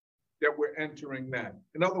that we're entering that.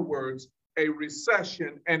 In other words, a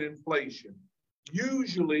recession and inflation.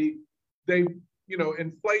 Usually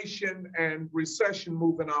inflation and recession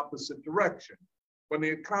move in opposite direction. When the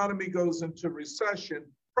economy goes into recession,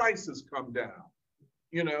 prices come down.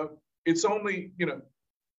 You know, it's only, you know,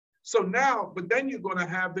 so now, but then you're going to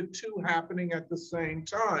have the two happening at the same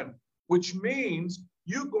time, which means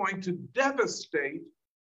you're going to devastate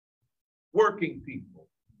working people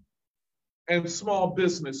and small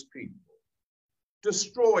business people,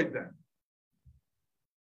 destroy them.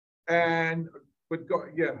 And, but go,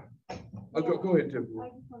 yeah, go ahead, Tim.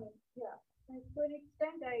 I just want to, yeah, and to an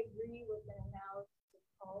extent, I agree with the analysis of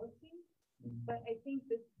policy, but I think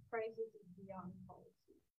this crisis is beyond policy.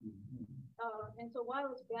 And so while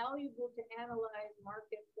it's valuable to analyze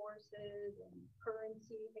market forces and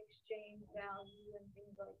currency exchange value and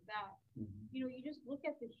things like that, you know, you just look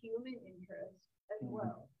at the human interest as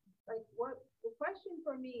well. Like what the question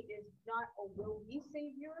for me is not, oh, will we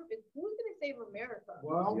save Europe? It's who's going to save America?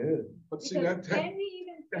 Well, but see because that can we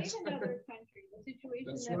even save another country, the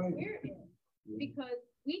situation that we're in? Because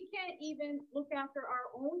we can't even look after our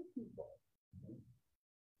own people.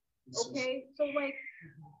 Okay, so like,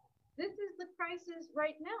 this is the crisis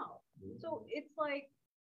right now. So it's like,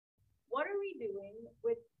 what are we doing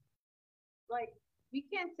with, like, we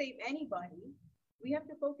can't save anybody. We have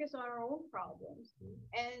to focus on our own problems.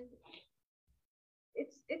 And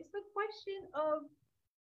it's the question of,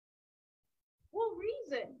 well,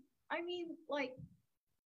 reason. I mean, like,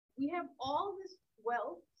 we have all this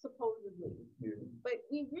wealth, supposedly, but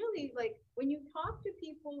we really, like, when you talk to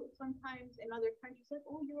people sometimes in other countries, like,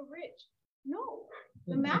 oh, you're rich. No,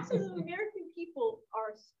 the masses of American people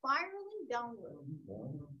are spiraling downward,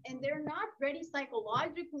 and they're not ready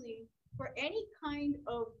psychologically for any kind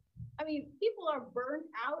of, I mean, people are burned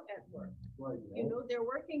out at work. You know, they're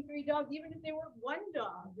working 3 jobs, even if they work 1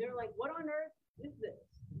 job. They're like, what on earth is this?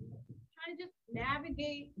 Trying to just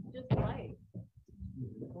navigate just life.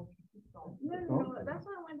 No, that's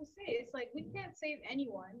what I wanted to say. It's like, we can't save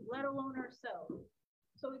anyone, let alone ourselves.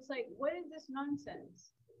 So it's like, what is this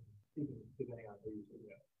nonsense? Depending on who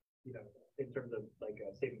you know, in terms of like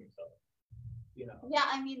saving yourself, you know. Yeah,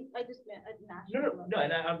 I mean, I just meant at national. No,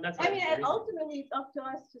 and that's. I mean, and ultimately, it's up to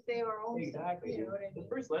us to save our own. Exactly. Stuff, you know what I mean? The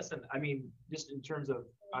first lesson, I mean, just in terms of,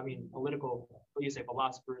 I mean, political, what you say,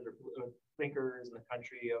 philosophers or thinkers in the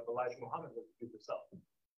country of Elijah Muhammad was do for self,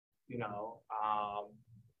 you know.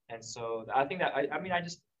 And so I think that I mean, I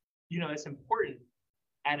just, you know, it's important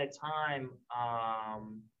at a time,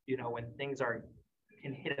 you know, when things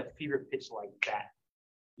can hit a fever pitch like that.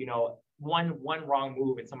 You know, one wrong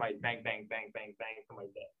move and somebody bang, bang, bang, bang, bang, somebody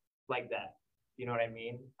dead like that. You know what I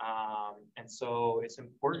mean? And so it's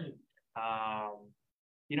important.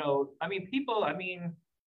 You know, I mean, people, I mean,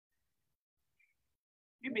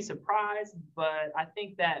 you'd be surprised, but I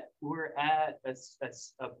think that we're at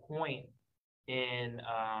a point in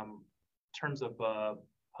terms of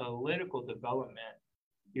political development,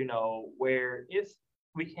 you know, where if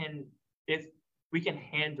we can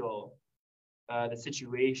handle the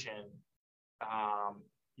situation,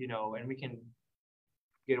 you know, and we can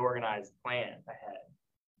get organized plan ahead.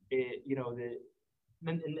 You know,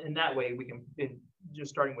 in that way we can,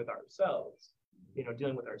 just starting with ourselves, you know,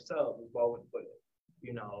 dealing with ourselves as well with,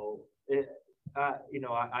 you know, you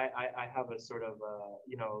know, I have a sort of,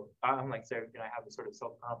 you know, I'm like Sarah, you know, I have a sort of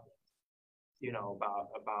self-confidence, you know,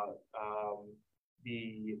 about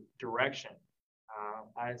the direction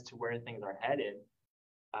as to where things are headed,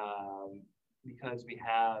 because we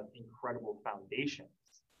have incredible foundations,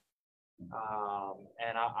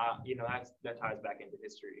 and I you know, that ties back into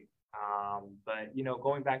history. But you know,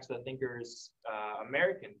 going back to the thinkers,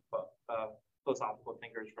 American philosophical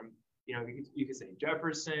thinkers from, you know, you could say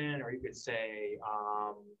Jefferson, or you could say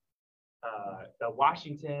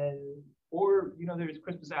Washington, or you know, there's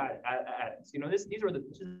Crispus Attucks. You know, these are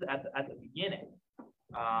this is at the beginning.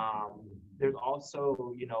 There's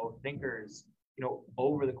also, you know, thinkers, you know,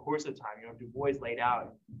 over the course of time. You know, Du Bois laid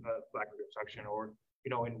out Black Reconstruction, or you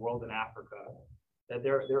know, in World in Africa, that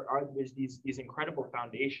there's these incredible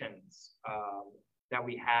foundations that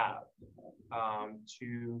we have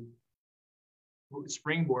to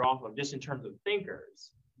springboard off of, just in terms of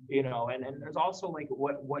thinkers, you know, and there's also like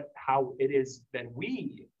how it is that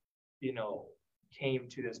we, you know, came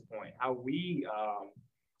to this point, how we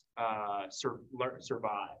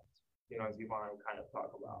survived, you know, as you want to kind of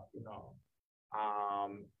talk about, you know.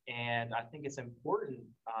 And I think it's important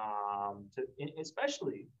to,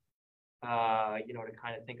 especially, you know, to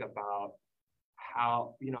kind of think about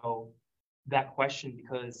how, you know, that question,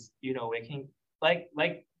 because, you know, it can, like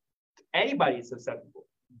anybody's susceptible.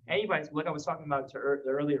 Anybody's, like I was talking about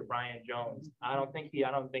earlier, Brian Jones. I don't think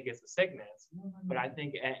it's a sickness, but I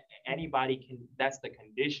think anybody can. That's the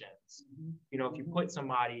conditions. You know, if you put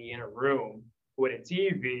somebody in a room with a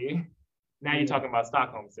TV, now you're talking about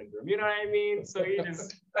Stockholm syndrome. You know what I mean? So you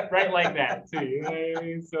just write like that too. You know what I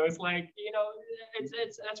mean? So it's like, you know,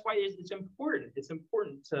 that's why it's important. It's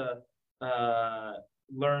important to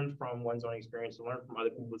learn from one's own experience, to learn from other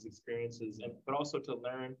people's experiences, but also to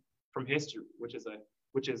learn from history, which is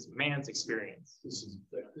man's experience. This is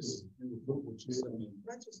beautiful what you said.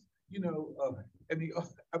 I just, you know,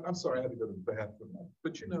 I'm sorry, I had to go to the bathroom,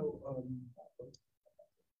 but you know,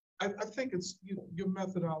 I think it's your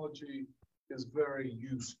methodology is very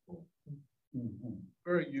useful,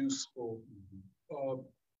 very useful,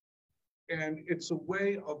 and it's a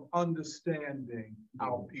way of understanding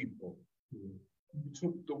our people. You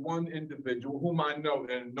took the one individual whom I know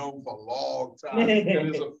and known for a long time and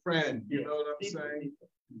is a friend, you know what I'm saying?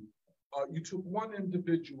 You took one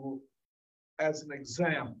individual as an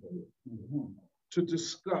example to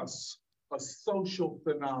discuss a social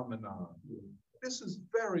phenomenon. This is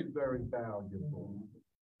very, very valuable.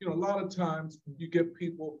 You know, a lot of times you get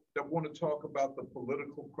people that want to talk about the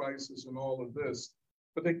political crisis and all of this,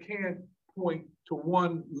 but they can't point to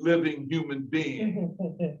one living human being.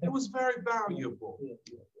 It was very valuable.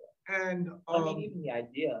 And I mean, even the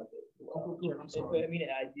idea of it. I'm sorry. I mean,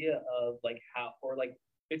 the idea of like how, or like,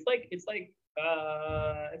 it's like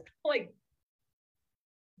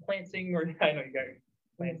planting, or I know you got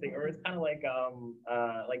planting, or it's kind of like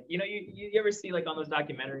you know, you ever see like on those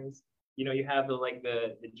documentaries, you know, you have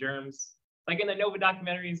the germs, like in the Nova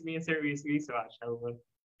documentaries, me and Sarah used to watch,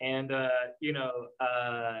 and you know,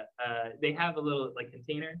 they have a little like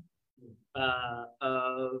container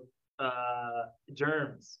of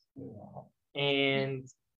germs, and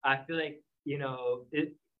I feel like, you know,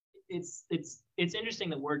 it's interesting,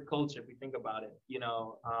 the word culture, if we think about it. You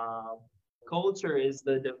know, culture is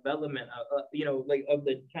the development of, you know, like of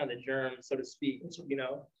the kind of the germ, so to speak. You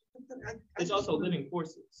know, it's also living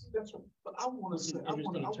forces. That's right. But I want to say,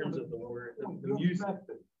 interesting in terms of the word, the your music,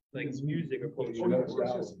 method. like music or culture,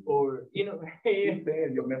 methodology. or you know,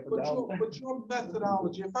 Your methodology. But your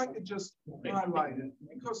methodology, if I could just highlight it,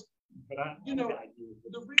 because you know,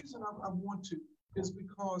 the reason I want to is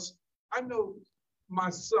because I know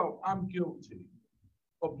myself, I'm guilty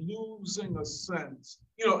of losing a sense,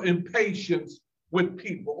 you know, impatience with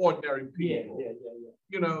people, ordinary people. Yeah.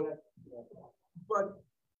 You know, but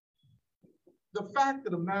the fact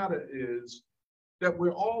of the matter is that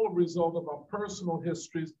we're all a result of our personal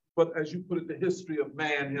histories, but as you put it, the history of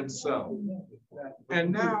man himself.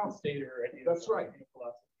 And now, that's right.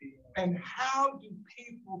 And how do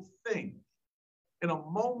people think in a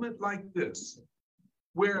moment like this,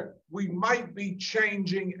 where we might be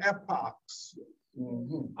changing epochs?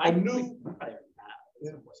 I don't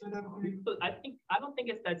think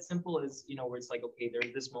it's that simple as, you know, where it's like, okay,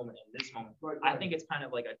 there's this moment and this moment. Right. I think it's kind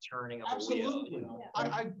of like a turning of a wheel. You know?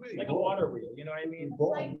 I agree. Like a water wheel, you know what I mean?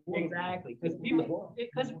 Exactly. Because people,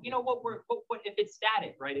 because you know what if it's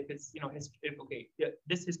static, right? If it's, you know,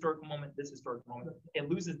 this historical moment, it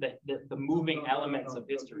loses the moving elements of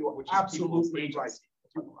history, You're which absolutely is right.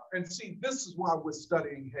 And see, this is why we're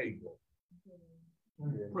studying Hegel.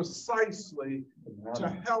 Precisely to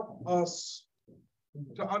help us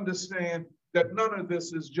to understand that none of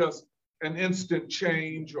this is just an instant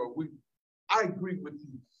change, or I agree with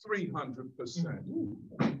you 300%.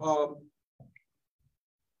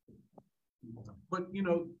 But you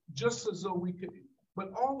know, just as though we could,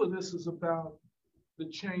 but all of this is about the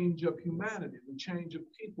change of humanity, the change of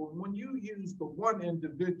people. And when you use the one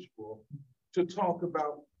individual to talk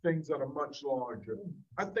about things that are much larger,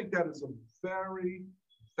 I think that is a very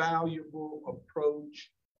valuable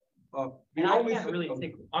approach. And I can't really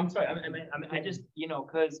think. I'm sorry. I just, you know,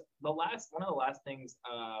 because one of the last things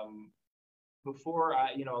before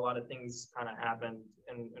you know, a lot of things kind of happened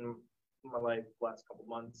in my life the last couple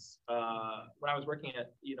months. When I was working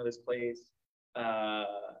at, you know, this place, one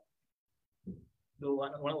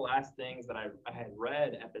of the last things that I had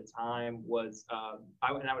read at the time was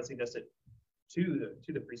I would suggest it to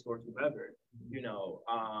the preschoolers, whoever, you know,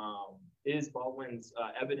 is Baldwin's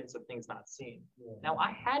Evidence of Things Not Seen. Now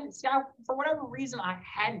for whatever reason, I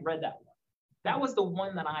hadn't read that one. That was the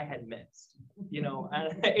one that I had missed, you know.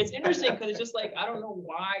 And it's interesting because it's just like, I don't know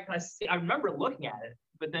why. I remember looking at it,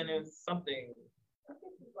 but then it's something.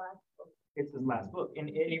 It's his last book, and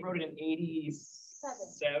he wrote it in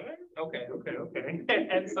 87. Okay.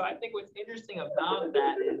 And so I think what's interesting about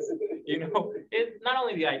that is, you know, it's not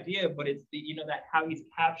only the idea, but it's the, you know, that how he's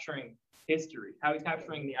capturing history, how he's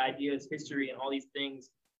capturing the ideas, history, and all these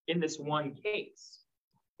things in this one case.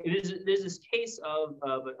 There's this case of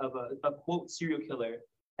a quote serial killer,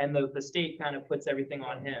 and the state kind of puts everything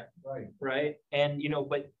on him, right? And you know,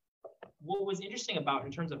 but what was interesting about,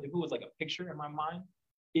 in terms of if it was like a picture in my mind,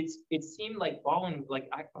 it seemed like Baldwin, like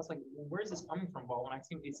I was like, well, where's this coming from, Baldwin? It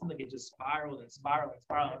seemed like it just spiraled and spiraled and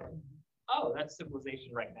spiraled. Oh, that's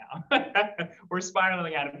civilization right now. We're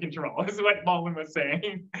spiraling out of control, is what Baldwin was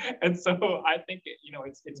saying. And so I think, you know,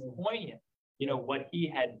 it's poignant, you know, what he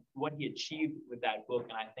achieved with that book.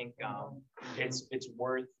 And I think it's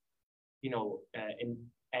worth, you know,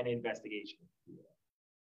 an investigation.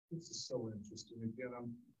 This is so interesting. Again,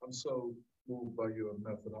 I'm so moved by your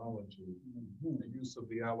methodology, the use of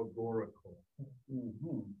the allegorical, you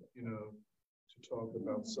know, to talk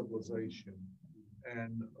about civilization.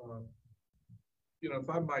 And, you know, if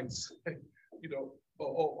I might say, you know,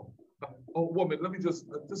 woman, let me just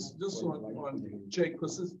on Jake,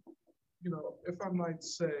 because this, you know, if I might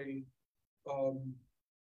say,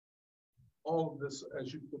 all of this,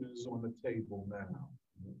 as you put it, is on the table now.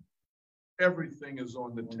 Everything is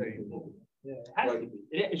on the table. Yeah, it has to be.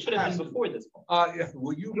 It should have been before this point. Yeah,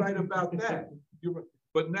 well, you're right about that.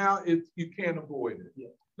 But now you can't avoid it. Yeah.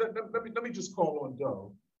 Let me just call on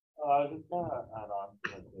Doe. Just want to add on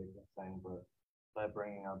to what Jake was saying, but by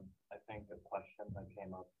bringing up, I think, a question that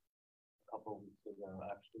came up a couple of weeks ago,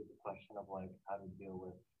 actually the question of like how to deal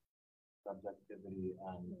with subjectivity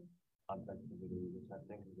and objectivity, which I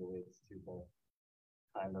think relates to the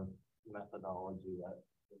kind of methodology that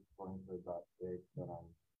is going to adopt Jake. But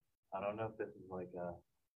I don't know if this is like a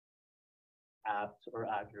apt or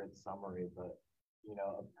accurate summary, but you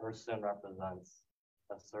know, a person represents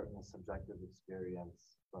a certain subjective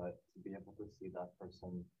experience, but to be able to see that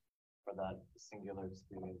person or that singular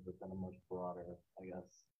experience within a much broader, I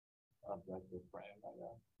guess, objective frame, I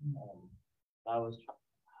guess. That was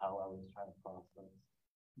how I was trying to process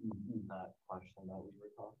that question that we were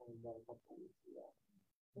talking about a couple of weeks ago.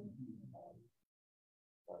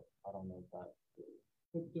 But I don't know if that.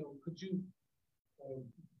 But could you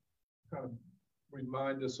kind of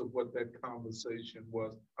remind us of what that conversation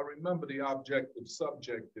was? I remember the objective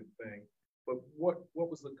subjective thing, but what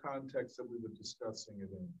was the context that we were discussing it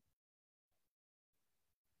in?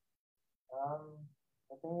 I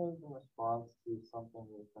think it was in response to something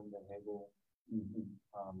within the Hegel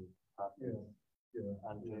practice.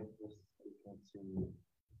 And Jake was speaking to,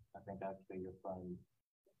 I think actually your friend.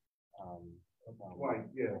 Right,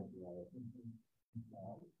 yeah.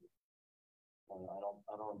 I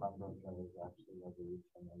don't remember if there was actually a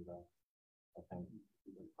resolution, and I think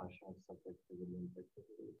the question was subject to the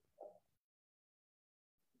objectivity.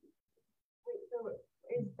 Wait, so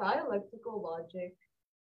is dialectical logic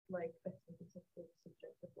like a synthesis of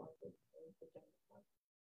subjective logic and subjective logic?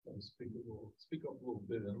 Speak up a little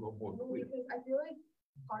bit and a little more clear. Because I feel like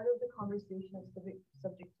part of the conversation of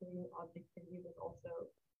subjectivity and objectivity was also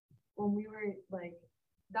when we were like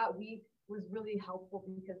that week was really helpful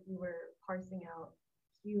because we were parsing out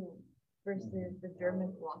Hume versus the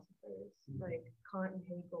German philosophers like Kant and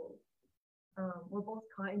Hegel. We're both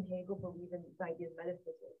Kant and Hegel believe in the idea of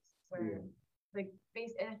metaphysics, where like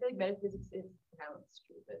and I feel like metaphysics is pronounced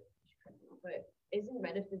stupid, but isn't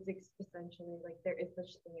metaphysics essentially like there is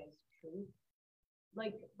such thing as truth?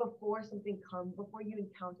 Like before you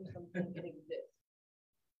encounter something, it exists.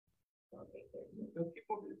 Okay,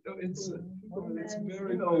 it's very,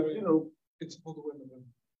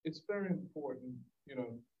 it's very important, you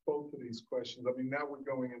know, both of these questions. I mean, now we're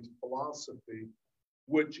going into philosophy,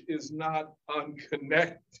 which is not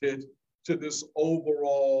unconnected to this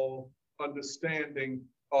overall understanding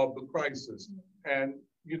of the crisis. And,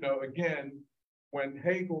 you know, again, when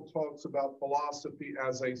Hegel talks about philosophy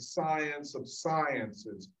as a science of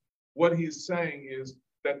sciences, what he's saying is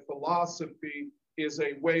that philosophy is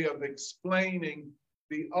a way of explaining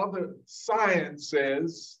the other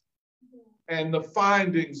sciences and the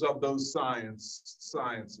findings of those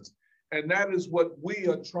sciences. And that is what we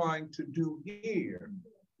are trying to do here.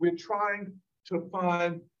 We're trying to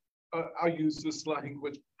find, I'll use this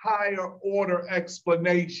language, higher order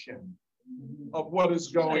explanation of what is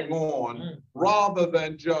going on rather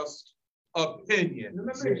than just opinion.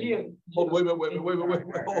 Remember, Wait, hold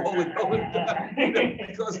it.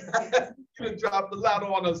 Because you dropped a lot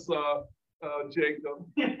on us, Jacob.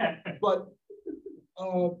 But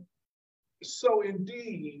so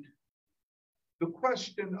indeed, the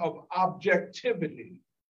question of objectivity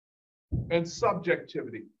and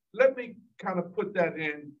subjectivity, let me kind of put that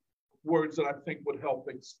in words that I think would help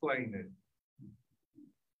explain it.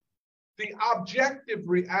 The objective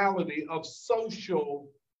reality of social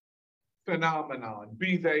phenomenon,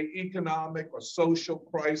 be they economic or social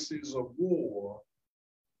crises or war,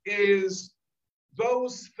 is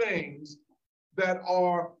those things that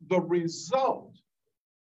are the result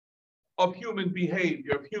of human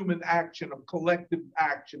behavior, of human action, of collective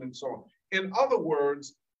action, and so on. In other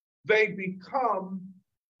words, they become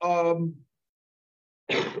part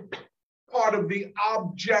of the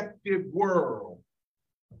objective world.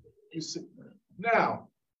 You see, now,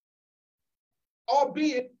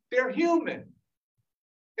 albeit they're human.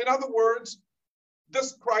 In other words,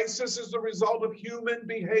 this crisis is the result of human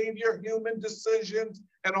behavior, human decisions,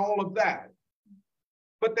 and all of that.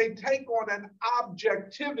 But they take on an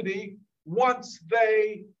objectivity once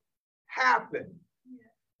they happen.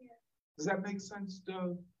 Does that make sense,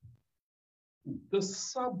 Doug? The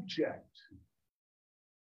subject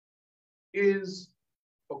is,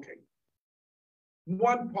 okay,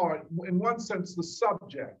 one part, in one sense, the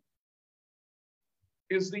subject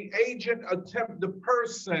is the agent the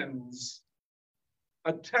persons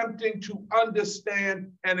attempting to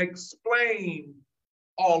understand and explain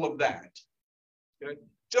all of that. Okay?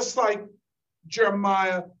 Just like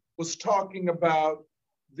Jeremiah was talking about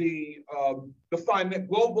the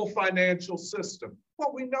global financial system.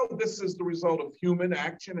 Well, we know this is the result of human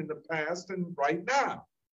action in the past and right now,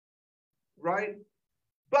 right?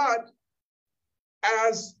 But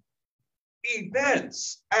as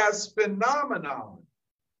events, as phenomenon,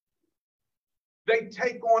 they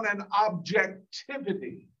take on an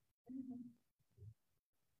objectivity.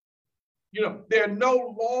 You know, they're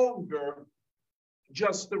no longer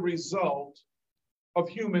just the result of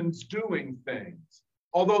humans doing things,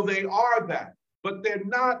 although they are that, but they're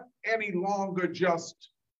not any longer just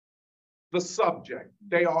the subject.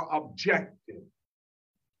 They are objective.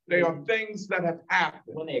 They are things that have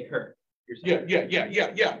happened. When they occur.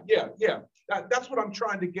 Yeah. That's what I'm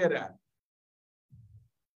trying to get at.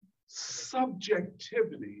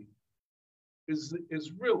 Subjectivity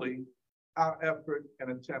is really our effort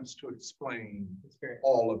and attempts to explain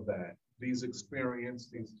all of that. These experiences,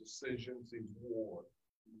 these decisions, these wars,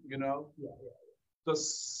 you know? The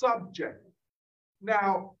subject.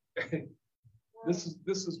 Now, this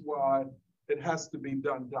is why it has to be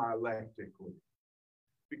done dialectically,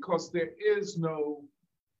 because there is no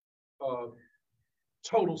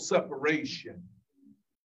total separation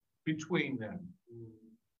between them.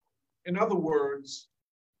 In other words,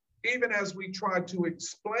 even as we try to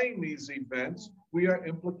explain these events, we are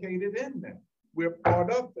implicated in them. We're part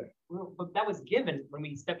of them. Well, but that was given when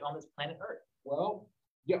we stepped on this planet Earth. Well,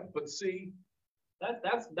 yeah, but see, that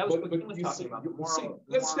was what Kim was talking about.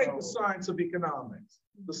 Let's take the science of economics.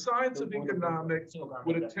 The science of economics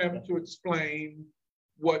would attempt to explain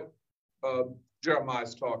what Jeremiah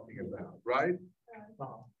is talking about, right?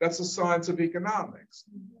 That's the science of economics,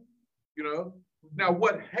 you know? Now,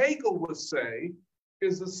 what Hegel would say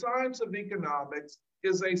is the science of economics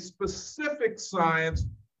is a specific science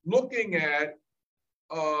looking at,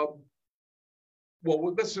 well,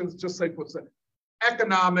 let's just say,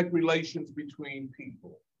 economic relations between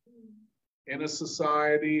people in a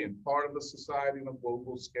society and part of a society on a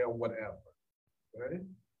global scale, whatever, right?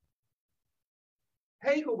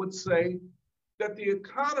 Hegel would say that the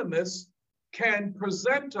economists can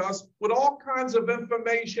present us with all kinds of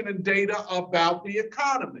information and data about the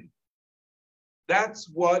economy. That's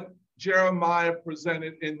what Jeremiah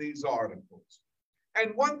presented in these articles.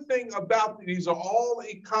 And one thing about these are all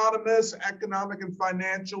economists, economic and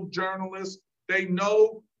financial journalists. They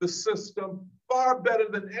know the system far better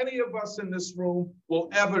than any of us in this room will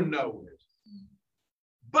ever know it.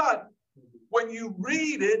 But when you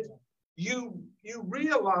read it, you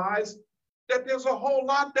realize that there's a whole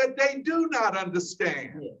lot that they do not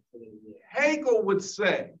understand. Hegel would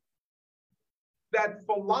say that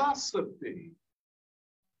philosophy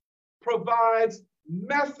provides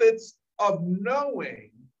methods of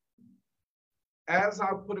knowing, as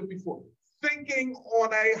I put it before, thinking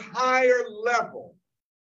on a higher level,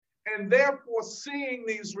 and therefore seeing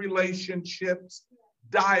these relationships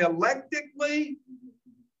dialectically,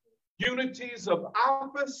 unities of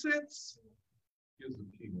opposites. Here's the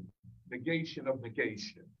key one. Negation of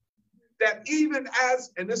negation. That even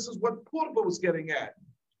as, and this is what Purba was getting at,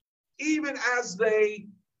 even as they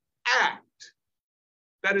act,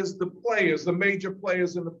 that is the players, the major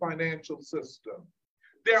players in the financial system,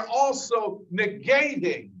 they're also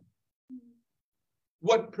negating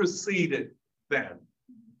what preceded them.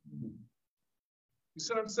 You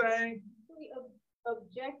see what I'm saying?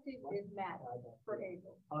 Objective is matter for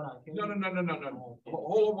Hegel. No.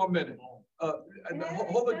 Hold on 1 minute.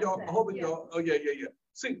 Hold it, y'all. Oh, yeah.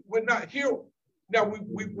 See, we're not here. Now,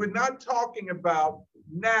 we're not talking about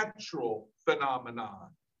natural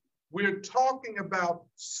phenomenon. We're talking about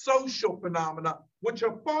social phenomena, which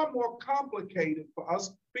are far more complicated for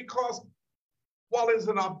us because while there's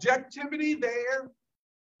an objectivity there,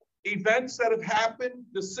 events that have happened,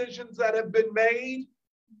 decisions that have been made,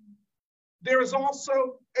 there is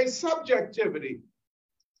also a subjectivity.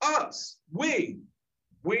 Us, we,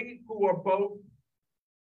 we who are both,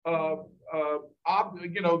 the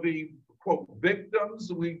quote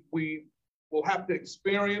victims, we will have to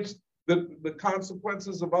experience the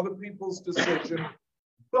consequences of other people's decision.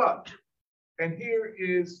 But, and here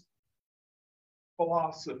is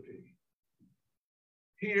philosophy.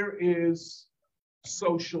 Here is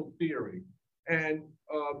social theory. And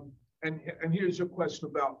here's your question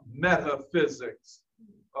about metaphysics,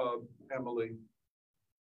 Emily.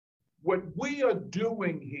 What we are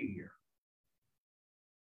doing here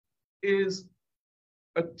is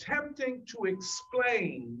attempting to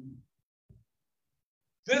explain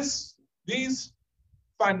these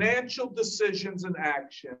financial decisions and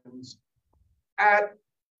actions at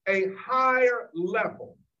a higher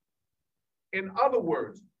level. In other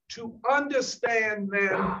words, to understand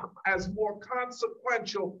them as more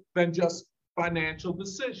consequential than just financial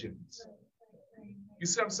decisions. You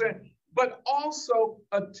see what I'm saying? But also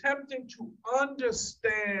attempting to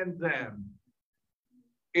understand them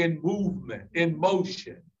in movement, in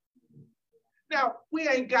motion. Now, we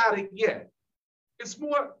ain't got it yet. It's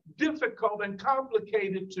more difficult and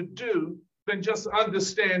complicated to do than just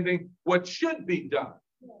understanding what should be done.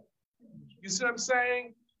 You see what I'm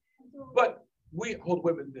saying? But we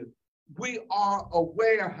are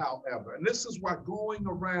aware, however, and this is why going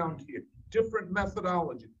around here, different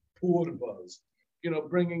methodology, Portobello's,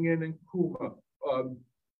 bringing in Nkrumah,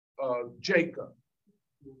 Jacob,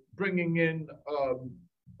 bringing in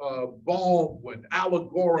Baldwin,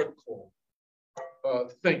 allegorical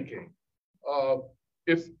thinking.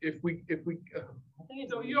 If we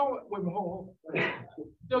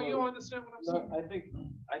don't you understand what I'm saying? I think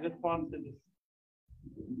I just wanted to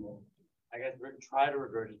try to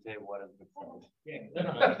regurgitate what has been said. Yeah.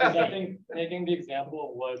 Because I think taking the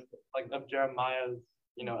example of Jeremiah's,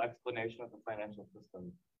 explanation of the financial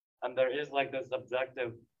system, and there is this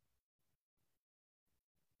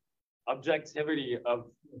objectivity of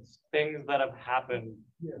things that have happened.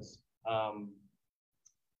 Yes. I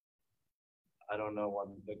don't know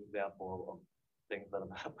one example of things that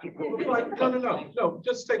have happened. No,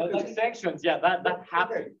 just take this. Sanctions, yeah, that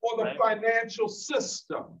happened. Okay. Or the financial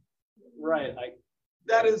system. Right.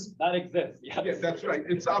 That exists. Yes. Yeah, that's right.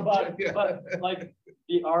 It's but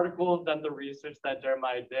the articles and the research that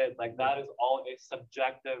Jeremiah did, that is all a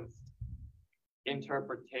subjective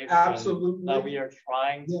interpretation. Absolutely. That we are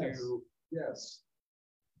trying to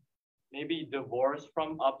maybe divorce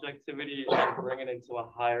from objectivity and bring it into a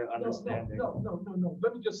higher understanding. No.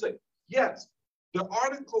 Let me just say, yes, the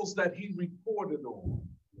articles that he reported on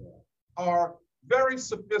are very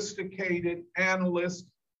sophisticated analysts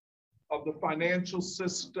of the financial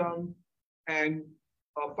system and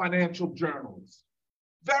financial journalists.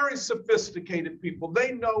 Very sophisticated people.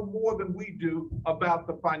 They know more than we do about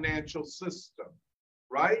the financial system,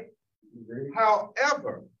 right? Mm-hmm.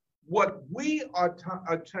 However, what we are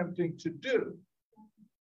attempting to do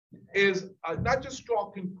is not just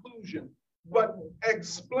draw conclusion, but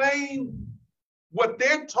explain what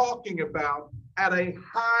they're talking about at a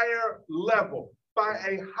higher level, by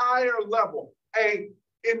a higher level, in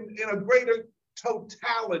a greater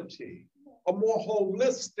totality, a more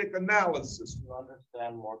holistic analysis. To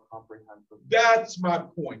understand more comprehensively. That's my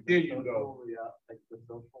point. There you go. The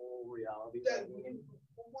social reality.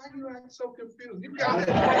 Why do you act so confused? You got it.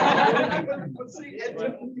 But see, I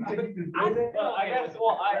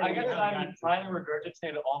guess I'm trying to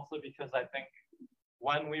regurgitate it also because I think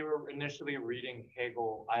when we were initially reading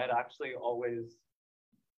Hegel, I had actually always,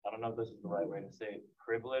 I don't know if this is the right way to say it,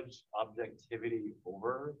 privileged objectivity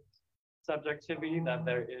over subjectivity, that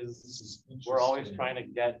we're always trying to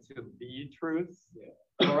get to the truth. Yeah.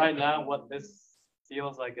 But right now, what this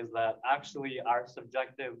feels like is that actually our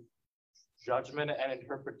subjective judgment and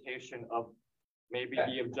interpretation of maybe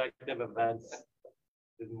the objective events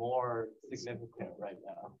is more significant right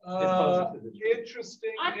now.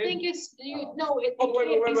 Interesting. I think it's no.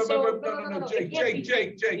 Jake, please.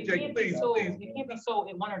 It can't be so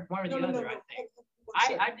in one or the other. I think.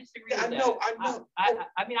 I disagree with that. I know. I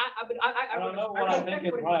don't know what I think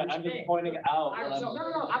is right. I'm just pointing out.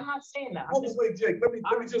 No, I'm not saying that. Wait, Jake, let me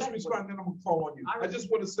just respond, then I'm gonna call on you. I just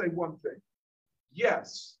want to say one thing.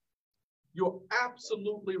 Yes, you're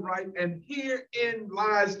absolutely right, and herein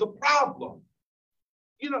lies the problem.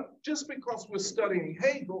 Just because we're studying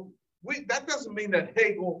Hegel, that doesn't mean that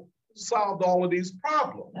Hegel solved all of these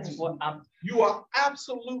problems. You are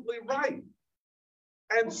absolutely right.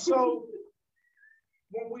 And so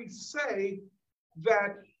when we say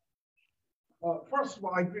that, first of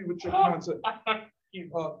all, I agree with your concept,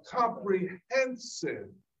 comprehensive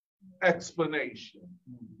explanation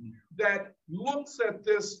that looks at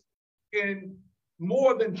this in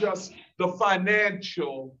more than just the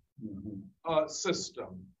financial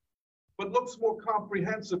system, but looks more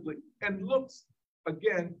comprehensively and looks,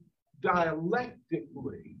 again,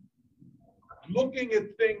 dialectically, looking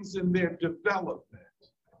at things in their development,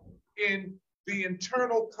 in the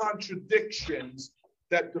internal contradictions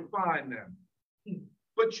that define them.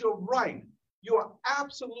 But you're right. You are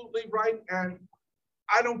absolutely right. And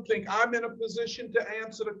I don't think I'm in a position to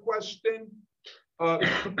answer the question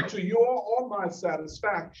to your or my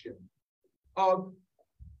satisfaction of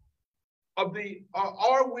the,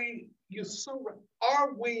 are we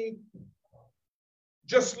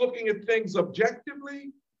just looking at things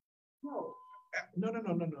objectively? No. No. Wait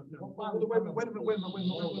a minute.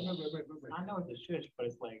 I know it's a shush, but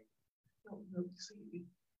it's like. No, see,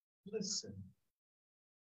 listen.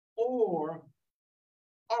 Or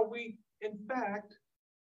are we, in fact,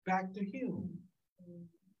 back to Hume?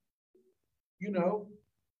 You know,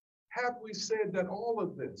 have we said that all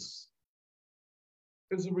of this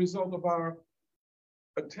is a result of our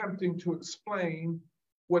attempting to explain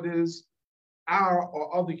what is our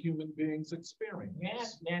or other human beings' experience?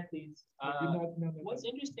 Yeah, please. What's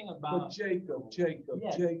interesting about... But Jacob,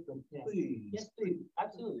 yes, please. Yes, please.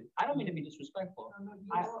 Absolutely. I don't mean to be disrespectful.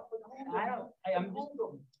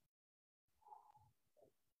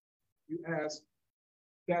 You asked,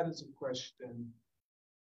 that is a question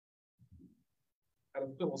at a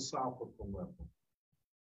philosophical level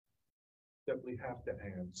that we have to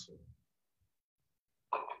answer.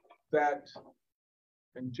 That,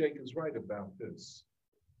 and Jake is right about this,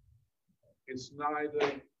 it's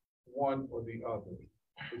neither one or the other.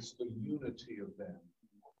 It's the unity of them.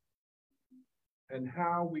 And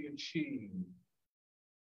how we achieve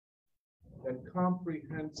that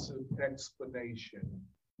comprehensive explanation,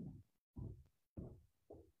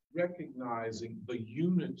 recognizing the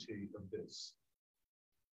unity of this.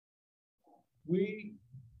 We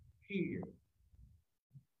here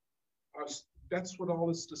are, that's what all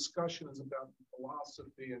this discussion is about,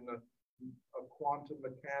 philosophy and the quantum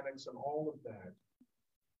mechanics and all of that.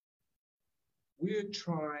 We're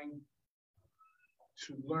trying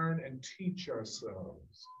to learn and teach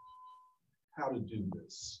ourselves how to do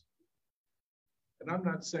this. And I'm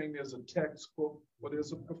not saying there's a textbook or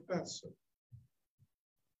there's a professor.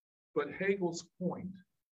 But Hegel's point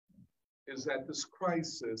is that this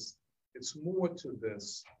crisis, it's more to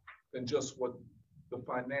this than just what the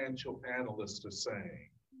financial analysts are saying.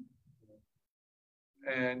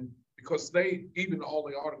 And because they, even all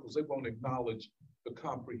the articles, they won't acknowledge the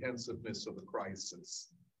comprehensiveness of the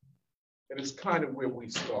crisis. And it's kind of where we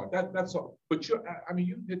start. That's all. But you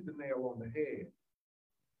hit the nail on the head.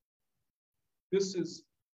 This is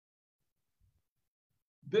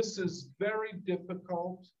very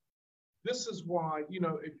difficult. This is why, you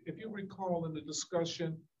know, if you recall in the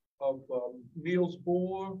discussion of Niels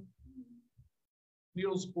Bohr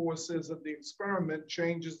says that the experiment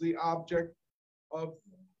changes the object of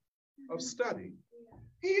study.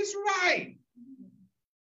 He's right,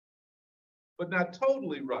 but not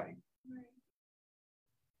totally right.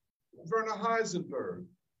 Werner Heisenberg,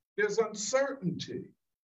 there's uncertainty.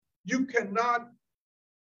 You cannot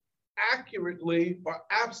accurately or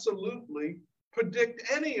absolutely predict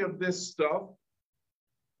any of this stuff,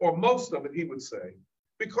 or most of it, he would say,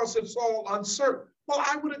 because it's all uncertain. Well,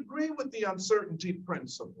 I would agree with the uncertainty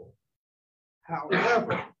principle.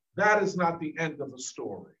 However, that is not the end of the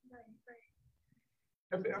story.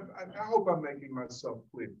 I hope I'm making myself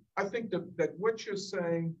clear. I think that what you're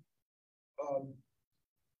saying,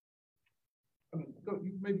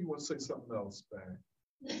 maybe you want to say something else, back.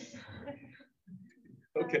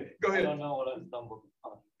 Okay, go ahead. I don't know what I stumbled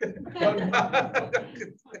on.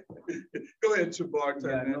 Go ahead, Shabar.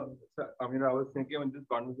 Yeah, no, I was thinking when this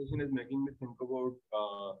conversation is making me think about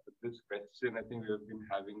this question I think we have been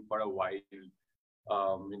having for a while,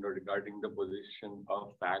 regarding the position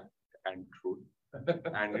of fact and truth.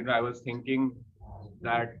 And, I was thinking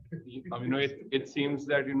that, it seems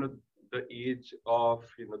that, the age of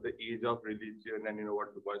religion and,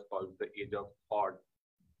 what the boys call the age of thought,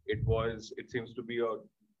 it seems to be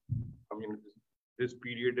this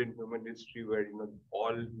period in human history where,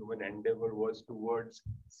 all human endeavor was towards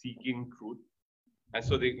seeking truth. And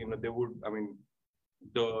so they would,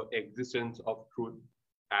 the existence of truth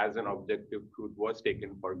as an objective truth was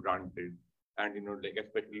taken for granted. And,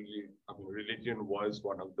 especially, religion was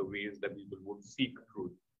one of the ways that people would seek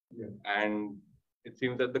truth. Yeah. And it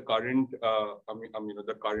seems that the current,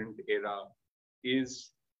 the current era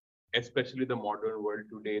is, especially the modern world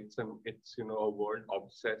today, it's a world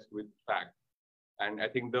obsessed with fact. And I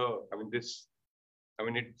think this I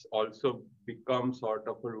mean, it's also become sort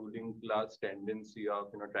of a ruling class tendency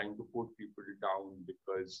of, trying to put people down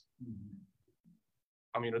because,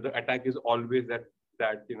 I mean, the attack is always that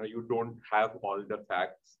you don't have all the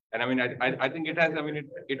facts. And I mean, I think it has, I mean,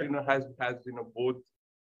 it has both,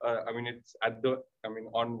 I mean, it's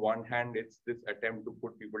on one hand, it's this attempt to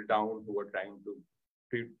put people down who are trying to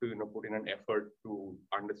put in an effort to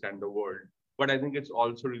understand the world. But I think it's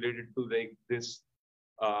also related to like this,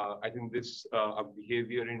 I think this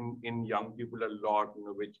behavior in young people a lot,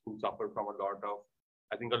 who suffer from a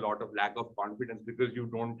lot of lack of confidence because you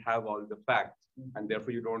don't have all the facts, and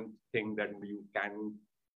therefore you don't think that you can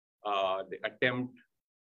attempt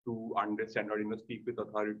to understand or speak with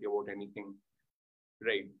authority about anything,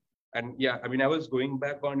 right? And yeah, I mean, I was going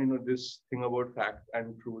back on this thing about fact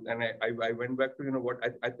and truth, and I went back to what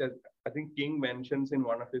I think King mentions in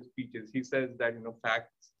one of his speeches. He says that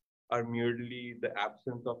facts are merely the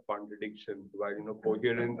absence of contradiction, while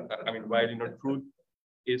coherence. I mean, while truth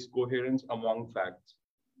is coherence among facts,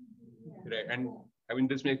 right? And I mean,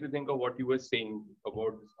 this makes me think of what you were saying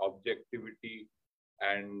about this objectivity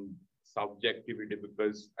and subjectivity,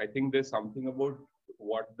 because I think there's something about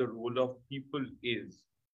what the role of people is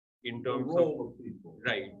in terms of people,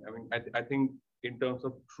 right? I mean, I think in terms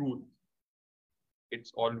of truth,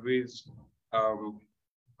 it's always, I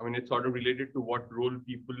mean, it's sort of related to what role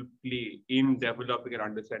people play in developing and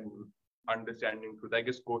understanding truth. I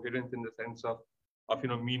guess coherence in the sense of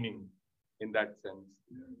meaning, in that sense.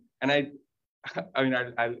 And I mean,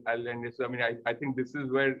 I'll end this. I mean, I think this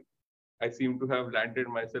is where I seem to have landed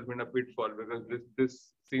myself in a pitfall, because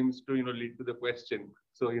this seems to lead to the question.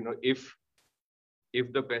 So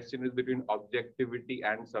if the question is between objectivity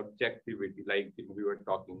and subjectivity, like we were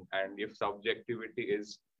talking, and if subjectivity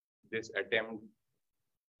is this attempt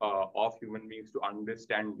of human beings to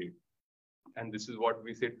understand it, and this is what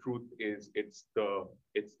we say truth is, it's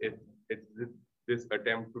this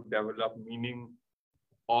attempt to develop meaning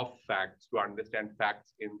of facts, to understand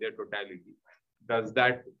facts in their totality. Does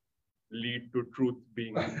that lead to truth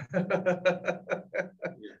being?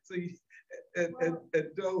 See, and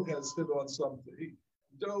Doe has hit on something.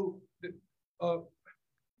 Doe,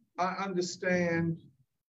 I understand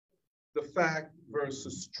the fact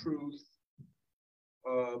versus truth.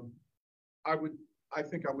 I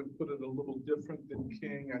think I would put it a little different than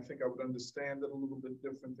King. I think I would understand it a little bit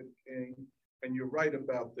different than King. And you're right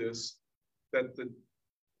about this, that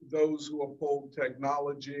those who uphold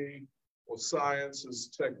technology or science as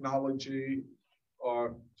technology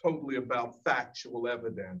are totally about factual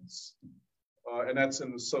evidence. And that's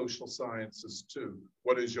in the social sciences too.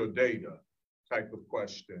 What is your data type of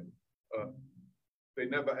question. They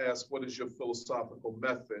never ask, what is your philosophical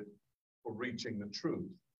method for reaching the truth?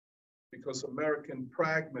 Because American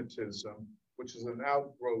pragmatism, which is an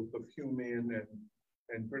outgrowth of Humean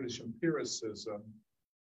and British empiricism,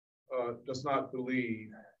 does not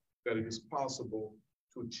believe that it is possible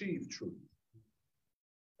to achieve truth.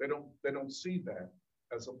 They don't see that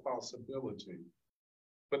as a possibility.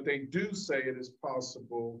 But they do say it is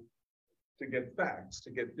possible to get facts,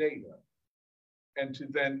 to get data, and to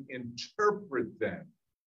then interpret them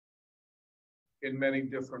in many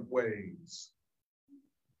different ways.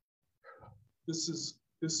 This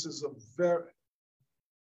is a very,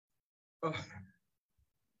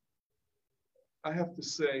 I have to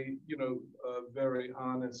say, very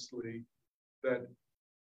honestly, that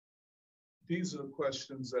these are the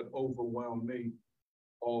questions that overwhelm me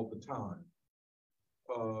all the time.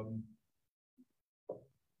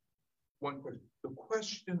 One question, the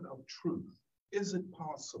question of truth, is it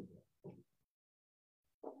possible?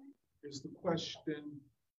 Is the question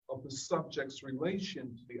of the subject's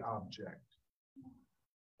relation to the object,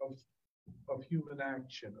 of human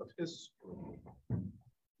action, of history.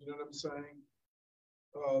 You know what I'm saying?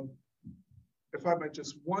 If I might,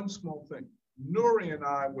 just one small thing. Nuri and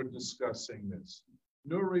I were discussing this.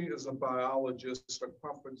 Nuri is a biologist. Her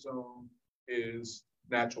comfort zone is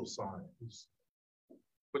natural science.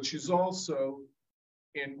 But she's also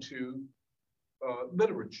into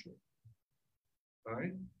literature,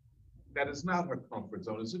 right? That is not her comfort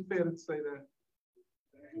zone. Is it fair to say that?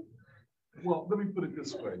 Well, let me put it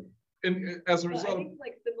this way. And as a result, I think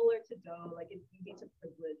like similar to Doe, like it's easy to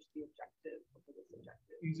privilege the objective over the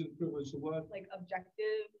subjective. Easy to privilege the what? Like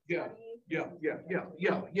objective studies. Yeah.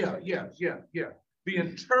 The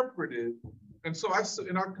interpretive, and so I said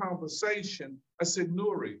in our conversation, I said,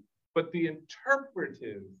 Nuri, but the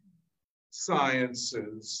interpretive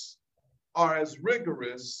sciences are as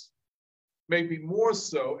rigorous, maybe more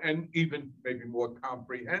so, and even maybe more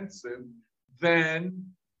comprehensive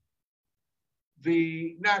than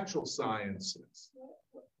the natural sciences.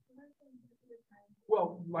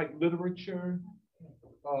 well, like literature,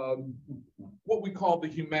 what we call the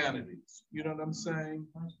humanities. You know what I'm saying?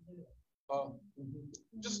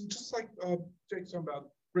 Just like Jake's talking about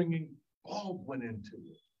bringing Baldwin into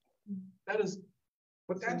it. That is,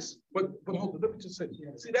 but hold on, let me just say,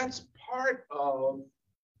 see, that's part of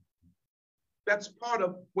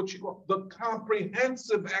what you call the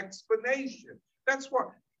comprehensive explanation. That's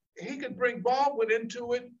what he could bring Baldwin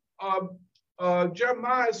into it.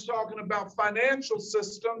 Jeremiah is talking about financial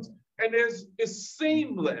systems, and it's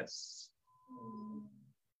seamless.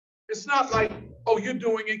 It's not like, oh, you're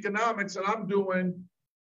doing economics and I'm doing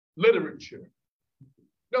literature.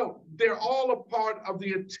 No, they're all a part of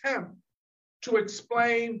the attempt to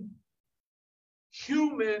explain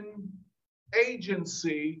human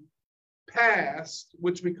agency, past,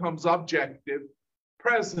 which becomes objective,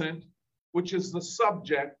 present, which is the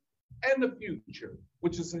subject, and the future,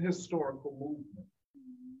 which is a historical movement.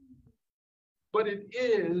 But it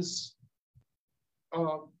is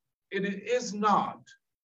not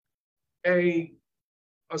a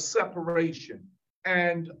separation.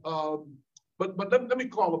 And but let me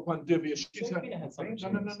call upon Divya. She's no.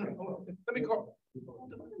 Let me call.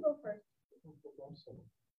 Go first.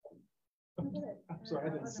 I'm sorry, I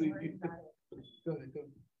didn't see you. Go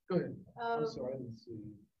ahead. I'm sorry, I didn't see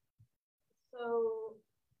you. So,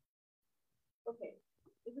 okay,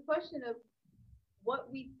 it's a question of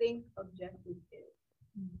what we think objective is,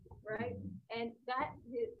 right? And that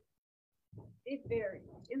it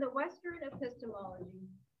varies. In the Western epistemology,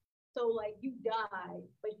 so like you die,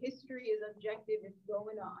 but history is objective, it's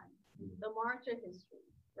going on. The march of history,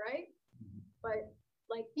 right? But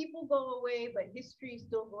like people go away, but history is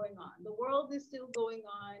still going on. The world is still going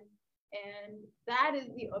on, and that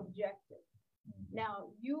is the objective.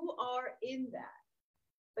 Now you are in that.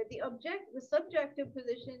 But the subjective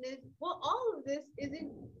position is, well, all of this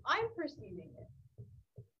isn't, I'm perceiving it.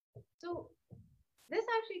 So this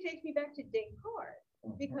actually takes me back to Descartes,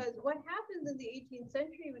 because what happens in the 18th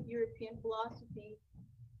century with European philosophy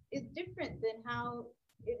is different than how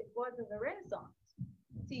it was in the Renaissance.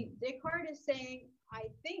 See, Descartes is saying, I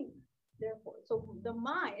think, therefore, so the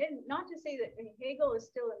mind, and not to say that Hegel is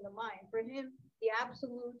still in the mind. For him, the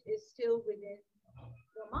absolute is still within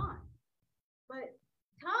the mind. But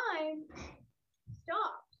time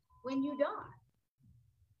stops when you die.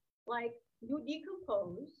 Like you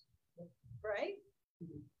decompose, right?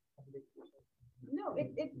 No,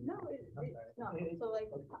 it's not. So like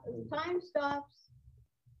time stops.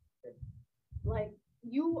 Like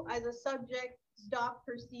you as a subject stop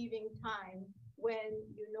perceiving time when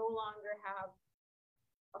you no longer have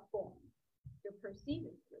a form to perceive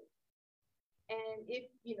it through. And if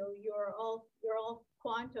you're all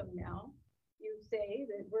quantum now, you say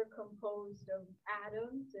that we're composed of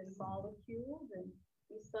atoms and molecules and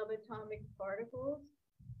these subatomic particles,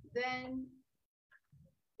 then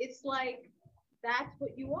it's like that's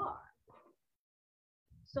what you are.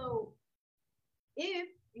 So if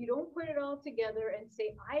you don't put it all together and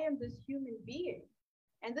say, I am this human being,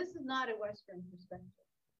 and this is not a Western perspective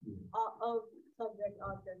of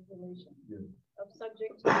subject-object relation, of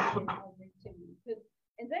subjectivity and objectivity.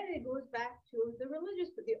 And then it goes back to the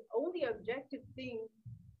religious, but the only objective thing,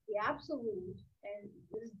 the absolute, and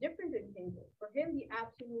this is different than Hegel. For him, the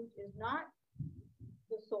absolute is not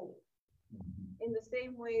the soul, in the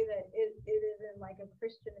same way that it is in like a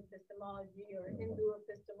Christian epistemology or a Hindu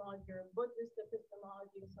epistemology or a Buddhist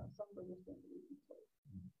epistemology, some Buddhist epistemology.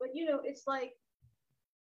 But it's like,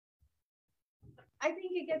 I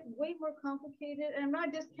think it gets way more complicated, and I'm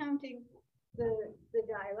not discounting the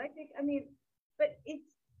dialectic. I mean, but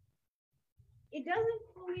it doesn't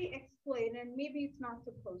fully explain, and maybe it's not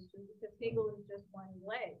supposed to because Hegel is just one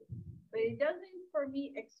leg, but it doesn't for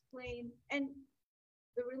me explain, and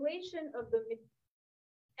the relation of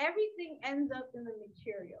everything ends up in the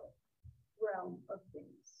material realm of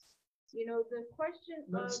things. The question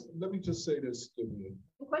let me just say this to you.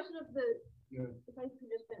 The question of if I could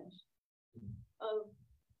just finish,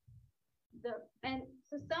 and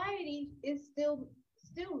society is still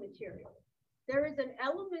material. There is an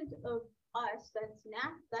element of us that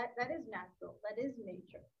is natural, that is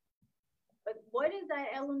nature. But what is that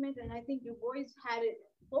element? And I think Du Bois had it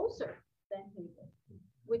closer than Hegel,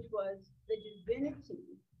 which was the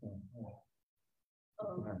divinity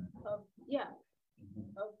of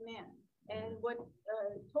man. And what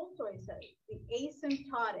Tolstoy says, the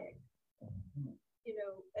asymptotic,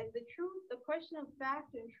 and the truth, the question of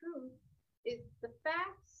fact and truth is the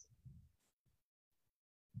facts.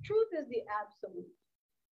 Truth is the absolute.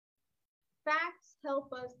 Facts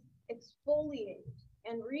help us exfoliate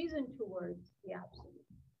and reason towards the absolute.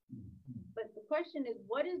 But the question is,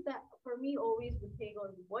 what is that, for me, always with Hegel,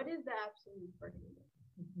 is what is the absolute for Hegel?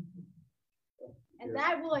 And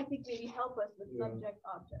that will, I think, maybe help us with subject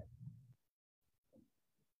object.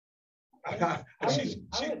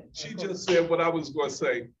 She just said what I was going to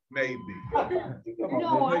say. Maybe.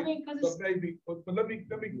 No, I mean, because but maybe. But let me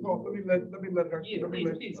let her. Yeah, let me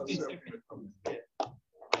let please, her please, say please. it.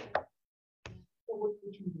 What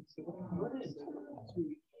would you consider? What is it? What do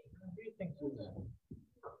you think?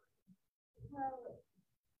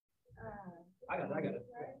 I got it.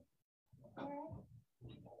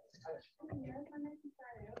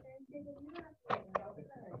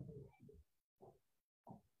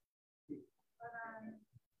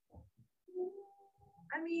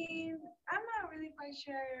 I mean, I'm not really quite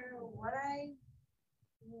sure what I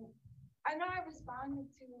know I responded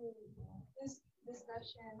to this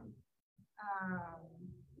discussion,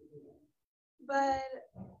 but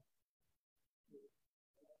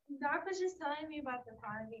Doc was just telling me about the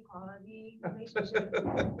quantity quality relationship.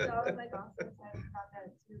 So I was like also excited about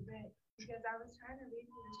that too, but because I was trying to read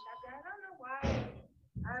through this chapter, I don't know why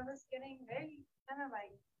I was getting very kind of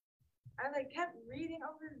like I kept reading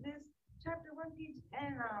over this chapter 1 page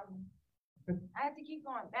and I had to keep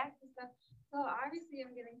going back to stuff. So obviously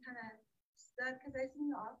I'm getting kind of stuck because I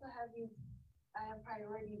seem to also have these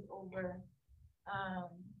priorities over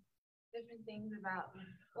different things about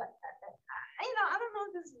but I don't know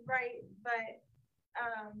if this is right, but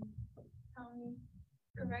Tony,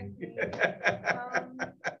 correct me.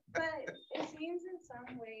 But it seems in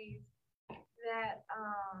some ways that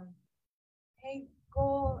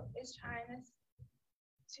Hegel is trying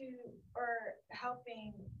to or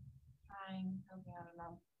helping, I don't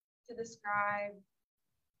know, to describe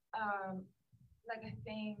like a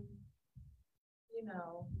thing,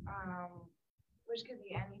 which could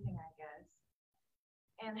be anything, I guess,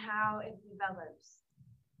 and how it develops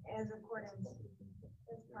as accordance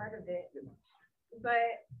as part of it.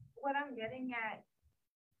 But what I'm getting at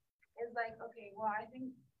is like, okay, well, I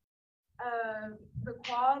think the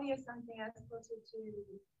quality of something as closer to,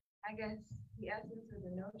 I guess, the essence or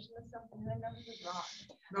the notion of something. I know this is wrong.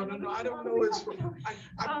 No, I don't know. It's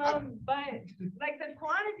but like the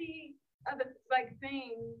quantity of the like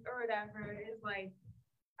thing or whatever is like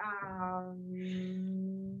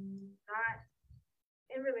not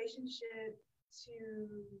in relationship to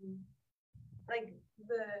like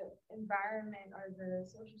the environment or the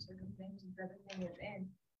social circumstances that the thing is in,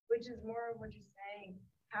 which is more of what you're saying,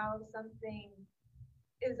 how something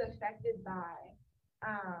is affected by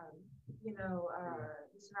the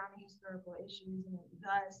surrounding historical issues, and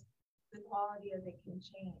thus the quality of it can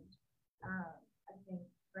change. I think,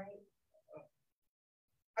 right?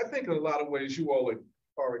 I think in a lot of ways you all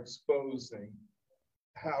are exposing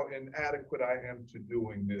how inadequate I am to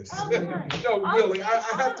doing this. Oh, no, really, I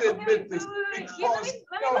have to admit this because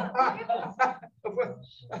go ahead.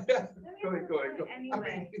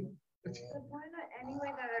 Anyway, the point of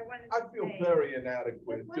anyway that I wanted to I feel say, very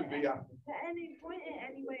inadequate to be honest. The point in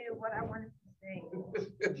anyway of what I wanted to say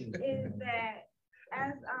is that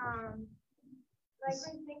as like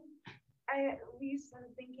I at least I'm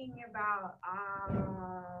thinking about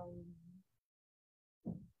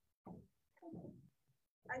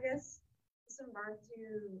I guess similar to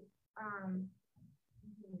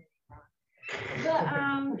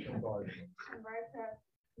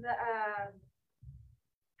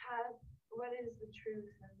what is the truth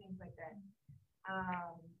and things like that.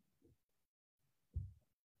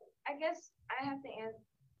 I guess I have to answer,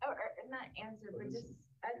 or not answer, but I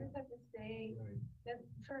just have to say that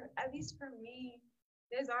for at least for me,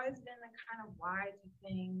 there's always been a kind of why to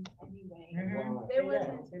things anyway. There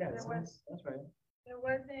wasn't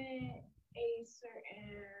a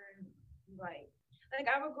certain like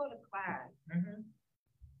I would go to class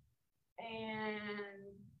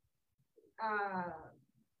and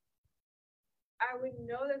I would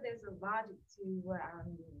know that there's a logic to what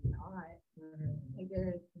I'm being taught. Like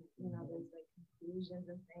there's like conclusions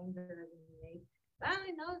and things that are being made. But I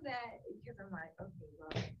only know that because I'm like, okay,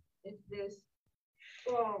 well, it's this.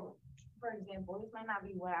 Well, for example, this might not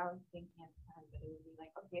be what I was thinking at the time, but it would be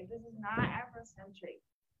like, okay, if this is not Afrocentric,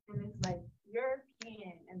 and it's like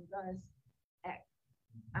European and thus X,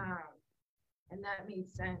 and that made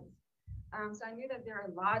sense. So I knew that there are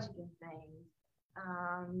logic in things,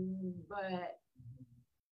 but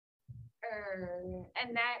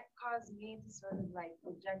and that caused me to sort of like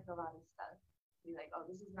reject a lot of stuff. Be like, oh,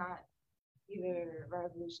 this is not either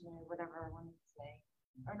revolutionary, whatever I wanted to say,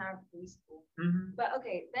 or not preschool. But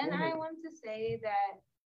okay, then I want to say that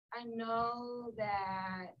I know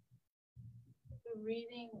that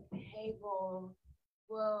reading Hegel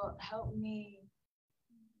will help me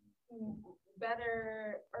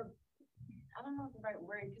better, or I don't know the right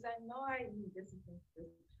word, because I know I need discipline.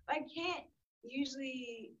 I can't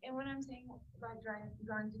usually, and when I'm saying about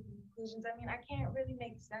drawing to conclusions, I mean, I can't really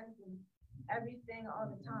make sense of everything all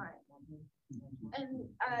the time. And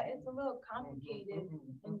it's a little complicated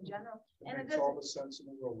in general. And it makes all the sense in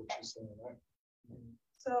the world what you're saying, right?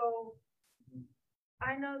 So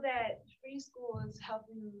I know that free school is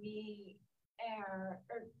helping me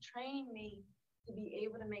or train me to be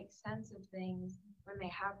able to make sense of things when they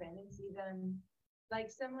happen and see them, like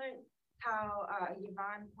similar how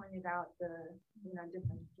Yvonne pointed out the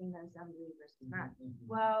difference between the assembly versus not.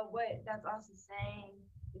 Well, what that's also saying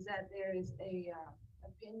is that there is a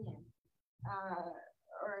opinion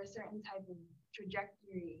or a certain type of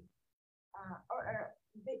trajectory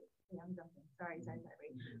I'm jumping. Sorry.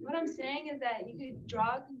 What I'm saying is that you could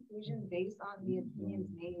draw a conclusion based on the opinions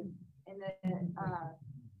made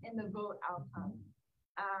in the vote outcome,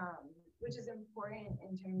 which is important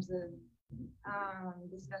in terms of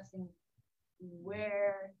discussing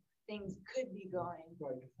where things could be going.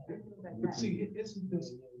 Right. But see, isn't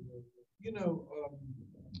this,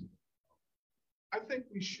 I think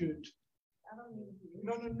we should. I don't need to.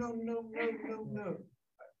 No.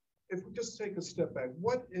 If we just take a step back,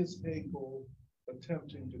 what is Hegel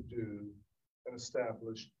attempting to do and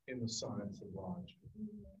establish in the science of logic?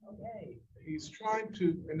 Okay. He's trying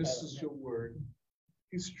to, and this is your word,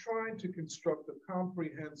 he's trying to construct a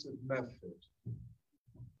comprehensive method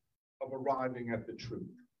of arriving at the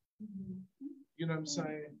truth. You know what I'm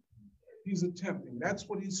saying? He's attempting, that's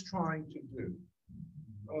what he's trying to do.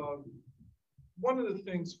 One of the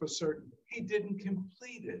things for certain, he didn't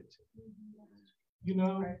complete it.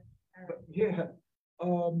 But yeah.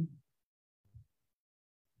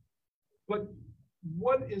 But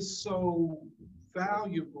what is so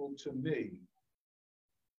valuable to me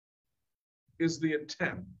is the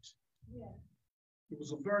attempt. Yeah. It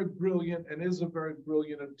was a very brilliant and is a very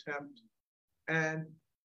brilliant attempt. And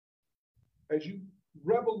as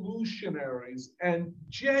revolutionaries and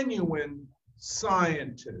genuine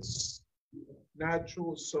scientists,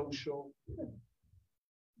 natural, social,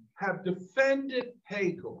 have defended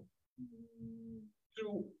Hegel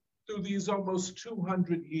through these almost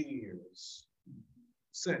 200 years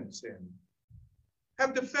since him,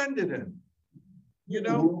 have defended him.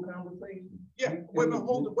 Yeah,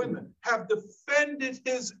 women have defended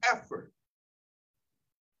his effort.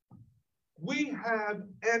 We have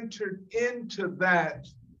entered into that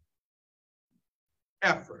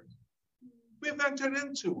effort. We've entered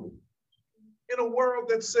into it in a world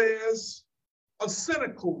that says, a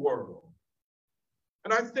cynical world.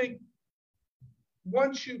 And I think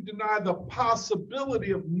once you deny the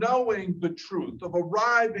possibility of knowing the truth, of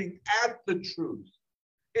arriving at the truth,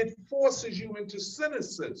 it forces you into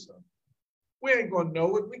cynicism. We ain't gonna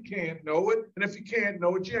know it, we can't know it. And if you can't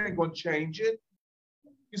know it, you ain't gonna change it.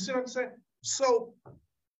 You see what I'm saying? So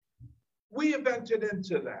we have entered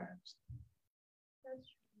into that.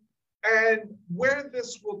 And where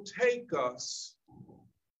this will take us,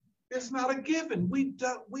 it's not a given. We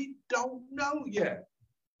don't know yet.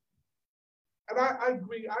 And I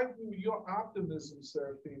agree with your optimism,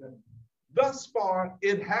 Serafina. Thus far,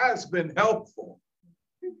 it has been helpful.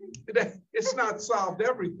 It's not solved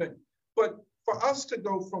everything. But for us to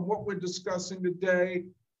go from what we're discussing today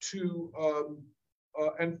to,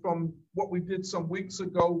 and from what we did some weeks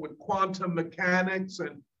ago with quantum mechanics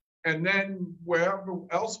and then wherever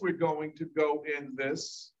else we're going to go in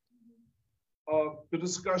this, the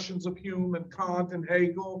discussions of Hume and Kant and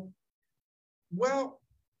Hegel, well,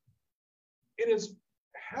 it has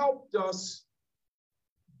helped us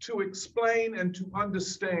to explain and to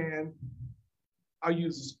understand,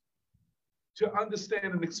 to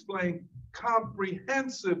understand and explain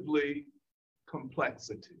comprehensively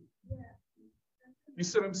complexity. Yeah. You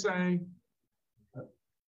see what I'm saying?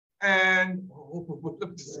 And let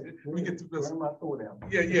me get to this.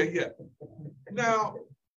 Yeah. Now,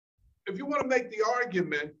 if you want to make the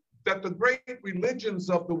argument that the great religions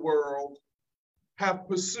of the world have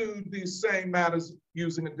pursued these same matters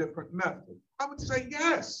using a different method, I would say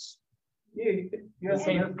yes. Yes, that's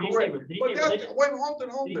correct. But wait, hold it.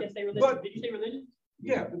 But did you say religion?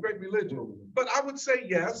 Yeah, the great religion. But I would say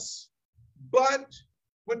yes, but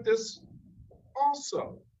with this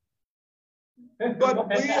also. But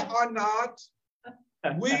we are not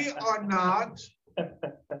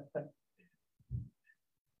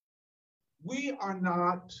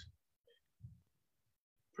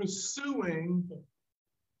pursuing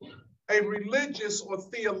a religious or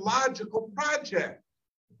theological project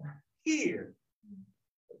here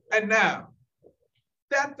and now.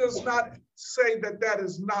 that does not say that that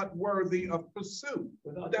is not worthy of pursuit.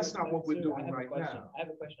 But that's not what we're doing right now. I have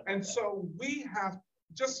a question. And so we have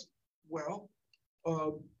just, well,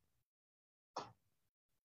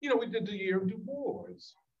 you know, we did the year of Du Bois.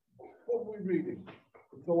 What were we reading?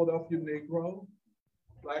 The Philadelphia Negro,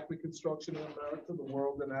 Black Reconstruction in America, The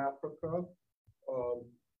World in Africa.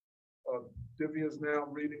 Divya is now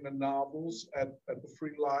reading the novels at the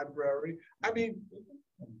Free Library. I mean,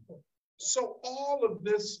 so all of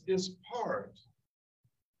this is part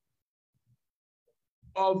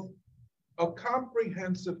of a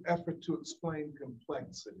comprehensive effort to explain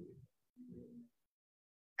complexity.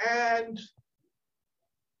 And,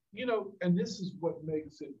 you know, and this is what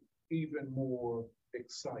makes it even more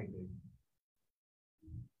exciting,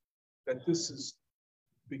 that this is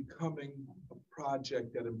becoming a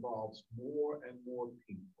project that involves more and more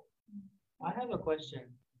people. I have a question.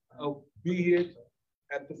 Oh, be it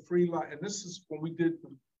at the Free Library, and this is when we did the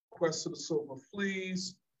Quest of the Silver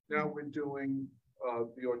Fleas. Now we're doing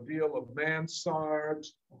the Ordeal of Mansard,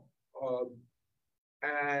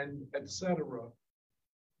 and etc.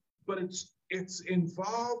 But it's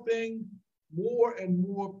involving more and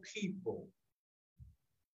more people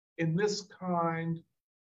in this kind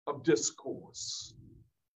of discourse.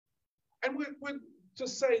 And we're to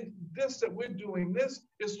say this, that we're doing this,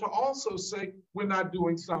 is to also say we're not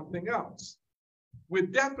doing something else. We're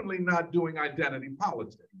definitely not doing identity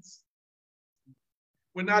politics.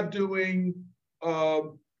 We're not doing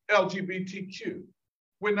LGBTQ.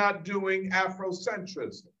 We're not doing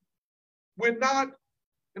Afrocentrism. We're not,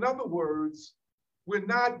 in other words, we're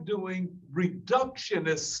not doing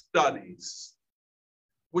reductionist studies,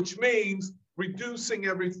 which means reducing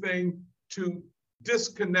everything to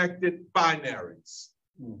disconnected binaries.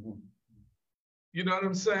 Mm-hmm. You know what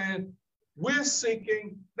I'm saying? We're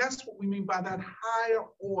seeking, that's what we mean by that higher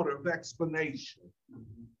order of explanation.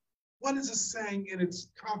 Mm-hmm. What is it saying in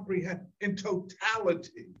its in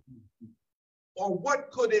totality? Or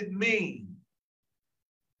what could it mean?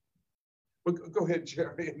 But go ahead,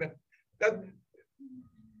 Jerry. Go,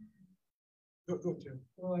 Jerry.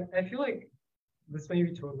 Well, I feel like this may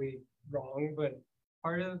be totally wrong, but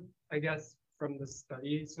part of, I guess, from the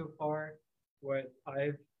study so far, what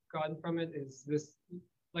I've gotten from it is this,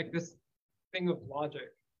 like this thing of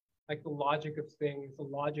logic, like the logic of things, the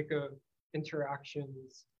logic of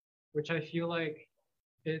interactions, which I feel like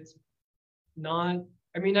it's not,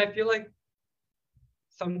 I mean, I feel like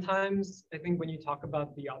sometimes I think when you talk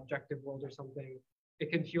about the objective world or something,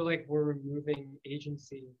 it can feel like we're removing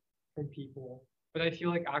agency from people. But I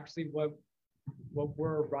feel like actually what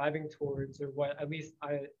we're arriving towards, or what at least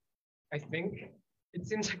I think it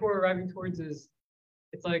seems like we're arriving towards, is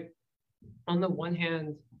it's like, on the one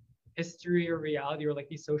hand, history or reality or like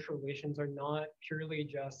these social relations are not purely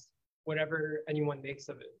just whatever anyone makes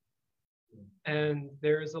of it. And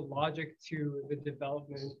there is a logic to the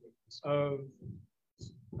development of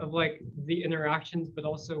like the interactions, but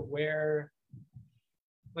also where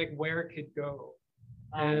it could go.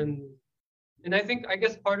 And I think, I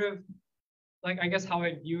guess part of, like, I guess how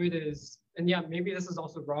I view it is, and yeah, maybe this is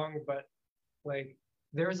also wrong, but like,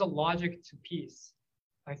 there is a logic to peace,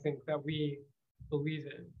 I think, that we believe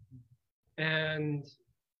in. And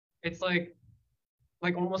it's like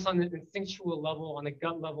almost on an instinctual level, on a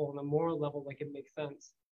gut level, on a moral level, like it makes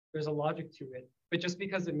sense. There's a logic to it. But just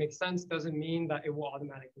because it makes sense doesn't mean that it will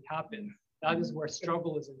automatically happen. That is where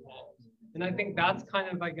struggle is involved. And I think that's kind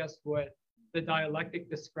of, I guess, what the dialectic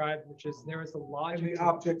described, which is there is a logic. And the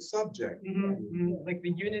object subject. Like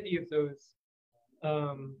the unity of those.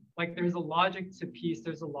 Like there's a logic to peace,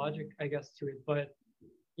 there's a logic, I guess, to it. But,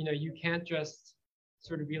 you know, you can't just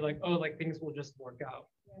sort of be like, oh, like things will just work out.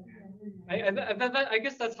 I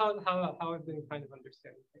guess that's how I've been kind of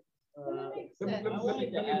understanding things.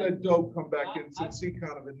 Let me let Doe come back in, since he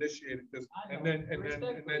kind of initiated this, and then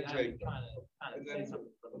Jake. And then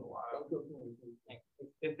something for a little while.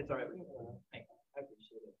 If it's all right with you. Thank you. I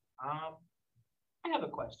appreciate it. I have a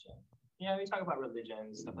question. You know, we talk about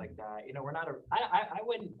religion, stuff like that. You know, we're not I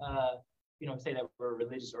wouldn't you know, say that we're a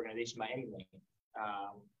religious organization by any means.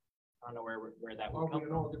 I don't know where that would come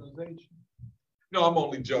from. Organization? No, I'm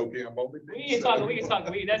only joking. I'm only. We can talk.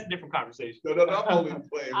 That's a different conversation. No, I'm only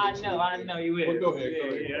playing. I know you will. Well, go ahead.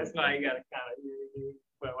 Yeah, that's why you gotta kind of you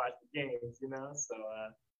watch the games, you know. So,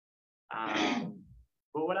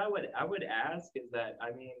 but what I would ask is that,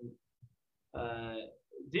 I mean,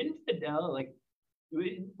 didn't Fidel, like,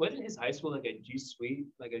 wasn't his high school like a G Suite,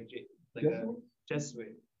 like a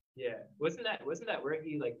Jesuit? Yeah, wasn't that where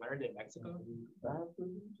he like learned in Mexico?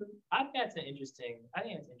 I think that's interesting.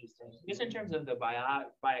 Just in terms of the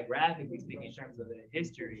biographically speaking, in terms of the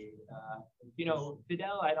history, you know,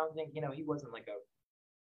 Fidel, I don't think, you know, he wasn't like a.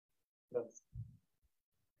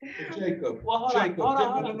 Jacob, Well, hold Jacob,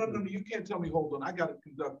 on. no, you can't tell me, hold on, I gotta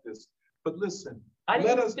conduct this. But listen, I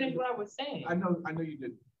let didn't us finish what I was saying. I know you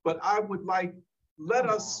did, but I would like, let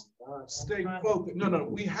us stay focused. No,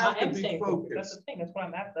 we have to be focused. That's the thing, that's what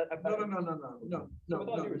I'm after. No. With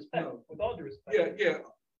all due respect, with all due respect.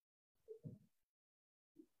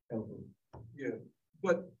 Yeah,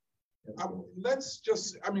 but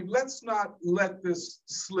let's not let this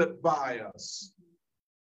slip by us.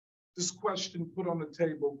 This question put on the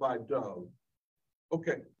table by Doug.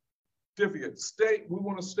 Okay, Divya, we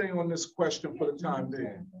want to stay on this question for the time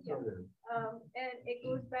being. Yeah. And it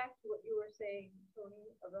goes back to what you were saying,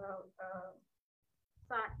 Tony, about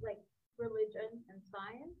like religion and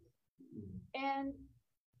science. And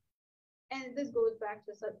this goes back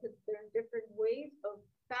to such that there are different ways of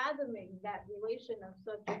fathoming that relation of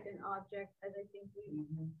subject and object, as I think we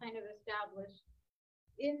kind of established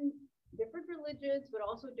in different religions, but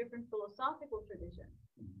also different philosophical traditions.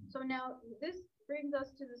 So now this brings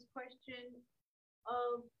us to this question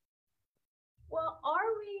of, well,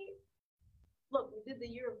 look, we did the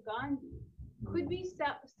year of Gandhi. Could we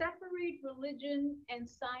separate religion and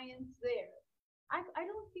science there? I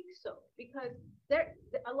don't think so, because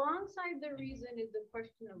alongside the reason is the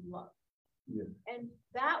question of love. Yeah. And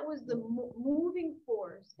that was the moving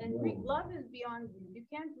force. And love is beyond reason. You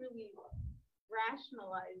can't really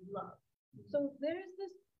rationalize love. So there's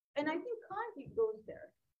this, and I think Kant goes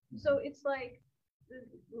there. So it's like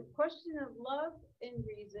the question of love and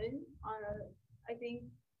reason, I think,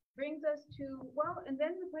 brings us to, well, and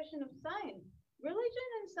then the question of science. Religion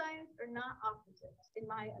and science are not opposites, in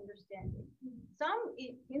my understanding.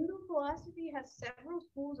 Hindu philosophy has several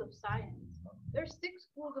schools of science. There's 6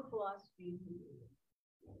 schools of philosophy in Hinduism.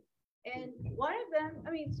 And one of them,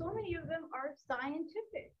 so many of them are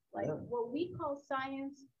scientific. Like what we call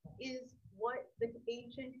science is what the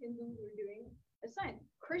ancient Hindus were doing as science.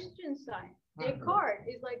 Christian science. Descartes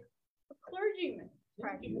is like a clergyman.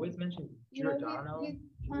 You always mention Giordano.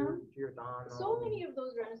 Giordano. So many of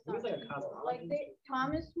those Renaissance like people, like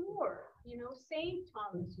Thomas More, Saint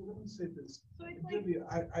Thomas. So let me say this. So it's Divya,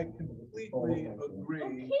 I completely agree.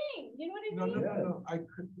 King, you know what I mean? No. I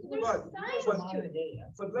could,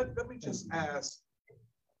 but let me just ask.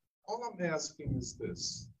 All I'm asking is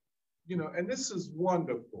this, and this is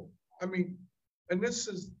wonderful. And this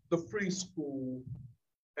is the free school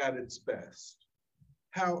at its best.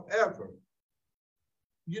 However,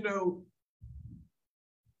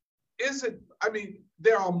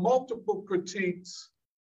 there are multiple critiques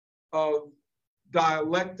of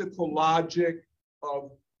dialectical logic,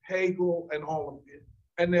 of Hegel and all of it,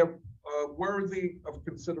 and they're worthy of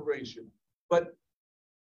consideration. But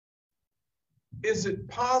is it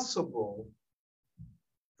possible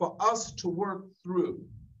for us to work through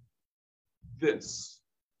this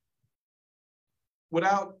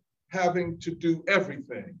without having to do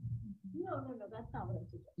everything? No, that's not what I'm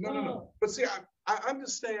suggesting. No. But see, I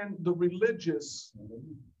understand the religious,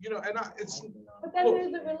 it's. But then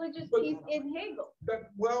there's the religious piece in Hegel.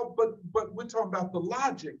 But we're talking about the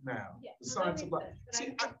logic now. Yeah, the science of life.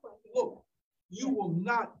 See, look, you will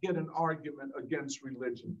not get an argument against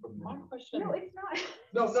religion from me. No, it's not.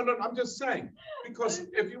 No, I'm just saying, because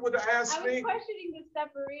if you would have asked me. I was questioning the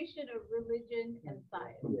separation of religion and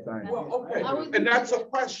science. Well, okay, and that's a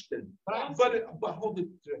question, but hold it,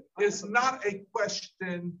 it's not a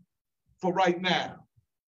question for right now.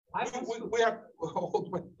 We have,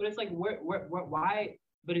 but it's like, why,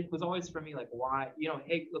 but it was always for me, like, why,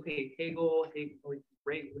 Hegel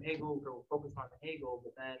focused on Hegel,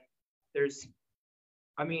 but then there's,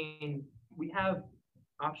 we have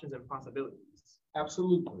options and possibilities.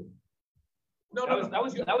 Absolutely. That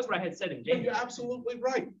was what I had said in James. You're absolutely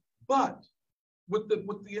right. But with the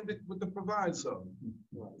proviso,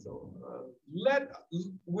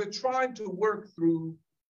 we're trying to work through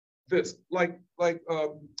this. Like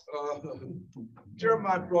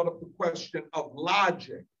Jeremiah brought up the question of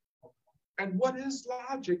logic. And what is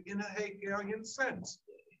logic in a Hegelian sense?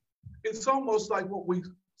 It's almost like what we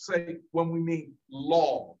say when we mean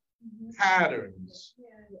law, patterns.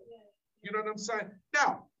 You know what I'm saying?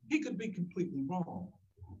 Now, he could be completely wrong.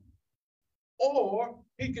 Or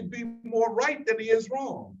he could be more right than he is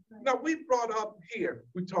wrong. Now, we brought up here,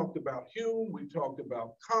 we talked about Hume, we talked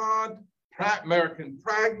about Kant, American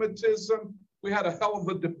pragmatism. We had a hell of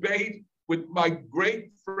a debate with my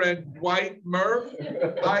great friend Dwight Murph.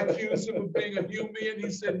 I accused him of being a human. He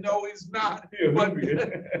said, no, he's not. But,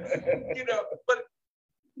 you know,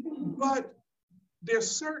 but there's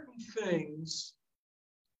certain things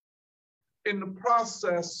in the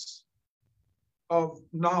process of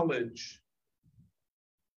knowledge.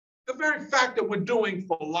 The very fact that we're doing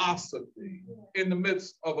philosophy in the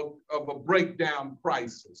midst of a breakdown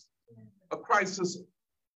crisis, a crisis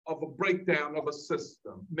of a breakdown of a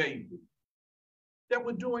system, maybe, that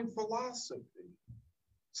we're doing philosophy.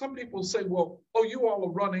 Some people say, well, oh, you all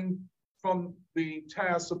are running from the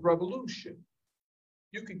task of revolution.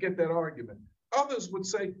 You could get that argument. Others would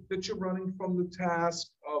say that you're running from the task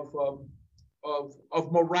of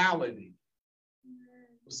morality,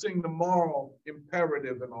 seeing the moral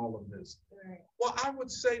imperative in all of this. Right. Well, I would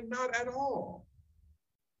say not at all.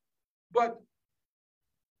 But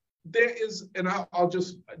there is, and I'll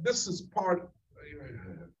just, this is part,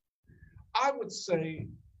 I would say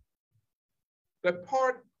that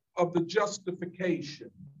part of the justification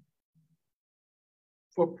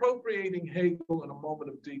for appropriating Hegel in a moment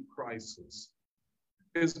of deep crisis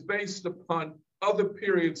is based upon other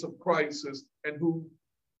periods of crisis and who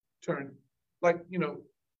turned, like, you know,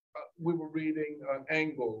 we were reading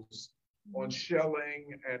Engels on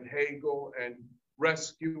Schelling and Hegel and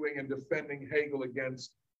rescuing and defending Hegel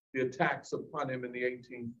against the attacks upon him in the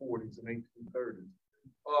 1840s and 1830s.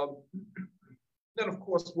 Then, of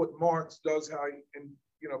course, what Marx does, how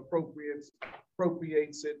he appropriates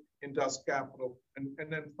it in Das Kapital, and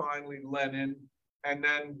then finally Lenin, and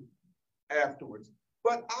then afterwards.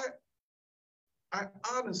 But I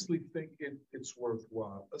honestly think it's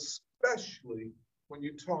worthwhile, especially when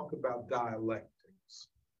you talk about dialectics,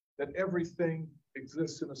 that everything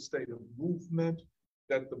exists in a state of movement,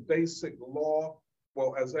 that the basic law,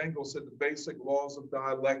 well, as Engels said, the basic laws of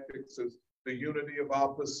dialectics is the unity of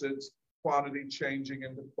opposites, quantity changing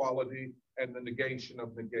into quality, and the negation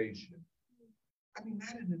of negation. I mean,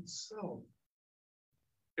 that in itself,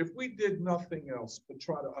 if we did nothing else but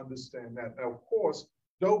try to understand that, now, of course,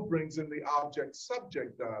 Doe brings in the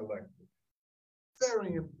object-subject dialectic.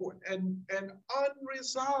 Very important and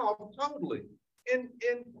unresolved totally in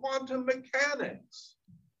quantum mechanics.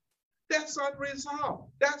 That's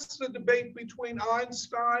unresolved. That's the debate between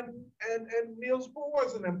Einstein and Niels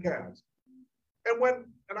Bohr and them cats.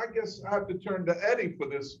 And I guess I have to turn to Eddie for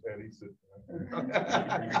this. Eddie said,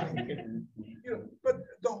 you know, but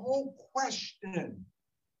the whole question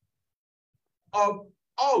of,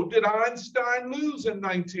 oh, did Einstein lose in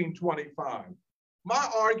 1925? My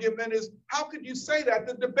argument is, how could you say that?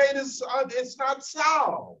 The debate is, it's not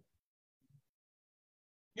solved.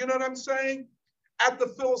 You know what I'm saying? At the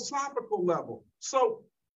philosophical level. So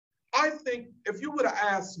I think if you would have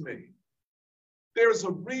asked me, there's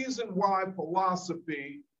a reason why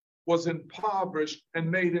philosophy was impoverished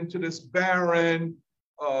and made into this barren,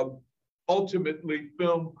 ultimately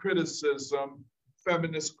film criticism,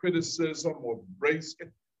 feminist criticism, or race.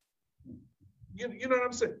 You know what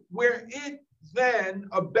I'm saying? Where it then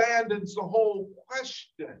abandons the whole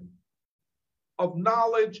question of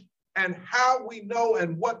knowledge and how we know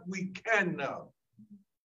and what we can know.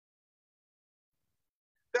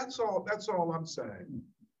 That's all I'm saying.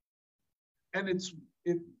 And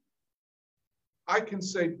I can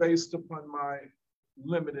say, based upon my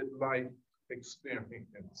limited life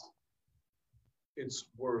experience, it's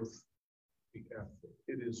worth the effort.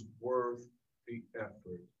 It is worth the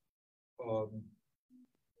effort.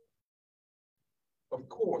 Of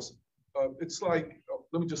course, it's like,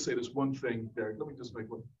 let me just say this one thing, Derek. Let me just make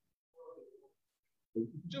one.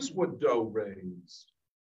 Just what Doe raised.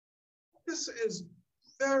 This is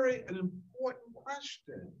an important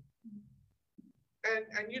question.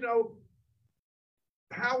 And you know,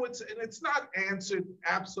 how it's not answered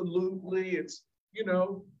absolutely, it's, you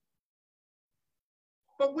know,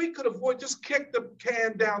 but we could avoid, just kick the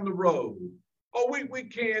can down the road. Oh, we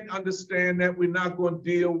can't understand that, we're not going to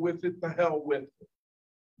deal with it, the hell with it.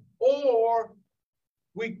 Or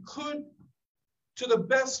we could, to the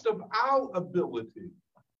best of our ability,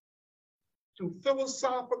 through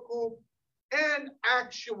philosophical and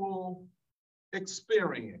actual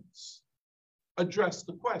experience, address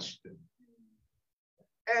the question.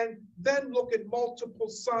 And then look at multiple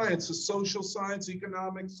sciences, social science,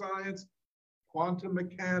 economic science, quantum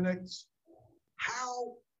mechanics.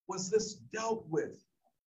 How was this dealt with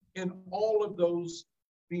in all of those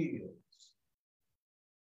fields?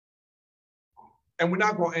 And we're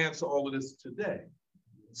not going to answer all of this today.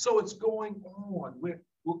 So it's going on.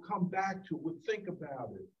 We'll come back to it. We'll think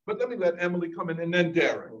about it. But let me let Emily come in and then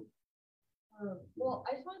Derek. Well,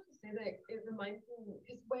 I just wanted to say that it reminds me,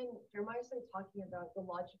 because when Jeremiah started talking about the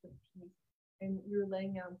logic of peace, and you're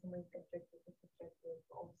laying out someone's objective and subjective,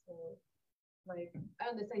 also like,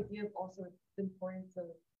 and this idea of also the importance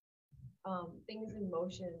of things in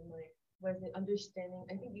motion, like was it understanding?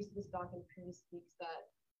 I think Eusebius Dawkins previous speaks that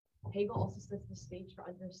Hegel also sets the stage for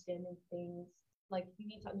understanding things. Like you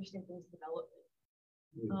need to understand things development.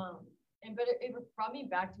 But it brought me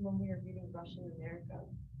back to when we were reading Russian America,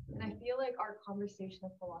 and I feel like our conversation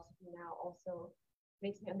of philosophy now also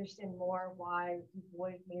makes me understand more why Du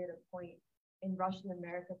Bois made it a point in Russian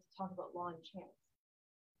America to talk about law and chance.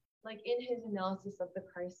 Like in his analysis of the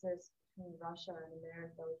crisis between Russia and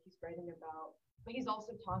America, like he's writing about, but he's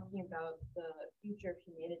also talking about the future of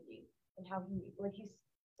humanity and how he's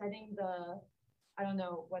setting the, I don't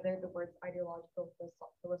know whether the word's ideological,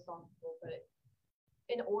 philosophical, but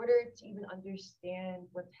in order to even understand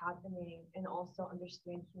what's happening and also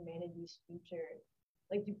understand humanity's future,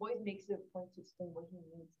 like Du Bois makes it a point to explain what he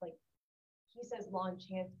means. Like he says law and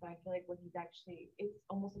chance, but I feel like what he's actually, it's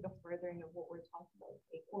almost like a furthering of what we're talking about.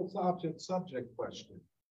 Well, it's object-subject question.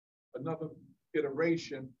 Another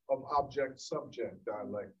iteration of object-subject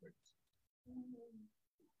dialectics.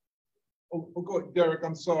 Oh, go ahead, Derek,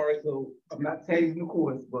 I'm sorry. So I'm not changing the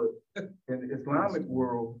course, but in the Islamic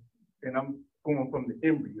world, and I'm going from the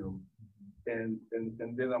embryo, and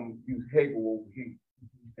then I'm use Hegel over here.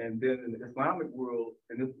 And then in the Islamic world,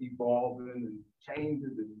 and it's evolving and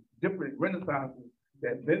changes and different renaissances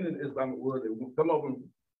that then in the Islamic world, some of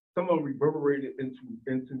them reverberated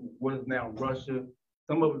into what is now Russia.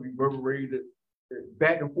 Some of it reverberated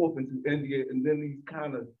back and forth into India, and then these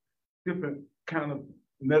kind of different kind of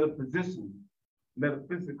metaphysics, but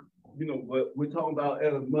we're talking about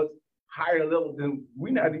at a much higher level than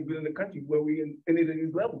we're not even in the country where we in any of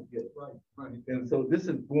these levels yet. Right. And so this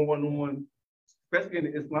is going on, especially in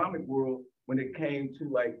the Islamic world, when it came to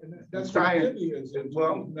like that's science. What India is into,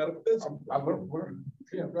 well, metaphysics.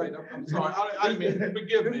 Yeah, right. I'm sorry. I mean,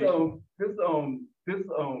 forgive me.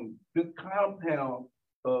 This compound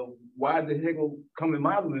of why did Hegel come in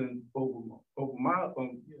my lens over my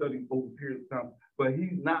study over a period of time, but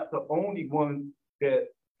he's not the only one that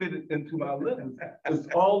fitted into my lens. It's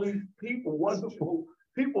all these people, wonderful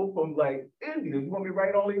people from like India. You want me to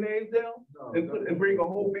write all these names down and bring a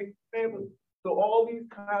whole big family? So all these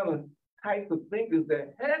kind of types of thinkers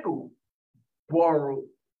that Hegel borrowed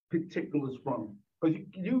particulars from. Because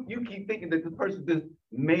you keep thinking that the person just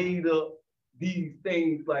made up these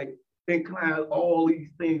things, like inclined all these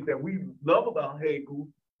things that we love about Hegel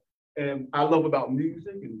and I love about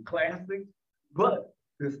music and classics, but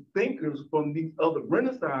there's thinkers from these other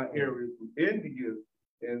Renaissance areas, from India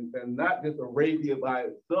and not just Arabia by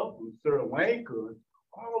itself, from Sri Lanka,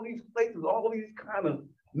 all these places, all these kind of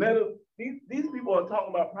these people are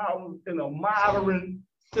talking about problems in a modern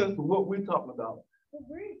sense of what we're talking about.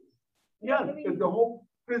 Agreed. Yeah, it's the whole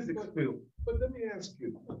physics field. But let me ask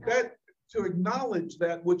you, that to acknowledge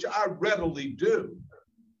that, which I readily do,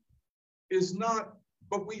 is not,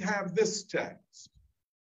 but we have this text.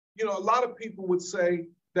 You know, a lot of people would say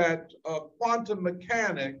that quantum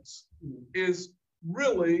mechanics is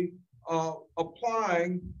really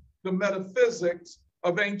applying the metaphysics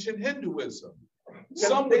of ancient Hinduism.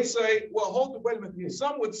 Some would say, well, hold on, wait a minute.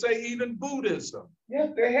 Some would say even Buddhism. Yes,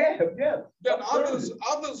 they have, yes. Then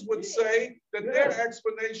others would say that their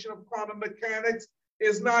explanation of quantum mechanics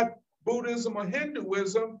is not Buddhism or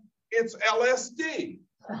Hinduism, it's LSD.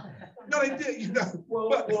 No, they did, you know.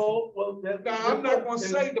 I'm not going to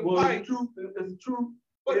say the pipe. It's true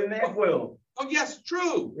in that well. Oh, yes,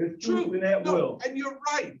 true. It's true in that well. And you're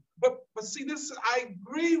right. But see, I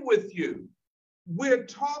agree with you. We're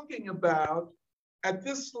talking about, at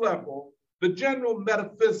this level, the general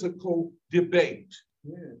metaphysical debate.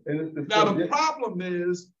 Yeah. Now, the problem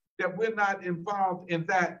is that we're not involved in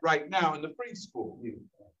that right now in the free school. Yeah.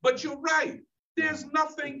 But you're right. There's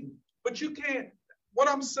nothing, but you can't, what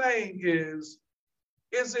I'm saying is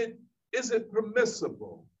it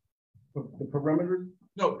permissible? The perimeter?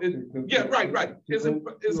 No, right. Is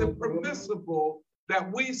it permissible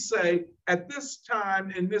that we say at this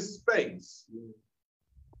time in this space,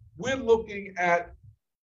 we're looking at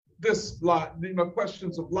this,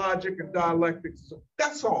 questions of logic and dialectics.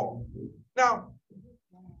 That's all. Now,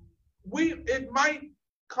 it might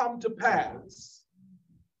come to pass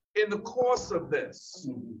in the course of this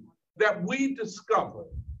that we discover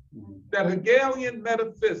that Hegelian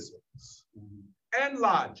metaphysics and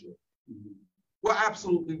logic were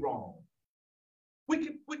absolutely wrong. We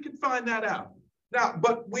could find that out. Now,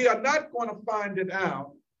 but we are not going to find it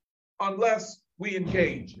out unless we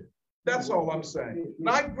engage it. That's all I'm saying. And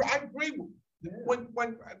I agree with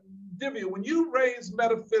when Divya, when you raise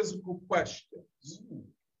metaphysical questions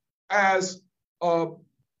as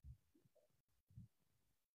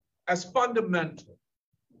fundamental,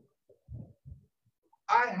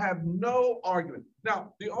 I have no argument.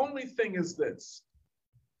 Now, the only thing is this.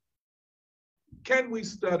 Can we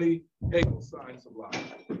study Hegel's science of life?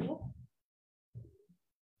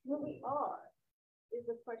 Well, we are, is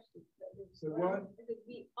the question. So what?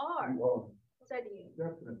 We are studying.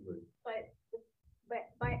 Definitely. But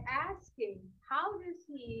by asking, how does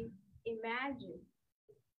he imagine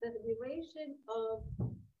the relation of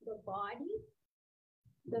the body,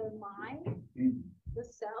 the mind, the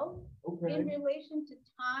self, in relation to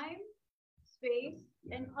time, space,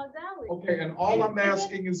 and causality? Okay, and all I'm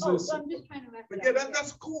asking is this. So I'm just trying to mess it Yeah, up.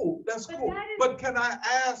 that's cool. That's But cool. that is- But can I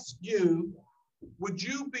ask you, would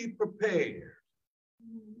you be prepared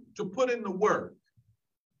to put in the work,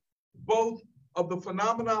 both of the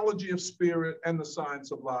phenomenology of spirit and the science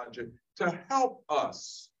of logic, to help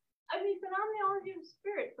us? I mean, phenomenology of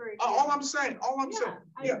spirit, for example. All I'm saying, Which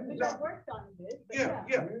I worked on this. But yeah.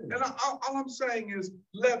 And all I'm saying is,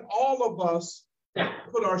 let all of us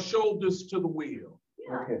put our shoulders to the wheel.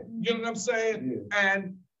 Okay. You know what I'm saying?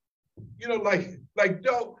 And you know, like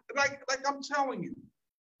I'm telling you,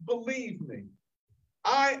 believe me,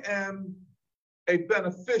 I am a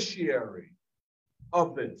beneficiary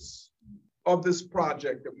of this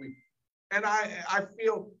project that and I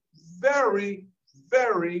feel very,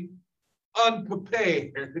 very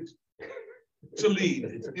unprepared to lead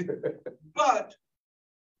it. But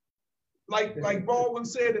like Baldwin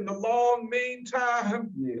said, in the long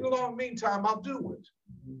meantime, I'll do it.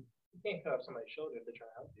 You can't cut off somebody's shoulder if they're trying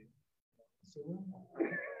to help you.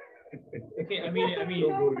 Okay, I mean, I don't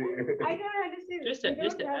know how to say this.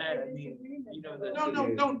 Just to add, I mean, you know,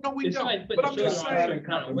 No, we don't. But I'm just saying,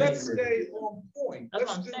 let's stay on point. That's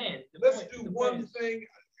what I'm saying. Let's do one thing.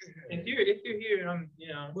 If you're here, I'm,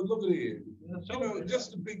 But look at it.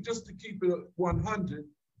 Just to keep it 100.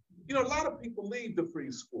 You know, a lot of people leave the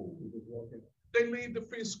free school. They leave the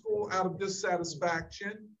free school out of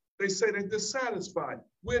dissatisfaction. They say they're dissatisfied.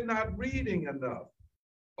 We're not reading enough.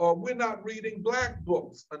 Or we're not reading Black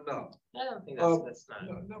books enough. I don't think that's not.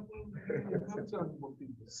 No, I'm telling you what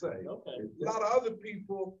people say. Okay. A lot of other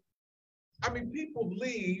people, people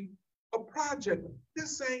leave a project.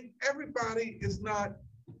 This ain't, everybody is not.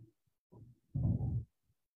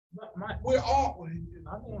 We're all. I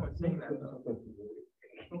think I'm saying that though.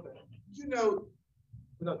 Okay. You know,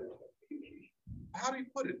 how do you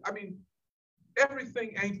put it? I mean,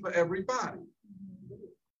 everything ain't for everybody.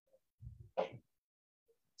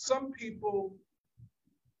 Some people,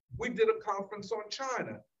 we did a conference on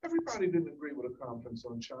China. Everybody didn't agree with a conference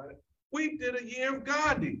on China. We did a year of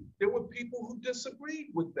Gandhi. There were people who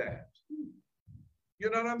disagreed with that. You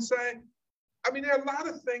know what I'm saying? I mean, there are a lot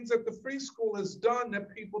of things that the free school has done that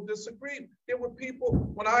people disagreed. There were people,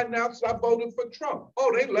 when I announced I voted for Trump,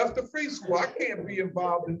 oh, they left the free school. I can't be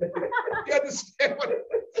involved in that. You understand what?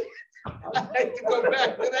 I hate to go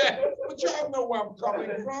back to that, but y'all know where I'm coming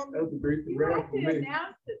from. That was a great round for me.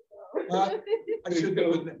 I should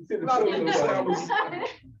have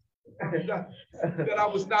that I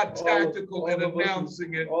was not tactical in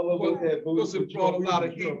announcing it because it brought a lot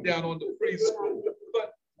of heat down on the free school.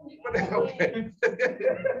 But okay.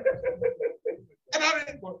 And I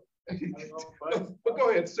didn't. But go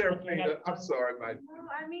ahead, Serafina. I'm sorry, Mike. No,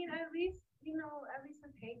 I mean, at least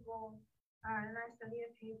with Hegel, and I study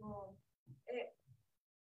at Hegel,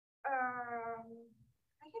 I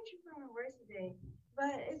can't remember words today,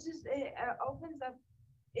 but it's just, it opens up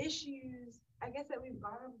issues, I guess, that we've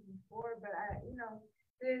gone over before, but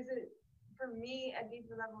there's for me, a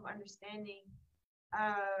deeper level of understanding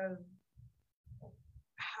of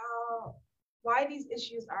why these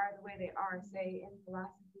issues are the way they are, say in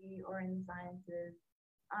philosophy or in sciences,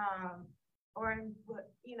 or in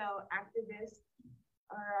activists,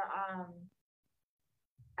 or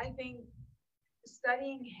I think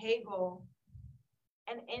studying Hegel,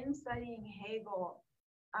 and in studying Hegel,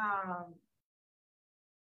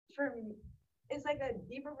 for me, it's like a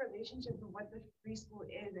deeper relationship with what the free school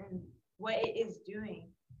is and what it is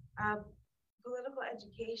doing. Political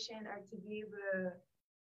education, or to be able to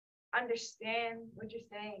understand what you're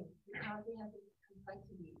saying, the comprehensive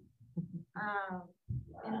complexity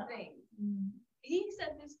in things. He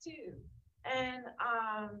said this too. And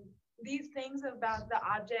these things about the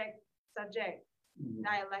object-subject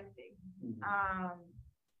dialectic,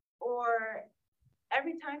 or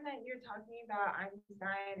every time that you're talking about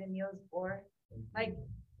Einstein and Niels Bohr, like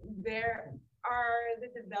there are the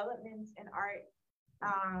developments in art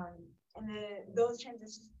and those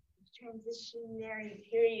transitionary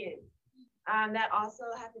periods that also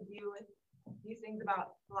have to do with these things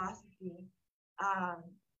about philosophy.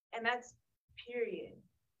 And that's period,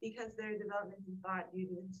 because there are developments in thought due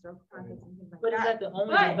to historical context and things like But that. is that the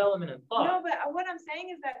only development in thought? No, but what I'm saying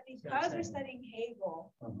is that because we're studying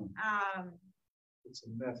Hegel, It's a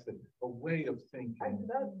method, a way of thinking.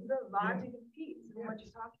 the logic of peace is what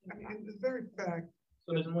you're talking I about. mean, the very fact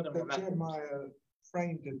So there's more than one that method. Jeremiah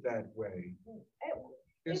framed it that way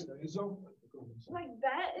is Like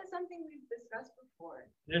that is something we've discussed before.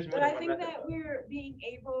 There's more But than I one think method. that we're being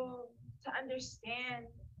able to understand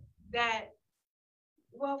that,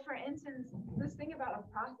 well, for instance, this thing about the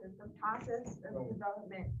process of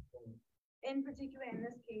development, in particular in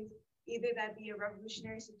this case, either that be a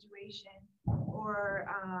revolutionary situation or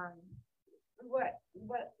what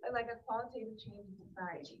like a qualitative change in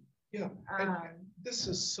society. Yeah, and this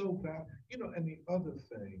is so bad. You know, and the other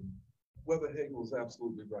thing, whether Hegel's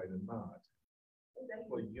absolutely right or not,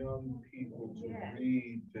 for young people to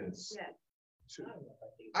read this,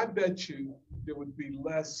 I bet you there would be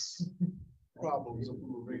less problems if we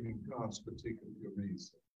were reading Kant's Critique of Pure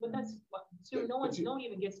Reason. But that's so no one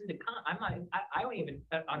even gets into Kant. I don't even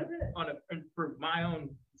for my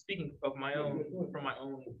own speaking of my own from my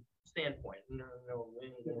own standpoint.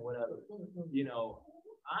 Whatever. You know,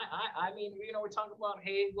 I mean, you know, we're talking about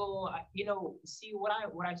Hegel. You know, see what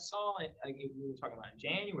I saw. Like we were talking about in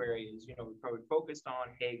January is, you know, we probably focused on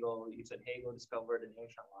Hegel. You said Hegel discovered an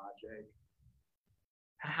ancient logic.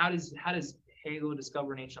 How does Hegel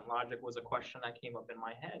discover ancient logic was a question that came up in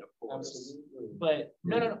my head, of course. Absolutely. But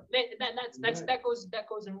no. That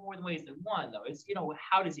goes in more ways than one, though. It's, you know,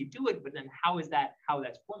 how does he do it? But then how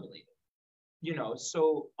that's formulated? You know,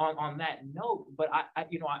 so on that note, but I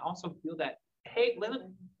you know, I also feel that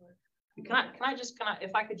Hegel.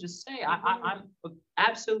 If I could just say, I'm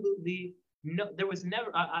absolutely no. There was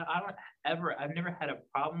never. I've never had a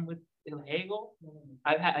problem with Hegel.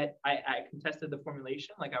 I contested the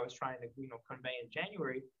formulation, like I was trying to, you know, convey in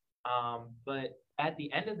January. But at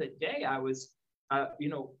the end of the day, I was,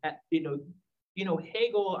 Hegel.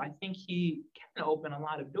 I think he can open a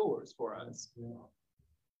lot of doors for us.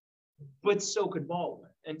 But so could Baldwin,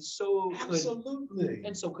 and so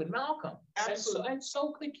could Malcolm, and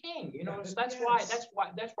so could King. You know, so that's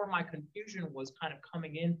where my confusion was kind of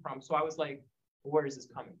coming in from. So I was like, where is this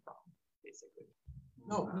coming from, basically?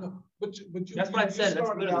 No, but you. That's what I said. That's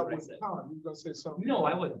literally what I said. You were gonna say something. No,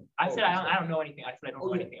 I wouldn't. I said I don't know anything. I said I don't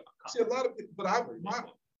know anything about Kant. See, a lot of people, but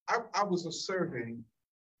I was asserting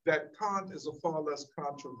that Kant is a far less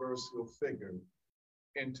controversial figure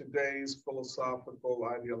in today's philosophical,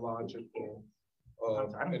 ideological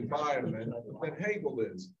environment than Hegel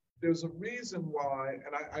is. There's a reason why,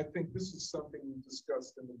 and I think this is something we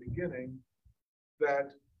discussed in the beginning,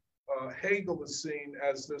 that Hegel is seen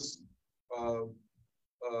as this,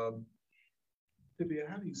 Tivia,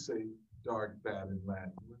 how do you say dark bad in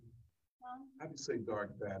Latin? How do you say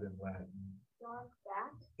dark bad in Latin? Dark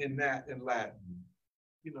bad? In Latin.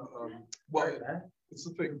 You know, well, it's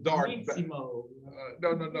the thing, dark bad. No.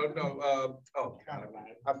 Oh, God,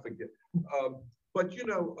 I forget. But you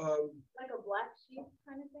know, like a black sheep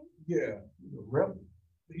kind of thing? Yeah. Right.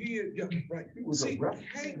 See,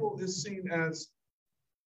 Hegel is seen as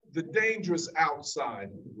the dangerous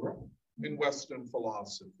outsider in Western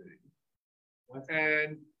philosophy.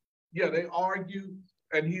 And yeah, they argue,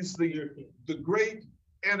 and he's the great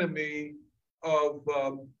enemy of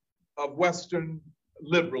Western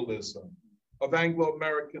liberalism, of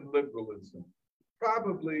Anglo-American liberalism.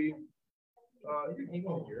 Probably,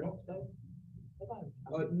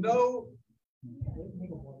 no.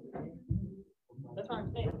 That's what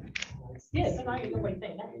I'm saying. Yes, that's not even what he's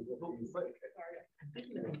saying.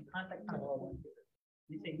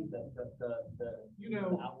 You say he's the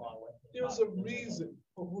outlaw. There's a reason.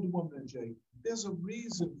 Oh, hold on 1 minute, Jay. There's a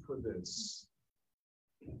reason for this.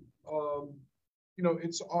 You know,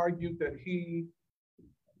 it's argued that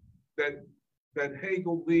that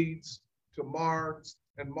Hegel leads to Marx,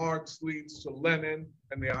 and Marx leads to Lenin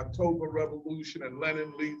and the October Revolution, and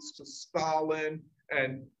Lenin leads to Stalin,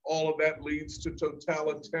 and all of that leads to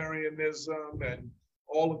totalitarianism and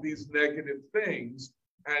all of these negative things,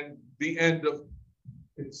 and the end of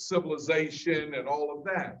civilization and all of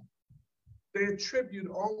that. They attribute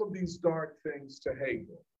all of these dark things to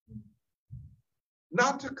Hegel,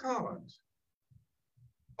 not to Kant.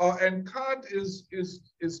 And Kant is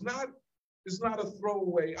not a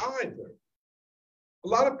throwaway either. A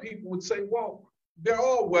lot of people would say, well, they're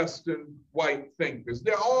all Western white thinkers.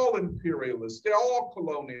 They're all imperialists. They're all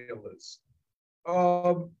colonialists.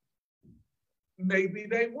 Maybe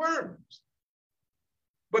they weren't.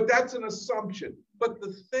 But that's an assumption. But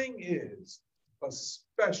the thing is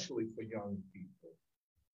especially for young people.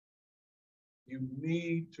 You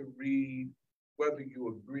need to read, whether you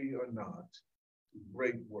agree or not,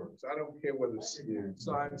 great works. I don't care whether it's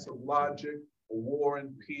Science of Logic, or War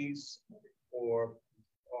and Peace, or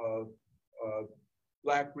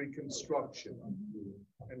Black Reconstruction.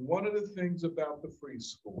 And one of the things about the Free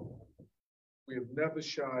School, we have never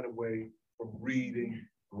shied away from reading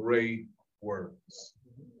great works.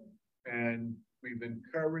 And we've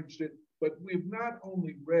encouraged it, but we've not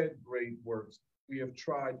only read great works, we have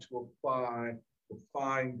tried to apply the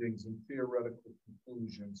findings and theoretical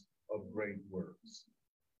conclusions of great works.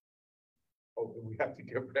 Oh, we have to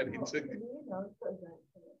get ready to.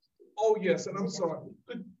 Oh, yes, and I'm sorry.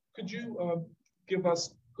 Could you give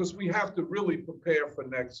us, because we have to really prepare for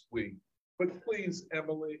next week, but please,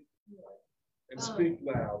 Emily, and speak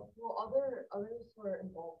loud. Well, others were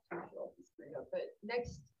involved too, but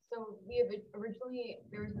next, so we have originally,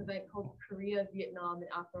 there was an event called Korea, Vietnam, and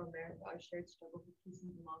Afro-America, Our Shared Struggle for Peace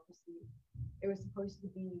and Democracy. It was supposed to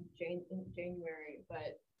be in January,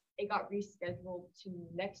 but it got rescheduled to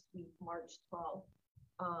next week, March 12th,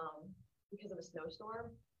 because of a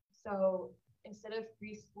snowstorm. So instead of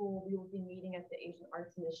Free School, we will be meeting at the Asian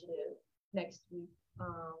Arts Initiative next week.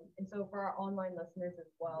 And so for our online listeners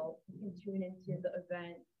as well, you can tune into the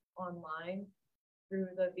event online through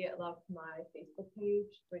the Viet Love Khmer Facebook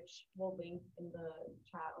page, which we'll link in the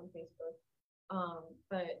chat on Facebook.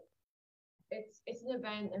 But it's an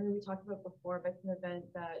event, I mean, we talked about it before, but it's an event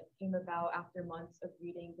that came about after months of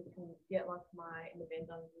reading between Viet Love Khmer and the Van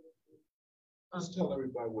Dong Unity. Just tell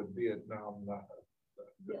everybody what Vietnam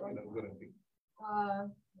going to be.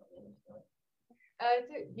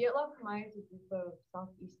 Viet Love Khmer is a group of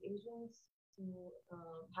Southeast Asians who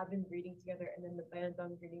have been reading together, and then the Van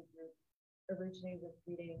Dong reading group originated with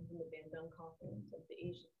reading from the Van Dong Conference of the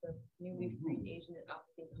newly freed Asian and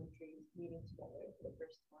African countries meeting together for the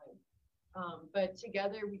first time. But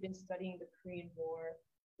together we've been studying the Korean War,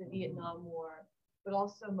 the Vietnam War, but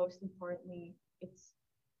also most importantly, it's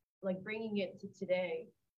like bringing it to today,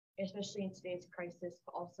 especially in today's crisis,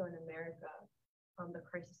 but also in America. The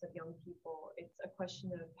crisis of young people. It's a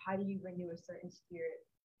question of how do you renew a certain spirit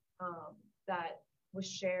that was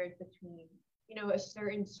shared between, a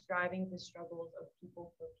certain striving the struggles of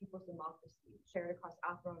people for people's democracy, shared across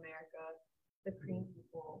Afro-America, the Korean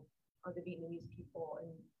people, the Vietnamese people,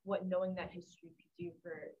 and what knowing that history could do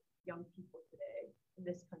for young people today in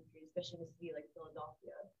this country, especially in a city like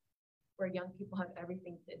Philadelphia, where young people have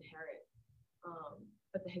everything to inherit,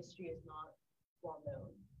 but the history is not well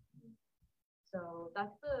known. So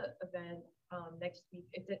that's the event next week.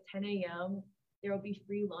 It's at 10 a.m. There will be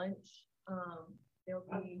free lunch. There will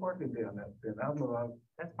be. I'm working there on that. I know.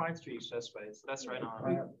 That's Pine Street Expressway, so that's right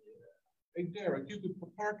on. Hey, Derek, you could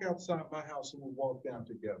park outside my house and we'll walk down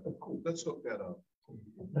together. Cool. Let's hook that up.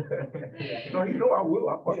 No, I will.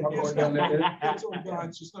 I'll go down there. It's on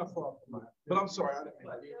Vines. It's not far from mine. But I'm sorry. I didn't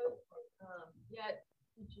mean Yet,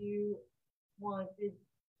 did you want to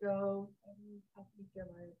go? I think you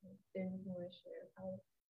might have anything you want to share?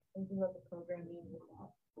 Anything about the programming?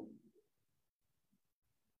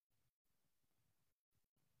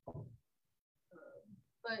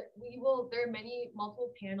 But there are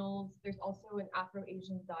multiple panels. There's also an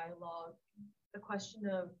Afro-Asian dialogue. The question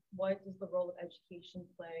of what does the role of education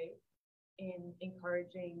play in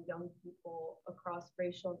encouraging young people across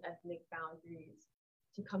racial and ethnic boundaries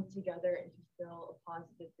to come together and fulfill a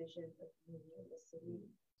positive vision of unity in the city,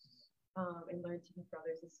 and learn to be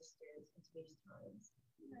brothers and sisters in today's times.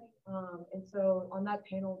 And so on that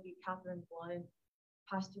panel will be Catherine Blunt,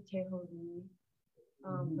 Pastor Taeho Lee,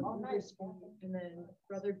 and then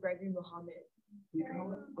Brother Gregory Muhammad.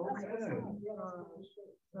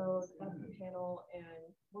 So that's the panel,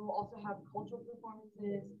 and we'll also have cultural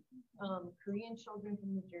performances. Korean children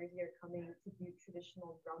from New Jersey are coming to do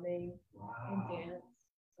traditional drumming and dance,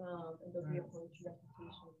 and there'll be a poetry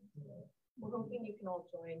recitation. We're hoping you can all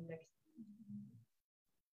join next week.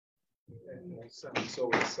 I'm so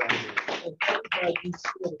excited. Everybody be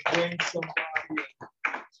sure to bring somebody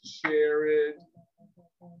to share it.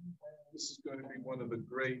 This is going to be one of the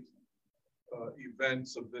great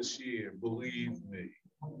events of this year, believe me.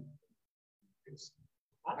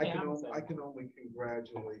 I can only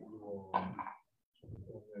congratulate you all on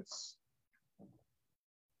this.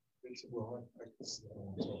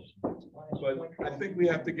 But I think we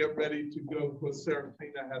have to get ready to go because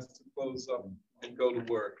Serafina has to close up and go to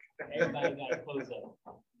work. Everybody got to close up.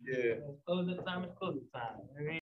 Yeah. Close at the time, it's close at the time.